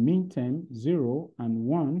 the mean term 0 and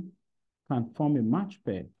 1 can form a matched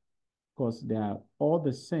pair because they are all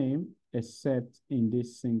the same except in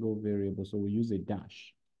this single variable. So we use a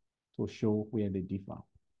dash to show where they differ.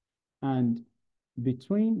 And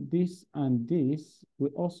between this and this, we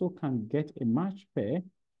also can get a matched pair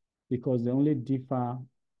because they only differ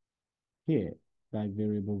here by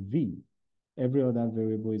variable v. Every other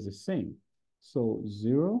variable is the same. So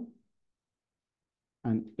 0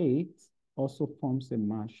 and 8 also forms a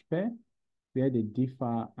matched pair where they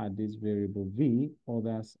differ at this variable v,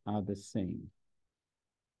 others are the same.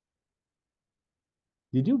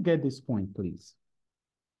 Did you get this point, please?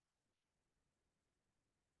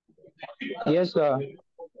 Yes, sir.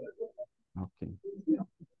 Okay.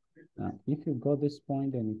 Now, if you got this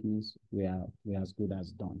point, then it means we're as good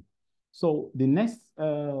as done. So the next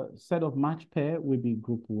set of matched pair will be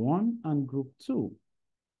group 1 and group 2.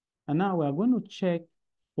 And now we are going to check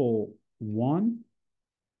for 1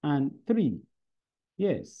 and 3.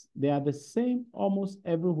 Yes, they are the same almost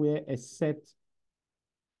everywhere except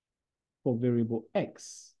for variable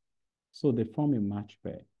x. So they form a match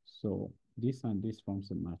pair. So this and this forms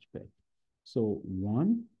a match pair. So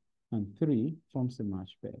 1 and 3 forms a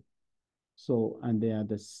match pair. So, and they are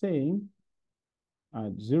the same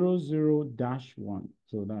at 0, 0, dash 1.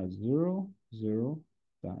 So that's 0, 0,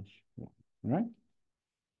 dash 1, right?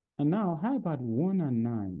 And now, how about 1 and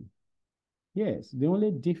 9? Yes, they only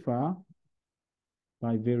differ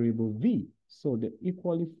by variable v. So they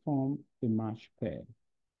equally form a match pair.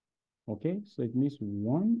 Okay, so it means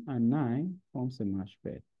 1 and 9 forms a match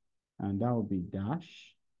pair. And that will be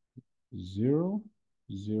dash 0,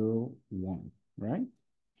 0, 1, right?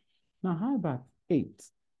 Now, how about 8?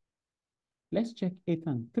 Let's check 8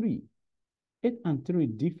 and 3. 8 and 3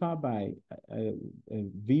 differ by a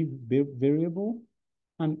v variable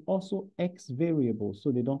and also x variable,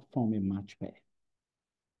 so they don't form a match pair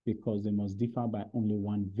because they must differ by only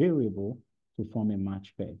one variable to form a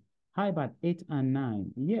match pair. How about 8 and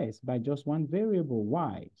 9? Yes, by just one variable,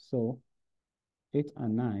 y. So 8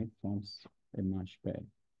 and 9 forms a match pair.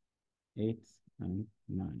 8 and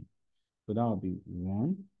 9. So that will be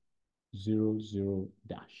 1, 0, 0,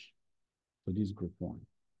 dash. So this is group 1.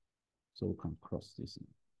 So we can cross this in.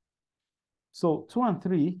 So 2 and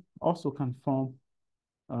 3 also can form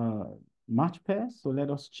match pairs. So let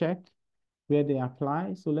us check where they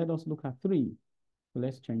apply. So let us look at 3. So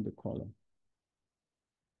let's change the color.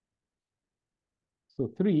 So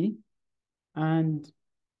 3 and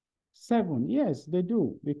 7, yes, they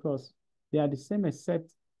do, because they are the same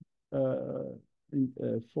except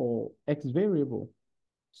for x variable.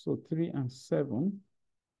 So 3 and 7.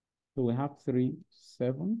 So we have 3,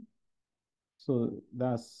 7. So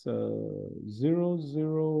that's 0,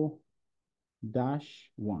 0,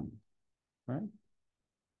 dash 1, right?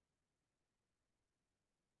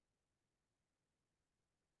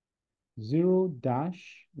 Zero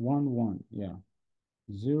dash 1, 1, yeah.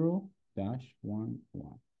 0 dash 1,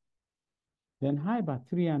 1. Then how about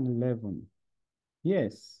 3 and 11?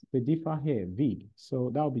 Yes, they differ here, v.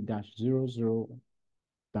 So that will be dash 0, 0,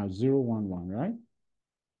 dash 0, 1, 1, right?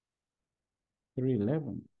 3,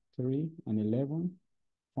 11. 3 and 11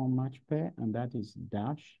 form match pair, and that is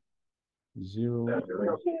dash 0.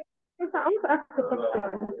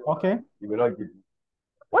 Okay. You will not give.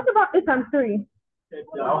 What about 8 and 3?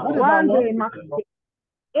 What about what?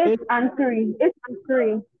 8 and 3. 8 and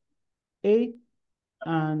 3. 8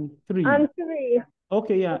 and 3. And 3.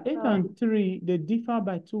 Okay, yeah, 8 and 3, they differ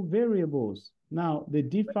by two variables. Now, they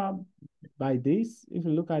differ by this. If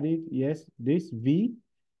you look at it, yes, this v.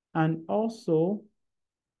 And also,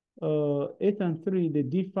 8 and 3, they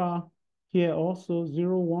differ here also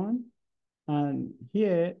 0, 1. And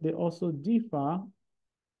here, they also differ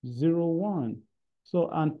 0, 1. So,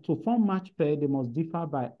 and to form match pair, they must differ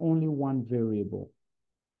by only one variable.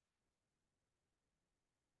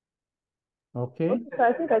 Okay? So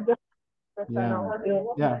I think I just... Yeah.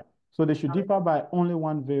 Yeah. So they should differ by only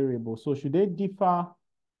one variable. So should they differ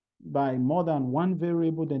by more than one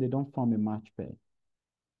variable, then they don't form a match pair.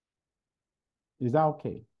 Is that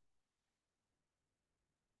okay?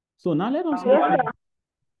 So now let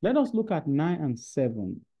us look at 9 and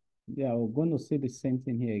 7. Yeah, we're going to say the same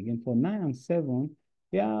thing here again. For 9 and 7,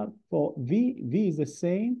 yeah, for v is the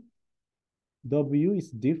same, w is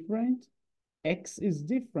different, x is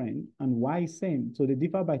different, and y is same. So they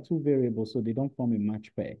differ by two variables, so they don't form a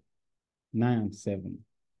match pair. 9 and 7.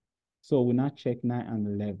 So we now check 9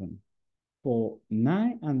 and 11. For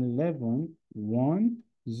 9 and 11, 1,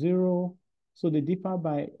 0. So they differ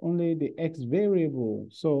by only the x variable.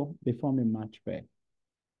 So they form a match pair.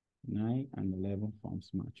 9 and 11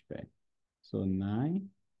 forms match pair. So 9,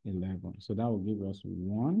 11. So that will give us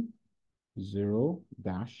 1, 0,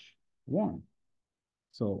 dash 1.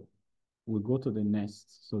 So we go to the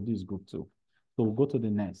next. So this is group 2. So we'll go to the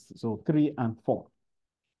next. So 3 and 4.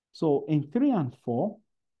 So in 3 and 4,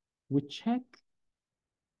 we check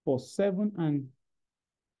for 7 and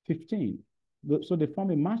 15. So they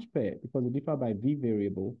form a match pair because they differ by v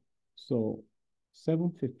variable. So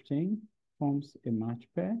 7, 15 forms a match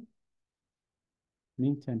pair.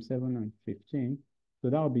 Mean times 7 and 15. So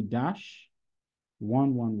that would be dash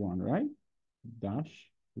 1, 1, 1, right? Dash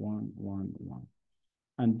 1, 1, 1.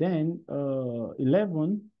 And then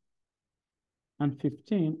 11 and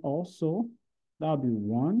 15 also, that would be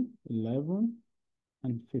 1, 11,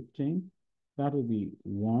 and 15. That would be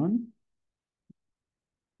 1,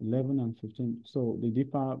 11, and 15. So they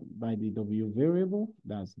differ by the w variable,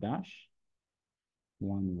 that's dash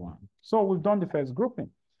 1, 1. So we've done the first grouping.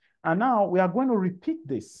 And now we are going to repeat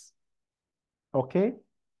this. Okay?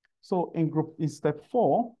 So in step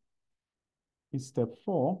 4, in step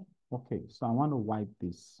 4, okay, so I want to wipe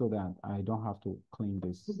this so that I don't have to clean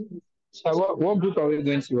this. So what group are we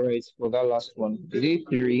going to write for that last one? Is it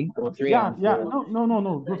 3 or 3 Yeah, and 4? yeah,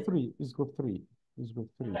 no, group 3 is group 3. It's group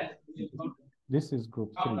 3. This is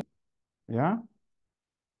group 3. Yeah,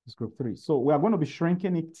 it's group 3. So we are going to be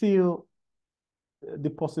shrinking it till the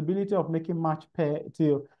possibility of making match pair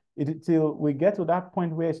till we get to that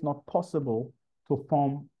point where it's not possible to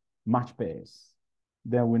form match pairs.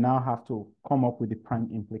 Then we now have to come up with the prime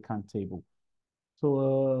implicant table.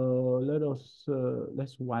 So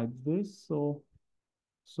let's wipe this. So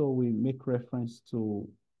we make reference to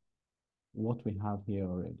what we have here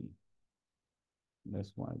already.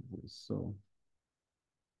 Let's wipe this. So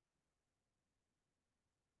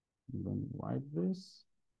I'm going to wipe this.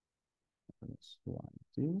 Let's wipe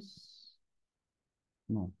this.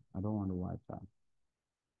 No, I don't want to wipe that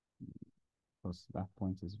because that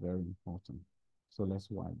point is very important. So let's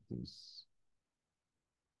wipe this.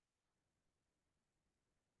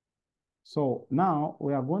 So now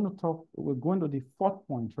we are going to talk, we're going to the 4th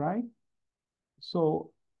point, right?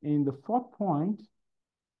 So in the 4th point,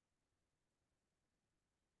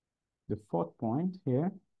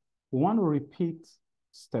 here, we want to repeat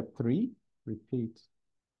step 3,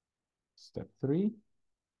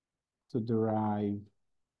 to derive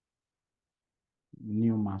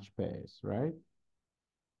new match pairs, right?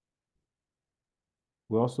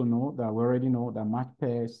 We also know that we already know that match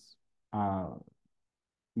pairs are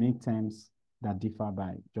many terms that differ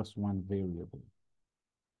by just one variable.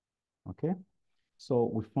 Okay,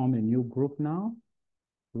 so we form a new group now,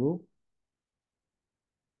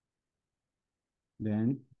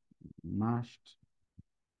 then matched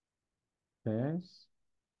pairs,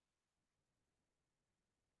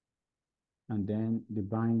 and then the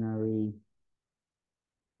binary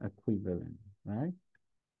equivalent, right?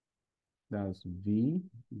 That's V,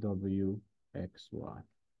 W, X, Y.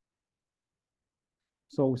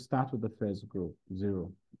 So we start with the first group,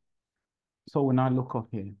 0. So we now look up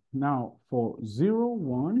here. Now for 0,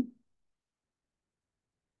 1,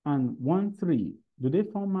 and 1, 3, do they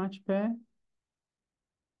form match pair?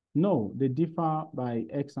 No, they differ by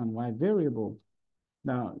X and Y variable.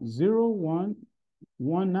 Now 0, 1,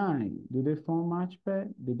 1, 9, do they form match pair?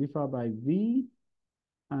 They differ by V,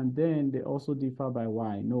 and then they also differ by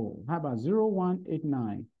Y. No. How about 0, 1, 8,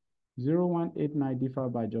 9? 0, 1, 8, 9 differ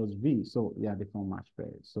by just V. So yeah, they form match pair.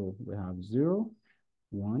 So we have 0,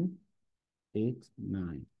 1, 8,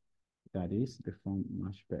 9. That is the form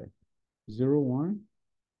match pair. 0, 1,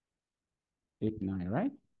 8, 9,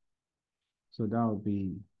 right? So that would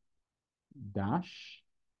be dash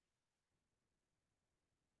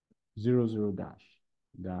 0, 0 dash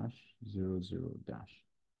 0, 0 dash.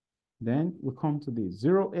 Then we come to the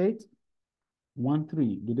 0, 8, 1,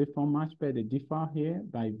 3. Do they form match pair? They differ here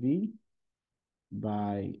by V,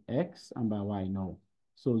 by X, and by Y. No.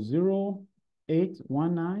 So 0, 8,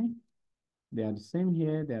 1, 9, they are the same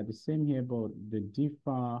here, but they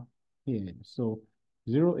differ here. So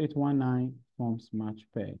 0, 8, 1, 9 forms match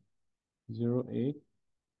pair. 0, 8,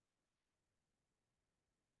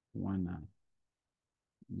 1, 9.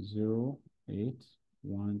 0, 8,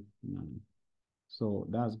 1, 9. So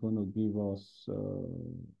that's going to give us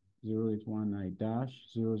 0, 8, 1, 9 dash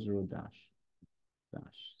 0, 0 dash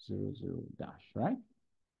 0, 0 dash, right?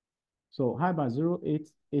 So how about 0,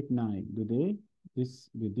 8, 8, 9? Do they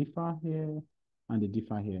differ here and they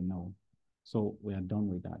differ here? No. So we are done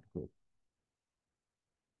with that group.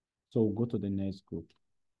 So we'll go to the next group.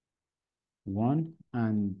 1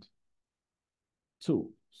 and 2.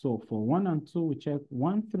 So for 1 and 2, we check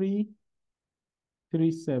 1, 3,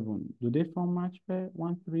 3, 7. Do they form match pair?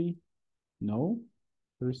 1, 3? No.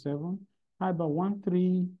 3, 7. How about 1,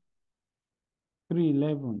 3, 3,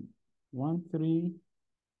 11? 1, 3,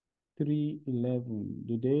 3, 11.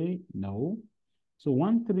 Do they? No. So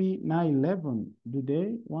 1, 3, 9, 11. Do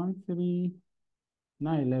they? 1, 3,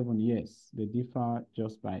 9, 11. Yes, they differ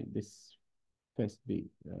just by this first bit,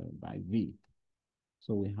 by V.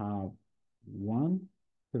 So we have 1,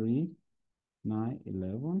 3, 9,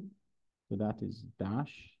 11. So that is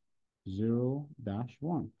dash 0, dash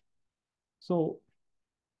 1. So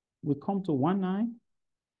we come to 1, 9.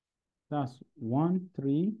 That's 1,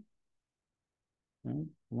 3, right?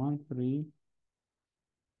 1, 3,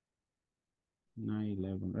 9,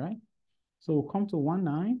 11, right? So we'll come to 1,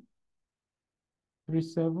 9, 3,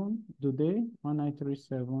 7. Do they? 1, 9, 3,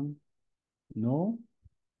 7. No.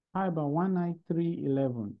 How about 1, 9, 3,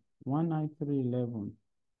 11? 1, 9, 3, 11.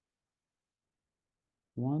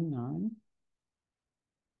 1, 9,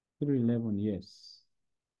 3, 11. Yes.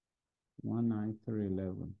 1, 9, 3,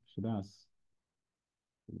 11. So that's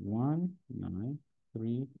 1, 9,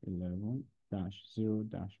 3, 11. dash 0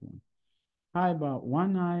 dash 1. How about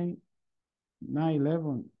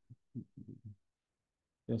 1911?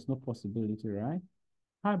 There's no possibility, right?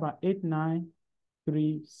 How about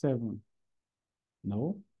 8937?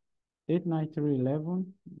 No.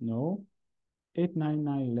 89311? No.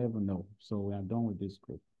 89911? No. So we are done with this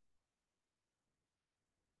group.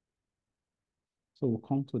 So we'll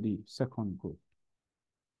come to the second group.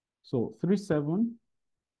 So 37,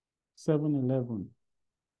 711.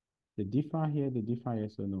 They differ here, they differ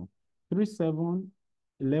yes or no. 37,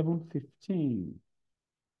 11, 15.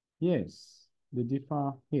 Yes, they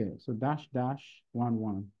differ here. So dash, dash, 1,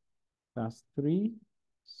 1. That's 3,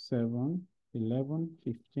 7, 11,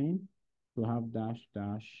 15. We have dash,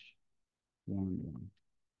 dash, 1, 1.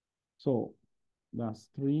 So that's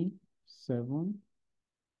 3, 7.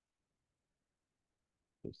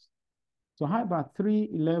 Yes. So how about 3,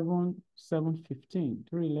 11, 7, 15?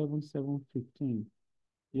 3, 11, 7, 15.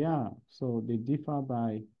 Yeah, so they differ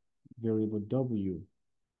by variable W.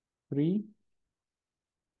 3,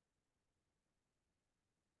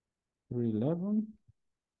 3, 11,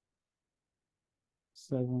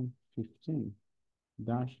 7, 15,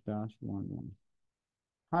 dash, dash, 1, 1.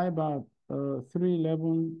 How about 3,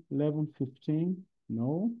 11, 11, 15?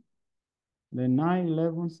 No. Then 9,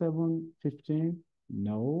 11, 7, 15?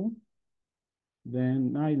 No.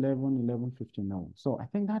 Then 9, 11, 11, 15? No. So I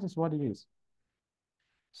think that is what it is.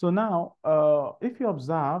 So now, if you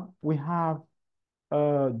observe, we have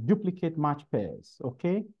duplicate match pairs,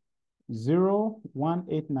 okay? 0, 1,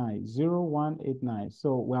 8, 9, 0, 1, 8, 9.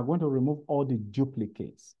 So we are going to remove all the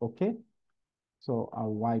duplicates, okay? So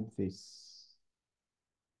I'll wipe this.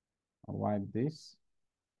 I'll wipe this.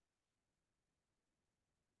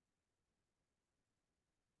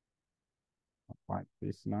 I'll wipe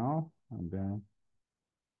this now, and then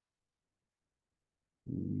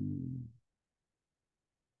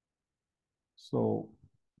so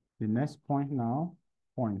the next point now,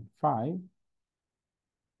 point 5,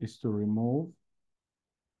 is to remove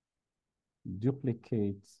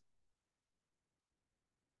duplicate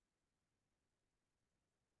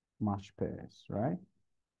match pairs, right?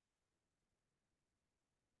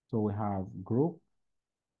 So we have group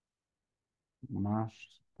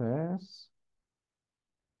matched pairs.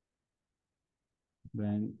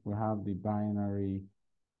 Then we have the binary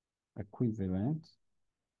equivalent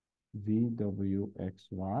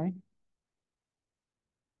VWXY.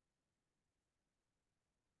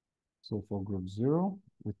 So for group 0,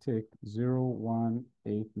 we take 0, 1,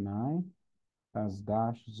 8, 9 as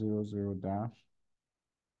dash 0, 0 dash.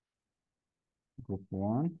 Group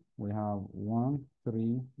 1, we have 1,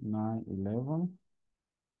 3, 9, 11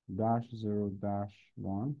 dash 0 dash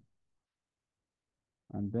 1.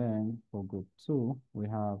 And then for group 2, we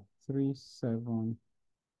have 3, 7,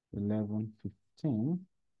 11, 15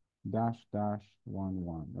 dash dash 1,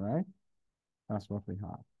 1, right? That's what we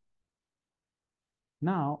have.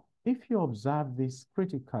 Now, if you observe this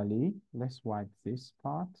critically, let's wipe this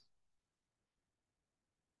part.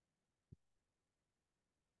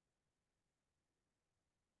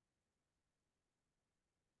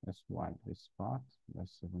 Let's wipe this part.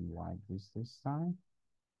 Let's even wipe this time.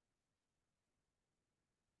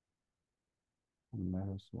 And let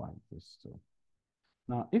us wipe this too.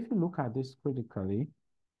 Now, if you look at this critically,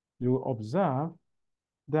 you will observe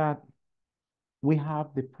that we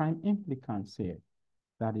have the prime implicants here.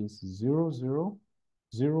 That is 0, 0,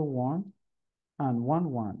 0, 1, and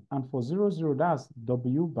 1, 1. And for 0, 0, that's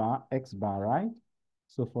W bar, X bar, right?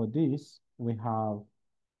 So for this, we have,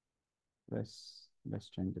 let's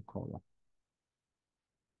change the color.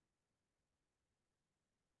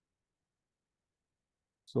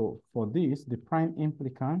 So for this, the prime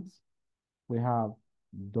implicants, we have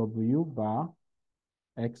W bar,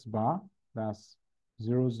 X bar, that's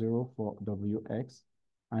 0, 0 for WX.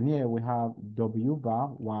 And here we have W bar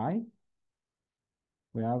Y.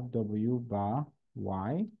 We have W bar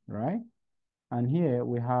Y, right? And here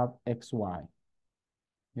we have XY.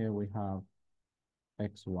 Here we have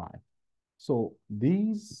XY. So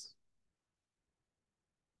these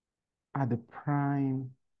are the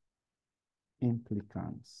prime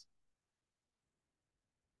implicants.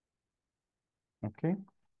 Okay?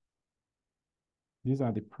 These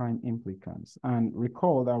are the prime implicants. And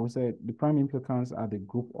recall that we said the prime implicants are the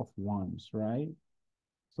group of ones, right?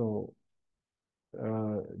 So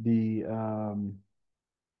what's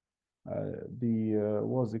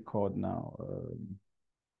it called now?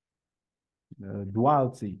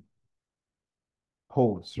 Duality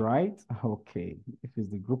holds, right? Okay. If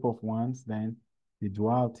it's the group of ones, then the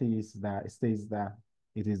duality is that it states that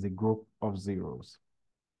it is a group of zeros.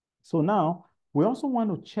 So now we also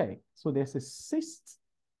want to check. So there's a sixth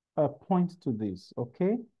point to this,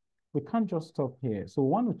 okay? We can't just stop here. So we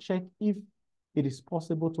want to check if it is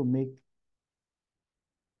possible to make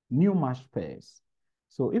new matched pairs.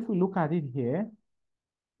 So if we look at it here,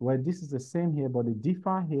 well, this is the same here, but they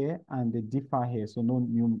differ here and they differ here. So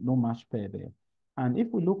no matched pair there. And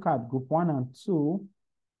if we look at group 1 and 2,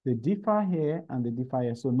 they differ here and they differ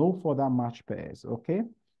here. So no further matched pairs, okay?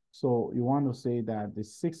 So you want to say that the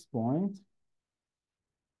 6th point,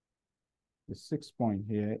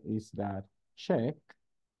 here is that check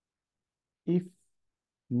if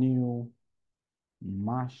new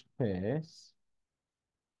matched pairs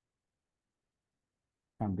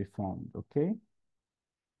can be formed, okay?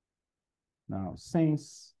 Now,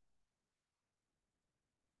 since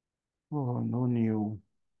no new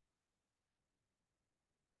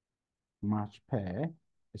matched pair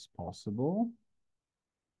is possible,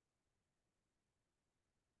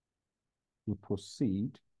 we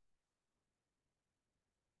proceed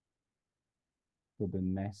to the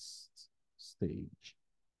next stage.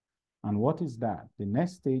 And what is that? The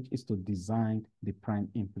next stage is to design the prime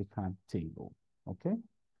implicant table, okay?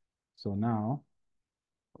 So now,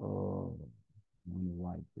 let me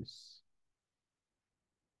write this.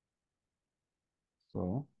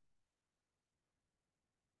 So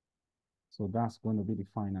that's going to be the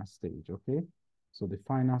final stage, okay? So the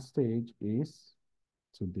final stage is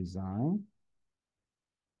to design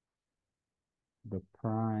the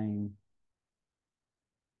prime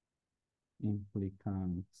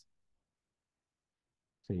implicant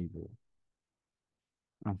table.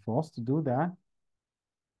 And for us to do that,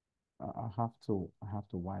 I have to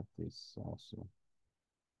wipe this also.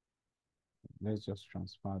 Let's just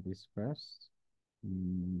transfer this first.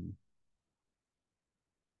 You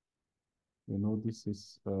know, this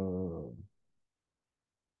is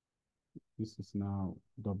now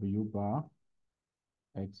W bar,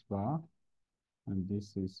 X bar, and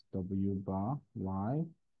this is W bar, Y,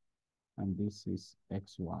 and this is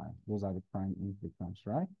XY. Those are the prime implicants,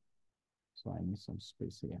 right? So I need some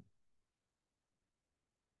space here.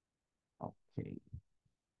 Okay.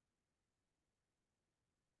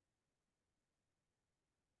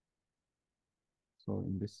 So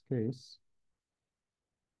in this case,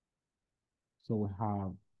 so we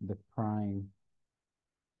have the prime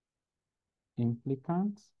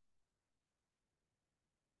implicant.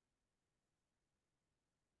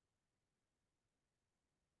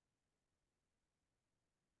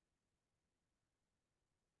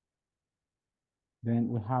 Then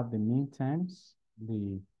we have the mean terms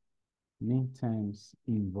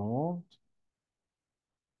involved.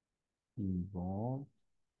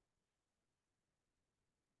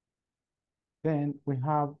 Then we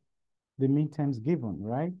have the mean terms given,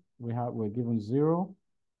 right? We're given 0,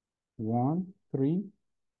 1, 3,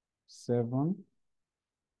 7,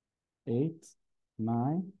 8,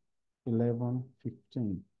 9, 11,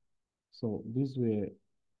 15. So these were,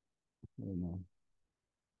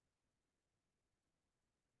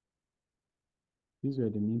 these were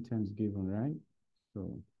the mean terms given, right?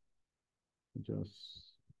 So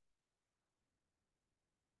just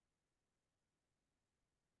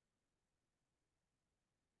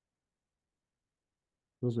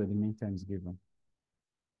those were the mean terms given.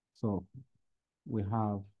 So we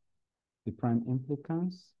have the prime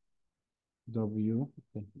implicants, W.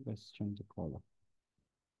 Okay, let's change the color.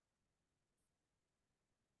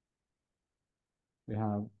 We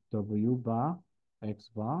have W bar,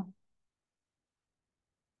 X bar.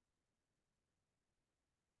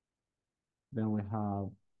 Then we have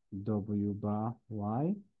W bar,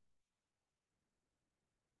 Y.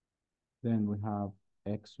 Then we have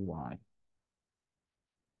XY.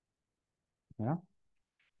 Yeah.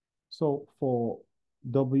 So for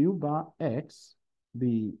W bar X,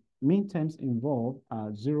 the mean terms involved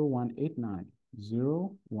are 0, 1, 8, 9.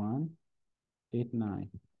 0, 1, 8, 9.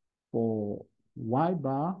 For Y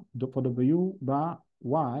bar, for W bar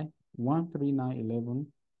Y, 1, 3, 9,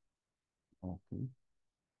 11. Okay.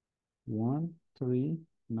 1, 3,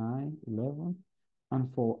 9, 11.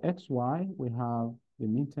 And for XY, we have the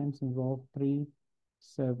mean terms involved 3,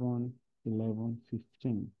 7, 11,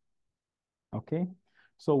 15. Okay.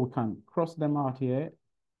 So we can cross them out here.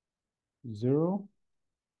 0,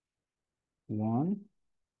 1,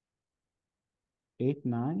 8,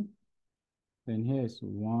 9. Then here's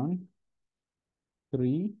 1,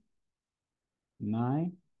 3,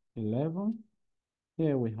 9, 11.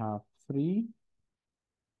 Here we have 3,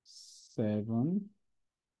 7,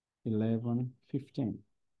 11, 15.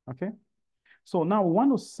 Okay. So now we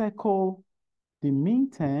want to circle the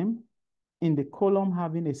mean term in the column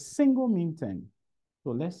having a single mean term.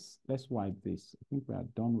 So let's wipe this. I think we are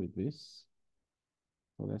done with this.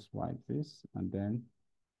 So let's wipe this, and then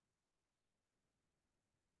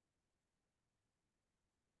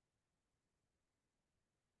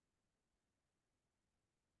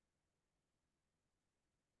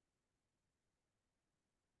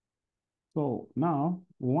So now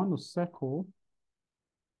we want to circle.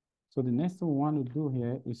 So the next thing we want to do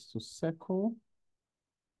here is to circle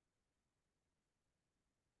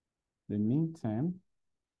the mean term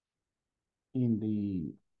in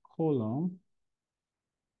the column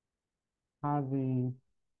having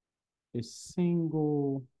a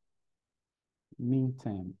single mean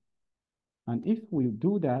term. And if we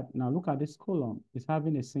do that, now look at this column, it's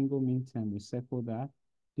having a single mean term. We circle that.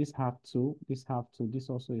 This have two, this have two, this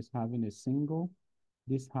also is having a single,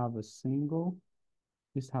 this have a single,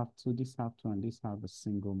 this have two, this have two, and this have a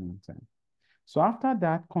single mean term. So after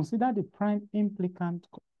that, consider the prime implicant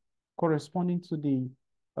corresponding to the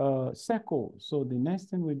circle. So the next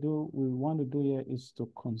thing we want to do here is to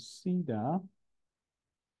consider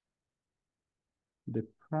the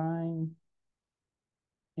prime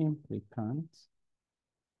implicant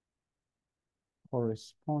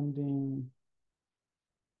corresponding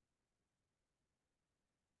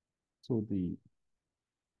to the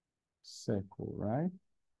circle, right?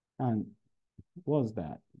 And what's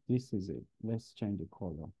that? This is it. Let's change the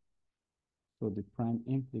color. So the prime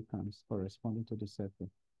implicants corresponding to the circle.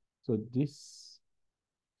 So this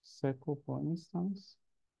circle, for instance,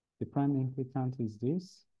 the prime implicant is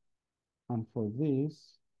this. And for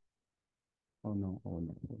this, oh no.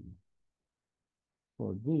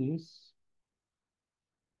 For this,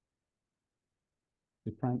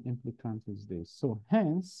 the prime implicant is this. So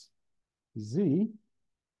hence, Z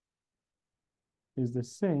is the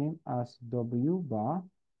same as W bar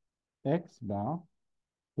X bar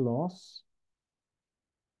plus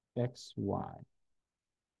XY.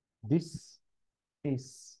 This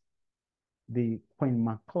is the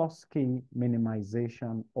Quine-McCluskey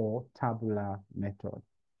minimization or tabular method.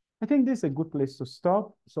 I think this is a good place to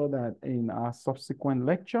stop so that in our subsequent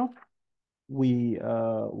lecture, we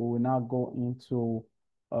will now go into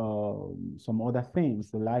some other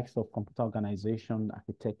things, the likes of computer organization,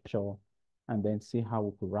 architecture, and then see how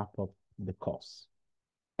we could wrap up the course.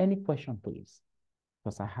 Any question, please?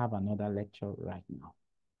 Because I have another lecture right now.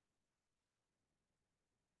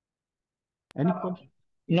 Any question?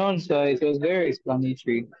 None, sir. It was very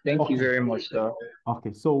explanatory. Thank you very much, sir.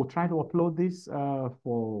 Okay, so we'll try to upload this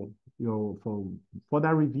for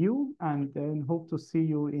further review, and then hope to see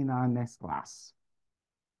you in our next class.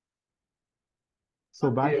 So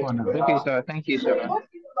bye for now. Okay, sir. Thank you, sir.